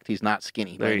Norton's jacked. He's not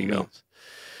skinny. There you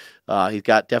go. He's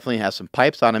definitely has some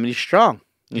pipes on him, and he's strong.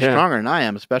 He's stronger than I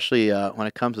am, especially when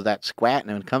it comes to that squat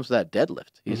and when it comes to that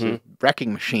deadlift. He's a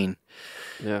wrecking machine.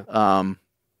 Yeah.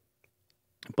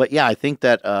 But yeah, I think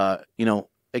that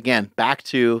again, back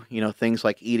to, things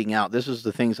like eating out. This is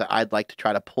the things that I'd like to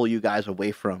try to pull you guys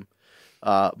away from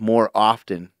more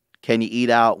often. Can you eat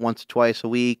out once or twice a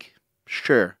week?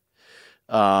 Sure.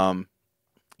 You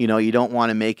don't want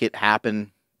to make it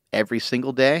happen every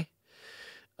single day.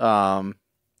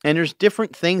 And there's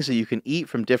different things that you can eat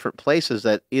from different places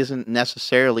that isn't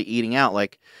necessarily eating out.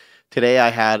 Like today I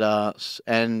had,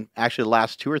 and actually the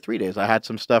last 2 or 3 days, I had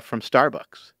some stuff from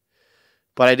Starbucks.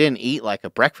 But I didn't eat like a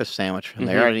breakfast sandwich from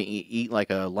there. I didn't eat like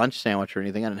a lunch sandwich or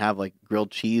anything. I didn't have like grilled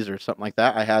cheese or something like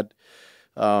that. I had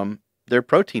their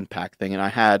protein pack thing, and I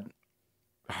had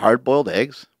hard-boiled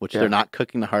eggs, which they're not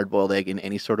cooking the hard-boiled egg in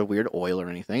any sort of weird oil or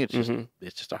anything.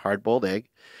 It's just a hard-boiled egg,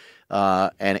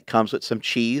 and it comes with some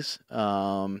cheese.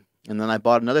 And then I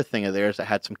bought another thing of theirs that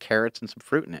had some carrots and some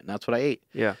fruit in it, and that's what I ate.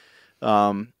 Yeah.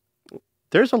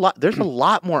 There's a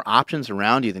lot more options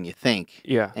around you than you think.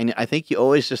 Yeah. And I think you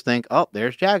always just think, oh,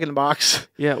 there's Jack in the Box.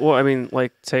 Yeah. Well, I mean,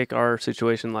 like take our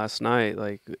situation last night.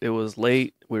 Like it was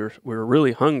late. We were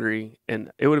really hungry,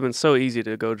 and it would have been so easy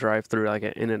to go drive through like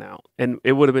an In-N-Out, and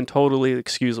it would have been totally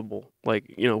excusable.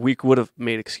 Like we would have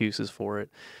made excuses for it,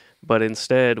 but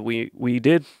instead we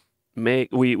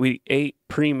ate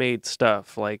pre-made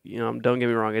stuff. Like don't get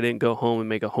me wrong, I didn't go home and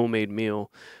make a homemade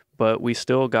meal, but we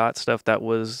still got stuff that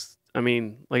was. I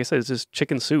mean, like I said, it's just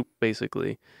chicken soup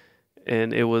basically,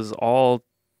 and it was all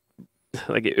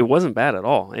like it wasn't bad at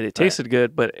all, and it tasted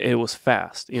good, but it was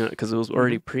fast, because it was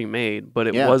already pre-made, but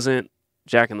it wasn't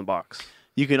Jack in the Box.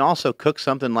 You can also cook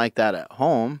something like that at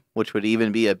home, which would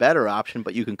even be a better option,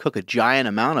 but you can cook a giant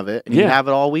amount of it, and you have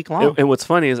it all week long. And what's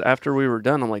funny is after we were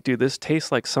done, I'm like, dude, this tastes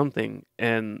like something.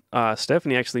 And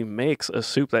Stephanie actually makes a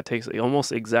soup that tastes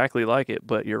almost exactly like it,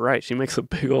 but you're right. She makes a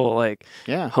big old,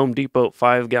 Home Depot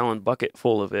 5-gallon bucket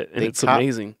full of it, and it's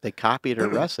amazing. They copied her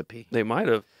recipe. They might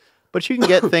have. But you can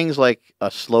get things like a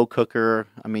slow cooker.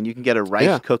 I mean, you can get a rice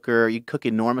Yeah. cooker. You cook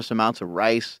enormous amounts of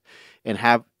rice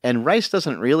and rice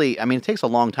doesn't really, I mean, it takes a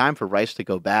long time for rice to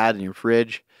go bad in your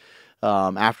fridge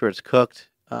after it's cooked.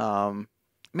 Man,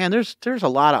 there's a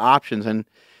lot of options. And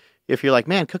if you're like,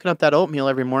 man, cooking up that oatmeal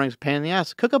every morning is a pain in the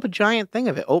ass, cook up a giant thing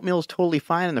of it. Oatmeal is totally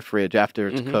fine in the fridge after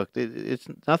it's cooked. It's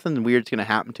nothing weird's going to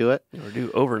happen to it. Or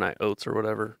do overnight oats or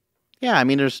whatever. Yeah, I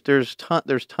mean, there's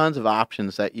tons of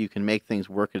options that you can make things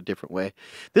work in a different way.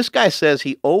 This guy says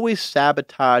he always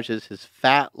sabotages his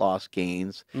fat loss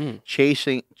gains,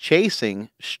 chasing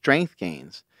strength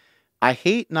gains. I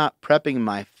hate not prepping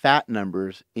my fat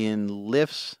numbers in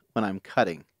lifts when I'm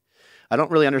cutting. I don't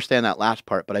really understand that last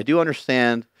part, but I do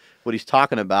understand what he's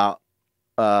talking about.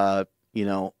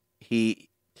 He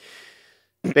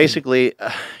basically,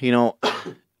 a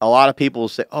lot of people will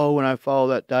say, "Oh, when I follow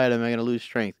that diet, am I going to lose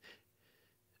strength?"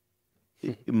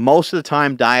 Most of the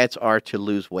time, diets are to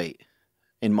lose weight.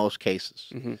 In most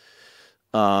cases,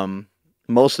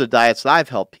 most of the diets that I've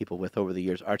helped people with over the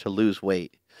years are to lose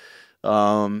weight.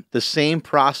 The same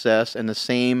process and the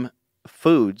same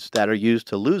foods that are used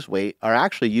to lose weight are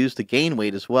actually used to gain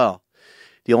weight as well.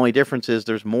 The only difference is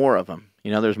there's more of them.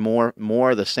 There's more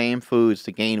of the same foods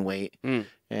to gain weight, and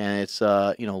it's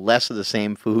less of the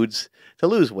same foods to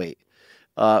lose weight.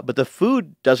 But the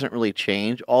food doesn't really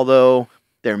change, although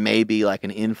there may be like an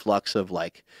influx of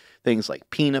like things like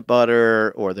peanut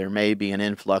butter, or there may be an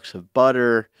influx of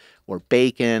butter or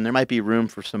bacon. There might be room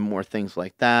for some more things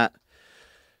like that.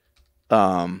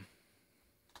 So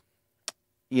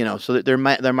that there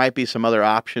might be some other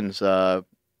options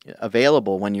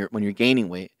available when you're gaining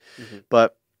weight.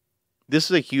 But this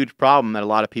is a huge problem that a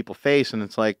lot of people face, and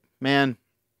it's like, man,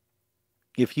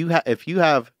 if you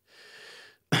have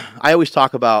I always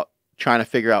talk about trying to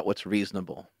figure out what's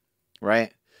reasonable,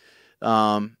 right?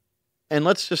 And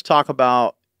let's just talk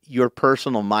about your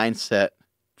personal mindset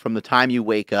from the time you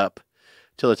wake up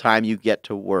till the time you get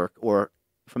to work, or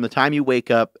from the time you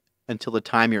wake up until the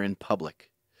time you're in public.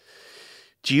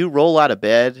 Do you roll out of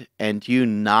bed and do you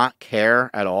not care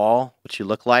at all what you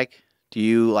look like? Do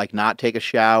you not take a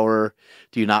shower?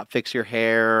 Do you not fix your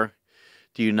hair?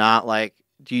 Do you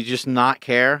just not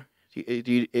care?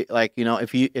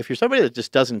 If you're somebody that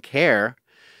just doesn't care,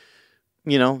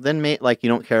 then you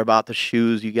don't care about the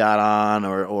shoes you got on,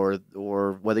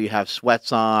 or whether you have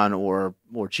sweats on or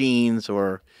jeans,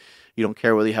 or you don't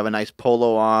care whether you have a nice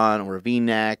polo on or a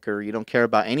V-neck, or you don't care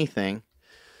about anything,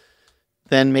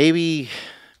 then maybe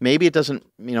it doesn't,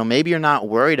 maybe you're not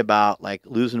worried about like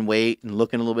losing weight and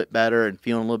looking a little bit better and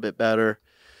feeling a little bit better.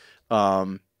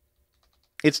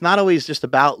 It's not always just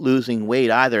about losing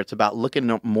weight either. It's about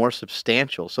looking more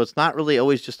substantial. So it's not really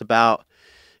always just about,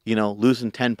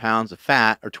 losing 10 pounds of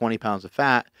fat or 20 pounds of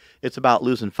fat. It's about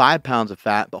losing 5 pounds of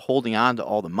fat, but holding on to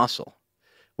all the muscle,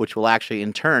 which will actually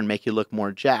in turn make you look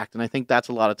more jacked. And I think that's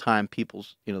a lot of time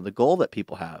people's, the goal that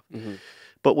people have.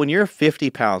 But when you're 50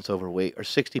 pounds overweight or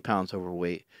 60 pounds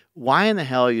overweight, why in the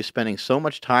hell are you spending so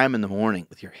much time in the morning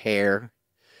with your hair,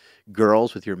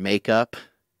 girls with your makeup,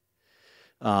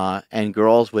 and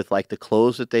girls with like the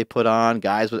clothes that they put on,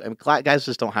 guys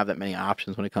just don't have that many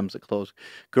options when it comes to clothes.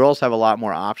 Girls have a lot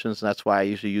more options, and that's why I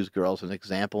usually use girls as an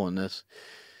example in this.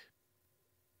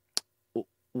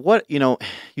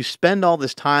 You spend all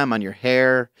this time on your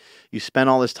hair, you spend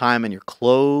all this time on your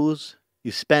clothes,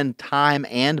 you spend time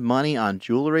and money on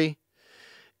jewelry,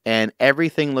 and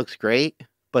everything looks great,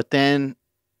 but then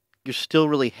you're still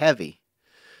really heavy.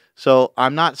 So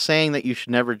I'm not saying that you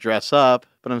should never dress up,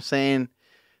 but I'm saying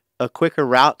a quicker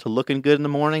route to looking good in the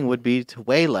morning would be to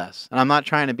weigh less. And I'm not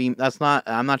trying to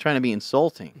be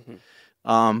insulting.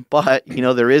 But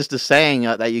there is the saying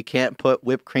that you can't put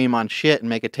whipped cream on shit and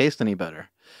make it taste any better.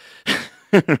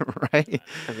 Right?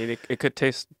 I mean, it could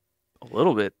taste a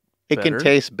little bit It better. can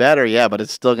taste better, yeah, but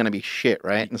it's still going to be shit,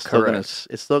 right? And Correct.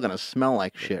 it's still going to smell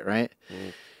like shit, right?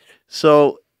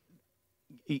 So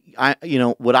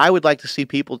what I would like to see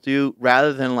people do,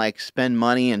 rather than like spend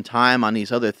money and time on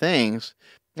these other things,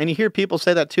 and you hear people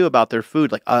say that too about their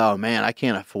food, like, oh man, I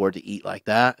can't afford to eat like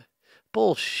that.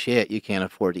 Bullshit, you can't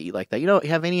afford to eat like that. You don't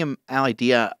have any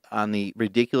idea on the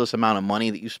ridiculous amount of money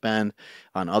that you spend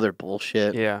on other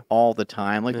bullshit all the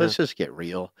time. Like, let's just get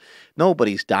real.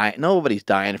 Nobody's dying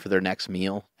for their next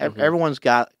meal. Everyone's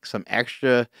got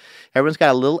everyone's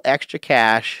got a little extra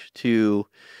cash to,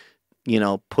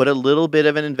 put a little bit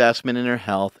of an investment in their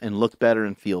health and look better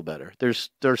and feel better. There's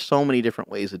so many different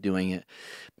ways of doing it.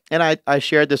 And I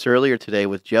shared this earlier today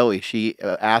with Joey. She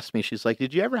asked me, she's like,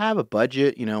 did you ever have a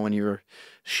budget, when you were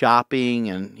shopping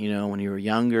and, when you were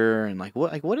younger, and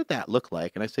what did that look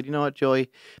like? And I said, you know what, Joey,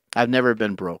 I've never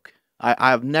been broke.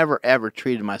 I've never ever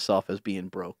treated myself as being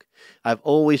broke. I've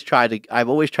always tried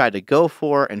to go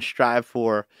for and strive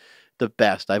for the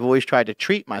best. I've always tried to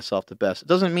treat myself the best. It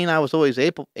doesn't mean I was always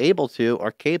able to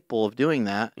or capable of doing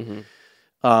that.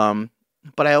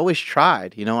 But I always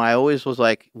tried, I always was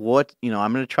like, I'm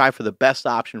going to try for the best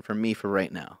option for me for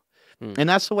right now. And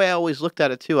that's the way I always looked at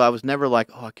it too. I was never like,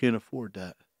 oh, I can't afford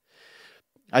that.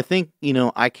 I think,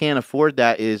 I can't afford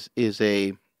that is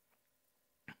a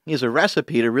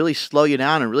recipe to really slow you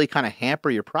down and really kind of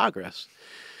hamper your progress.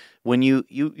 When you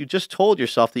just told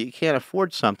yourself that you can't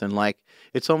afford something, like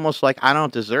it's almost like I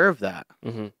don't deserve that.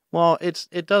 Well,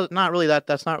 that's not really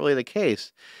the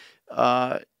case.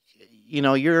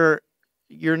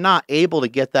 You're not able to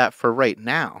get that for right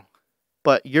now,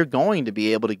 but you're going to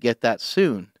be able to get that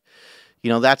soon.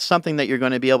 That's something that you're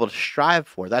going to be able to strive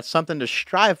for. That's something to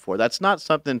strive for. That's not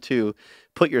something to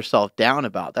put yourself down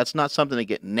about. That's not something to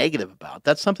get negative about.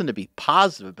 That's something to be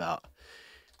positive about.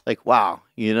 Like, wow,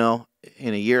 in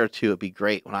a year or two, it'd be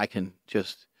great when I can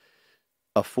just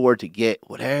afford to get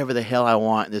whatever the hell I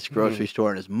want in this grocery store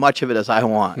and as much of it as I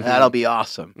want. That'll be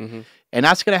awesome. And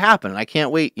that's going to happen. And I can't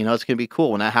wait. It's going to be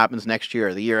cool when that happens next year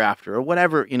or the year after or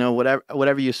whatever,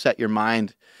 whatever you set your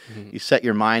mind,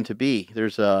 to be.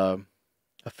 There's a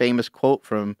famous quote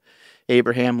from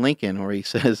Abraham Lincoln where he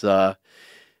says,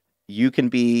 you can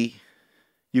be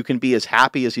as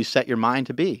happy as you set your mind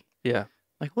to be. Yeah.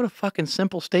 Like, what a fucking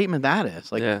simple statement that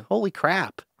is. Like, holy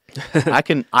crap. I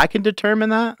can determine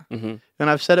that. And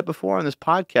I've said it before on this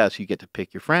podcast. You get to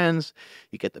pick your friends.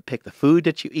 You get to pick the food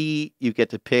that you eat. You get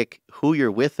to pick who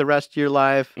you're with the rest of your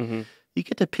life. You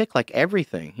get to pick like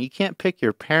everything. You can't pick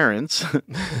your parents.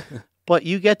 But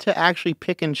you get to actually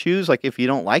pick and choose. Like, if you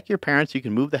don't like your parents, you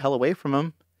can move the hell away from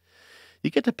them. You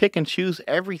get to pick and choose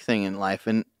everything in life.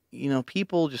 And,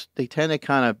 people they tend to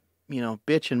kind of,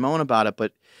 bitch and moan about it.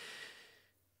 But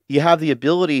you have the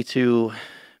ability to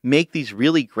make these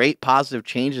really great positive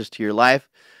changes to your life.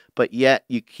 But yet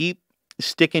you keep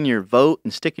sticking your vote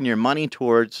and sticking your money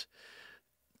towards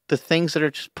the things that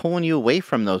are just pulling you away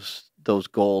from those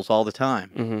goals all the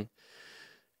time.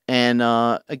 And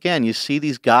again, you see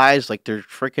these guys like they're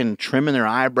freaking trimming their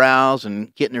eyebrows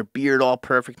and getting their beard all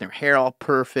perfect, and their hair all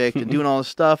perfect, and doing all this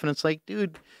stuff. And it's like,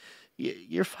 dude,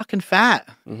 you're fucking fat.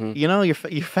 You're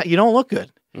fat. You don't look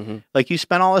good. Like, you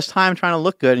spent all this time trying to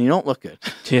look good, and you don't look good.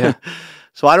 Yeah.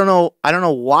 So I don't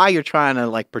know why you're trying to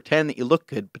like pretend that you look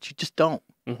good, but you just don't.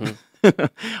 I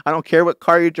don't care what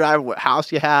car you drive, what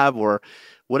house you have, or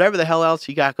whatever the hell else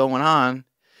you got going on.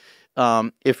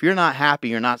 If you're not happy,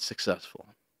 you're not successful.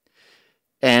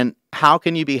 And how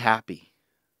can you be happy?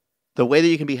 The way that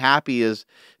you can be happy is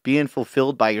being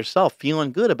fulfilled by yourself,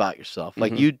 feeling good about yourself,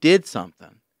 like you did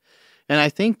something. And I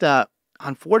think that,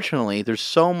 unfortunately, there's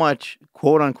so much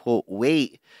quote unquote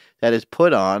weight that is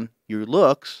put on your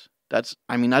looks. That's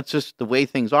just the way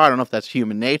things are. I don't know if that's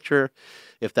human nature,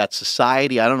 if that's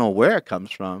society. I don't know where it comes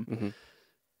from.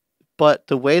 But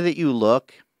the way that you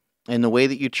look and the way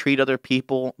that you treat other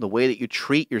people, the way that you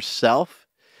treat yourself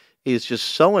is just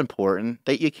so important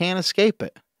that you can't escape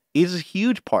it. It is a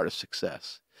huge part of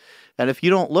success. And if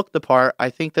you don't look the part, I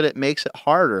think that it makes it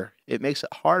harder. It makes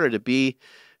it harder to be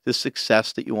the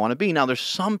success that you want to be. Now, there's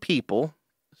some people,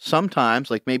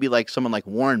 sometimes, like maybe like someone like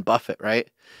Warren Buffett, right?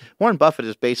 Warren Buffett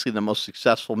is basically the most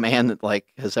successful man that like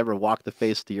has ever walked the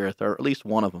face of the earth, or at least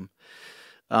one of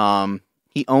them.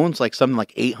 He owns like something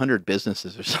like 800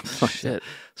 businesses or something like that.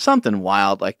 Something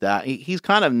wild like that. He's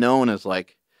kind of known as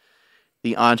like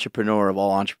the entrepreneur of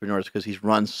all entrepreneurs because he's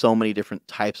run so many different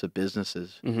types of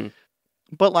businesses.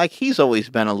 But like, he's always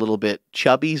been a little bit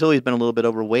chubby. He's always been a little bit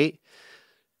overweight.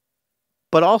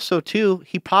 But also, too,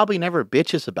 he probably never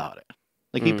bitches about it.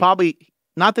 Like, he probably,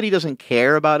 not that he doesn't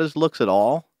care about his looks at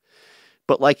all,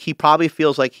 but like, he probably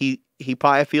feels like he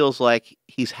feels like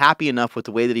he's happy enough with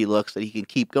the way that he looks that he can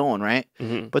keep going, right?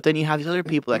 But then you have these other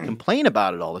people that complain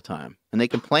about it all the time. And they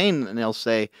complain and they'll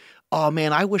say, oh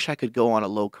man, I wish I could go on a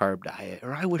low carb diet,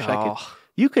 or I wish I could.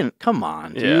 You can, come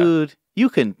on, dude. You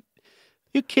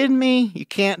kidding me? You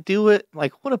can't do it?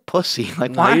 Like, what a pussy.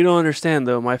 Like, why? You don't understand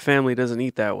though. My family doesn't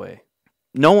eat that way.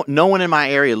 No one in my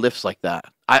area lifts like that.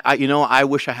 I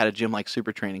wish I had a gym like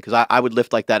Super Training, because I would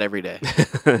lift like that every day.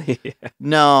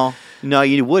 No,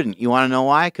 you wouldn't. You want to know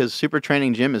why? Because Super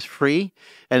Training Gym is free,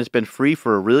 and it's been free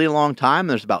for a really long time.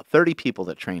 There's about 30 people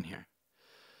that train here.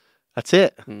 That's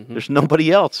it. There's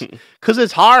nobody else. Because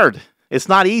it's hard. It's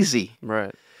not easy.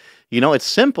 Right. It's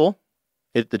simple.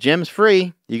 The gym's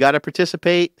free. You got to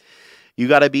participate. You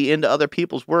got to be into other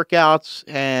people's workouts,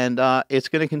 and it's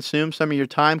going to consume some of your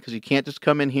time because you can't just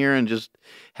come in here and just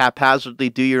haphazardly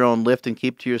do your own lift and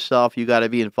keep to yourself. You got to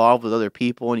be involved with other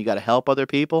people, and you got to help other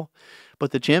people.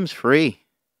 But the gym's free.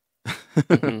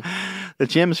 Mhm. The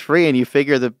gym's free, and you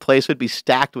figure the place would be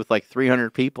stacked with like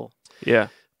 300 people. Yeah.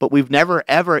 But we've never,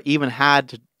 ever even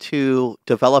had to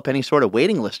develop any sort of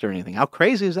waiting list or anything. How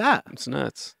crazy is that? It's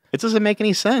nuts. It doesn't make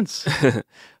any sense.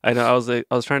 I know.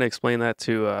 I was trying to explain that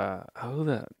to who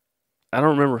that. I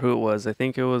don't remember who it was. I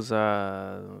think it was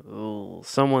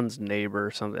someone's neighbor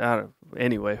or something.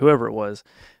 Anyway, whoever it was,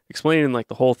 explaining like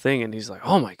the whole thing, and he's like,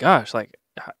 "Oh my gosh! Like,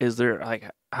 is there like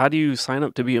how do you sign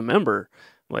up to be a member?"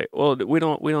 Like, well, we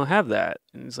don't have that.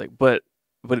 And he's like, but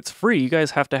it's free. You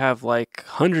guys have to have like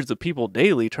hundreds of people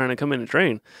daily trying to come in and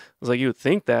train. I was like, you would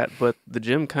think that, but the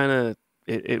gym kind of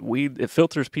it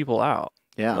filters people out.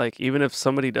 Yeah. Like even if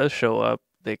somebody does show up,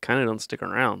 they kind of don't stick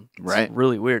around. It's Right.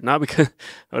 really weird. Not because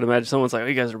I would imagine someone's like, oh,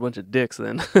 you guys are a bunch of dicks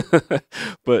then.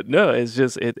 But no, it's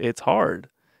just it's hard.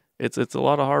 It's a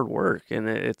lot of hard work, and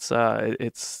it's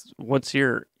once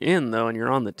you're in though and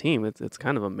you're on the team, it's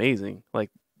kind of amazing. Like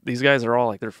these guys are all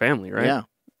like their family, right? Yeah.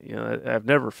 You know, I've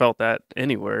never felt that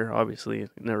anywhere. Obviously,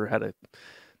 never had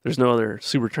there's no other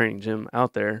super training gym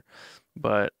out there,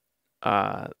 but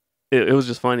it was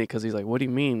just funny because he's like, "What do you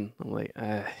mean?" I'm like,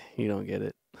 "You don't get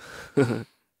it."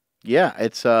 Yeah,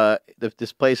 it's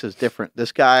this place is different.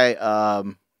 This guy,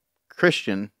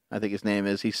 Christian, I think his name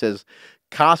is, he says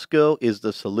Costco is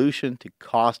the solution to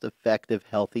cost-effective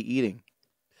healthy eating.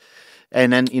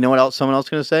 And then you know what else someone else is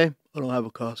gonna say? I don't have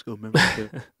a Costco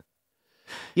membership.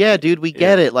 Yeah, dude, we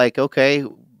get it. Like, okay,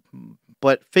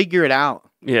 but figure it out.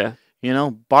 Yeah. You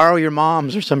know, borrow your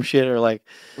mom's or some shit, or like,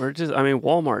 I mean,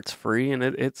 Walmart's free, and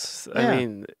it's. Yeah. I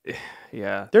mean,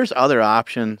 yeah. there's other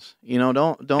options. You know,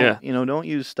 don't Yeah. you know, don't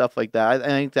use stuff like that. I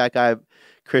think that guy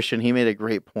Christian, he made a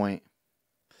great point.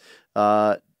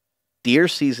 Deer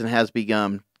season has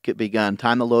begun.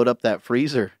 Time to load up that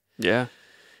freezer. Yeah.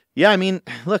 Yeah, I mean,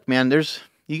 look, man,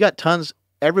 you got tons.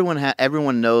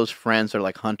 Everyone knows friends are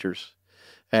like hunters,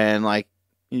 and like,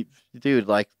 dude,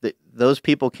 like those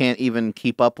people can't even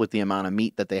keep up with the amount of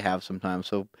meat that they have sometimes.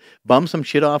 So bum some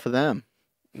shit off of them.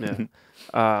 Yeah.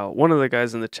 One of the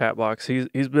guys in the chat box, he's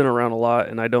been around a lot,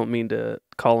 and I don't mean to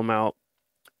call him out.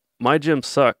 My gym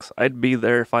sucks. I'd be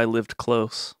there if I lived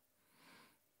close.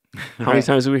 How many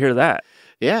times do we hear that?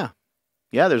 Yeah.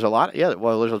 Yeah, there's a lot. Yeah,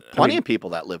 well, there's plenty of people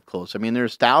that live close. I mean,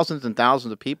 there's thousands and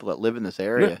thousands of people that live in this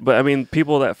area. But I mean,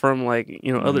 people that from like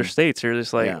other Mhm. states are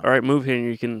just like, Yeah. all right, move here and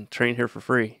you can train here for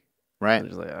free. Right. I'm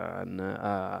just like, no,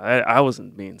 I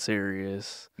wasn't being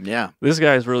serious. Yeah. This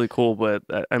guy's really cool, but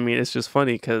I mean, it's just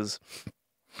funny because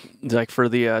like for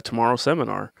the tomorrow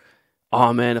seminar,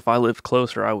 oh man, if I lived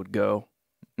closer, I would go.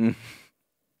 Mm.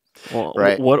 Well,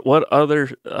 Right. what other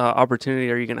opportunity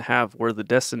are you going to have where the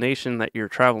destination that you're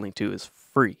traveling to is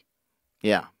free?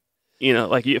 Yeah. You know,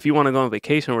 like if you want to go on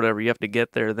vacation or whatever, you have to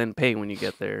get there, then pay when you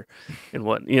get there, and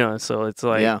what So it's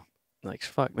like, Yeah. like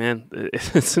fuck, man,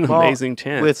 it's an Well, amazing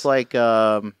chance. With like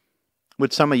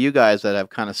with some of you guys that have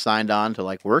kind of signed on to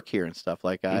like work here and stuff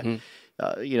like that,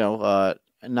 Mhm.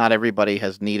 not everybody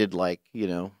has needed like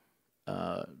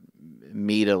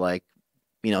me to like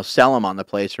sell them on the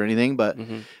place or anything. But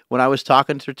Mhm. when I was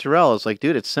talking to Terrell, it's like,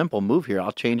 dude, it's simple. Move here.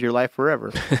 I'll change your life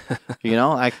forever.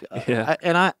 Yeah.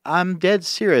 I'm dead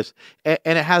serious. And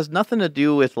it has nothing to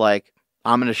do with like,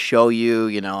 I'm going to show you,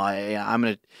 I'm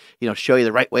going to, show you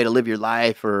the right way to live your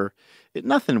life or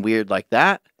nothing weird like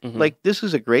that. Mhm. Like, this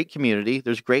is a great community.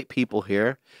 There's great people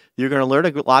here. You're going to learn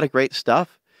a lot of great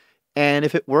stuff. And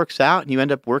if it works out and you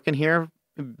end up working here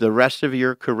the rest of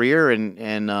your career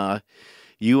and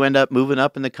you end up moving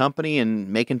up in the company and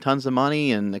making tons of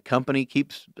money and the company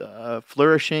keeps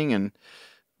flourishing and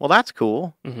well, that's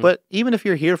cool. Mhm. But even if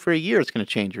you're here for a year, it's going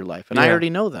to change your life. And I Yeah. already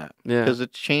know that Yeah. because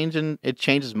it's changing. It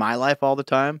changes my life all the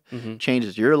time, Mhm.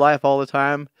 changes your life all the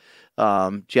time.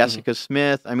 Jessica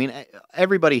Smith. I mean,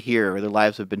 everybody here, their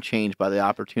lives have been changed by the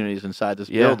opportunities inside this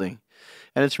Yeah. building.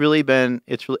 And it's really,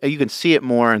 you can see it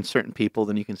more in certain people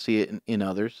than you can see it in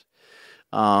others.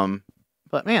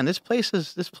 But man, this place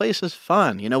is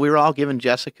fun. We were all giving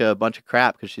Jessica a bunch of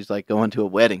crap because she's like going to a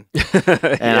wedding,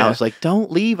 and I was like, "Don't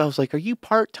leave." I was like, "Are you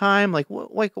part time? Like,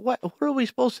 what are we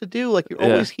supposed to do? Like, you're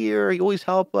always here. You always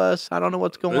help us. I don't know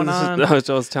what's going on." I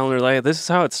was telling her like, this is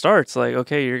how it starts. Like,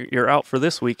 okay, you're out for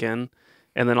this weekend,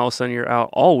 and then all of a sudden you're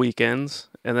out all weekends,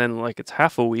 and then like it's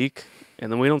half a week,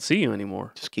 and then we don't see you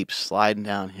anymore. Just keep sliding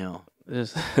downhill.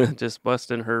 Just just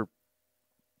busting her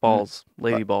balls,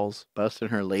 lady balls. Busting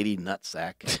her lady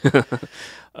nutsack.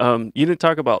 You didn't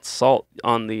talk about salt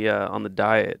on the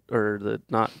diet or the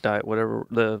not diet, whatever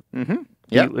the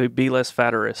be less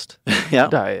FattereST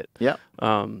diet. Yeah.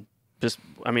 Just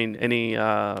I mean any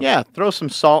throw some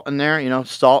salt in there. You know,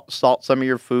 salt some of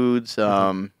your foods.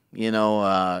 You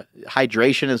know,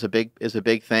 hydration is a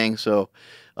big thing. So,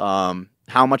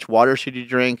 how much water should you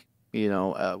drink? You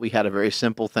know, we had a very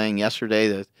simple thing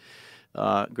yesterday.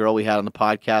 The girl we had on the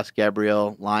podcast,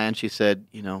 Gabrielle Lyon, she said,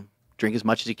 you know, drink as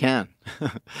much as you can. I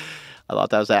thought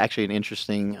that was actually an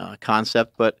interesting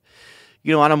concept. But,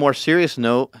 you know, on a more serious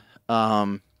note,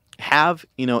 have,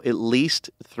 you know, at least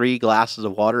 3 glasses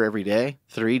of water every day,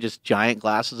 3 just giant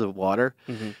glasses of water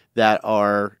that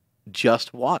are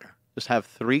just water. Just have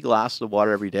 3 glasses of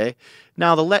water every day.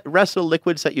 Now, the rest of the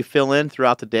liquids that you fill in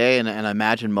throughout the day, and I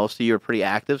imagine most of you are pretty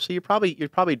active, so you're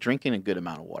probably drinking a good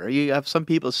amount of water. You have some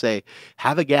people say,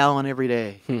 have a gallon every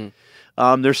day.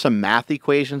 There's some math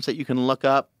equations that you can look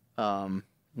up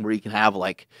where you can have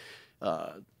like, you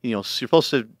know, you're supposed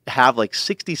to have like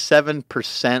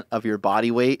 67% of your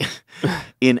body weight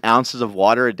in ounces of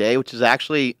water a day, which is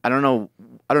actually, I don't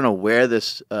know where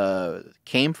this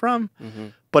came from.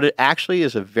 But it actually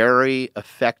is a very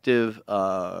effective.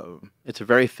 It's a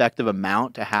very effective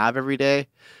amount to have every day.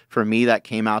 For me, that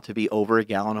came out to be over a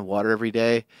gallon of water every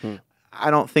day. I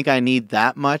don't think I need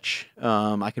that much.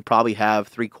 I could probably have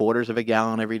 3/4 of a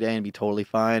gallon every day and be totally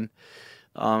fine.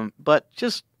 But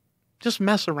just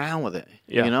mess around with it,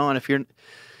 you know. And if you're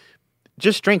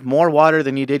just drink more water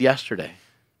than you did yesterday,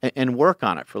 and work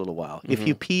on it for a little while. If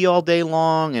you pee all day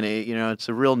long and you know it's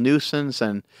a real nuisance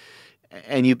and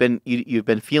you've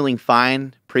been feeling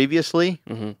fine previously,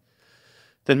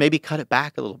 then maybe cut it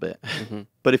back a little bit.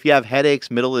 But if you have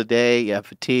headaches, middle of the day, you have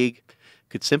fatigue, it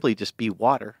could simply just be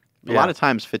water. A lot of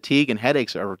times fatigue and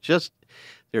headaches are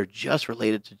they're just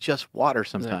related to just water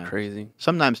sometimes. Isn't that crazy?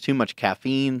 Sometimes too much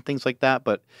caffeine, things like that,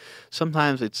 but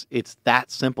sometimes it's that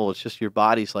simple. It's just your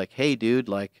body's like, hey dude,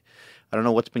 like I don't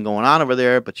know what's been going on over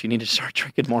there, but you need to start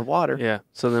drinking more water. Yeah.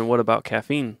 So then what about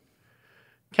caffeine?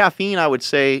 Caffeine, I would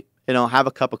say, you know, have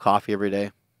a cup of coffee every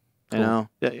day. You know,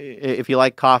 if you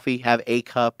like coffee, have a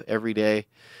cup every day,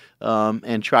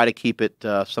 and try to keep it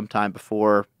sometime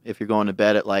before. If you're going to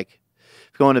bed at like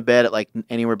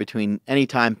anywhere between any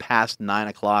time past 9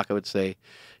 o'clock, I would say,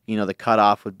 you know, the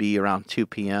cutoff would be around 2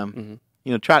 p.m.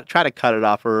 You know, try to cut it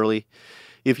off early.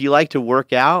 If you like to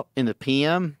work out in the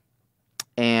p.m.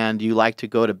 and you like to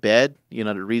go to bed, you know,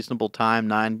 at a reasonable time,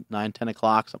 9, 10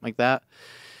 o'clock, something like that.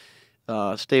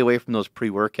 Stay away from those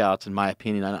pre-workouts. In my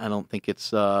opinion, I don't think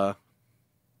it's a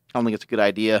good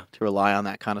idea to rely on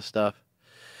that kind of stuff.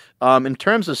 In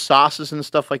terms of sauces and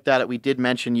stuff like that, we did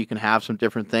mention you can have some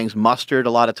different things. Mustard, a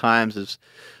lot of times, is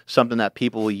something that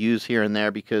people will use here and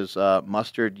there because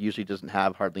mustard usually doesn't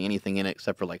have hardly anything in it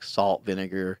except for like salt,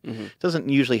 vinegar. It doesn't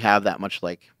usually have that much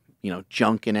like, you know,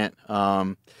 junk in it.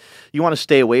 You want to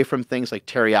stay away from things like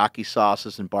teriyaki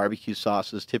sauces and barbecue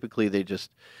sauces. Typically, they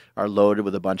just are loaded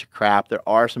with a bunch of crap. There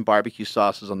are some barbecue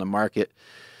sauces on the market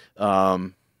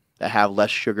that have less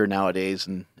sugar nowadays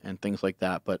and things like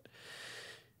that. But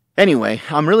anyway,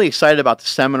 I'm really excited about the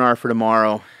seminar for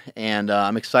tomorrow, and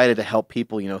I'm excited to help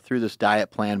people, you know, through this diet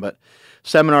plan. But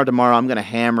seminar tomorrow, I'm going to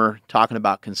hammer talking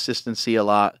about consistency a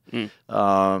lot.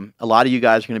 A lot of you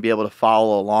guys are going to be able to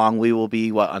follow along. We will be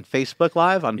on Facebook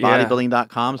Live on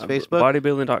bodybuilding.com's Facebook.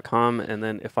 Bodybuilding.com, and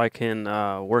then if I can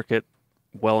work it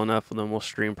well enough, then we'll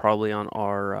stream probably on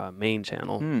our main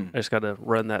channel. I just got to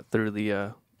run that through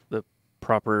the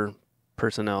proper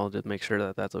personnel to make sure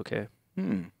that that's okay.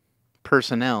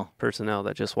 Personnel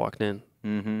that just walked in.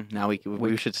 Now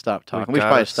we should stop talking. We should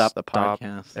probably stop the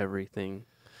podcast. Everything.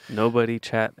 Nobody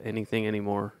chat anything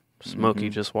anymore. Smokey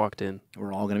just walked in.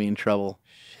 We're all going to be in trouble.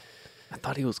 I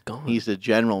thought he was gone. He's the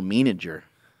general meanager.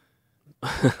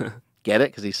 Get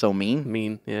it? Because he's so mean?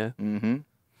 Mean, yeah.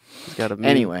 He's got a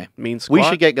mean squat. We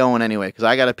should get going anyway because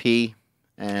I got to pee.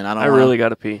 And I really got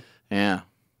to pee. Yeah.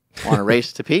 Want to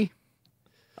race to pee?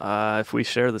 If we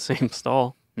share the same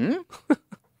stall.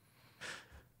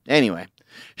 Anyway,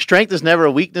 strength is never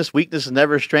a weakness. Weakness is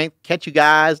never a strength. Catch you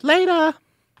guys later.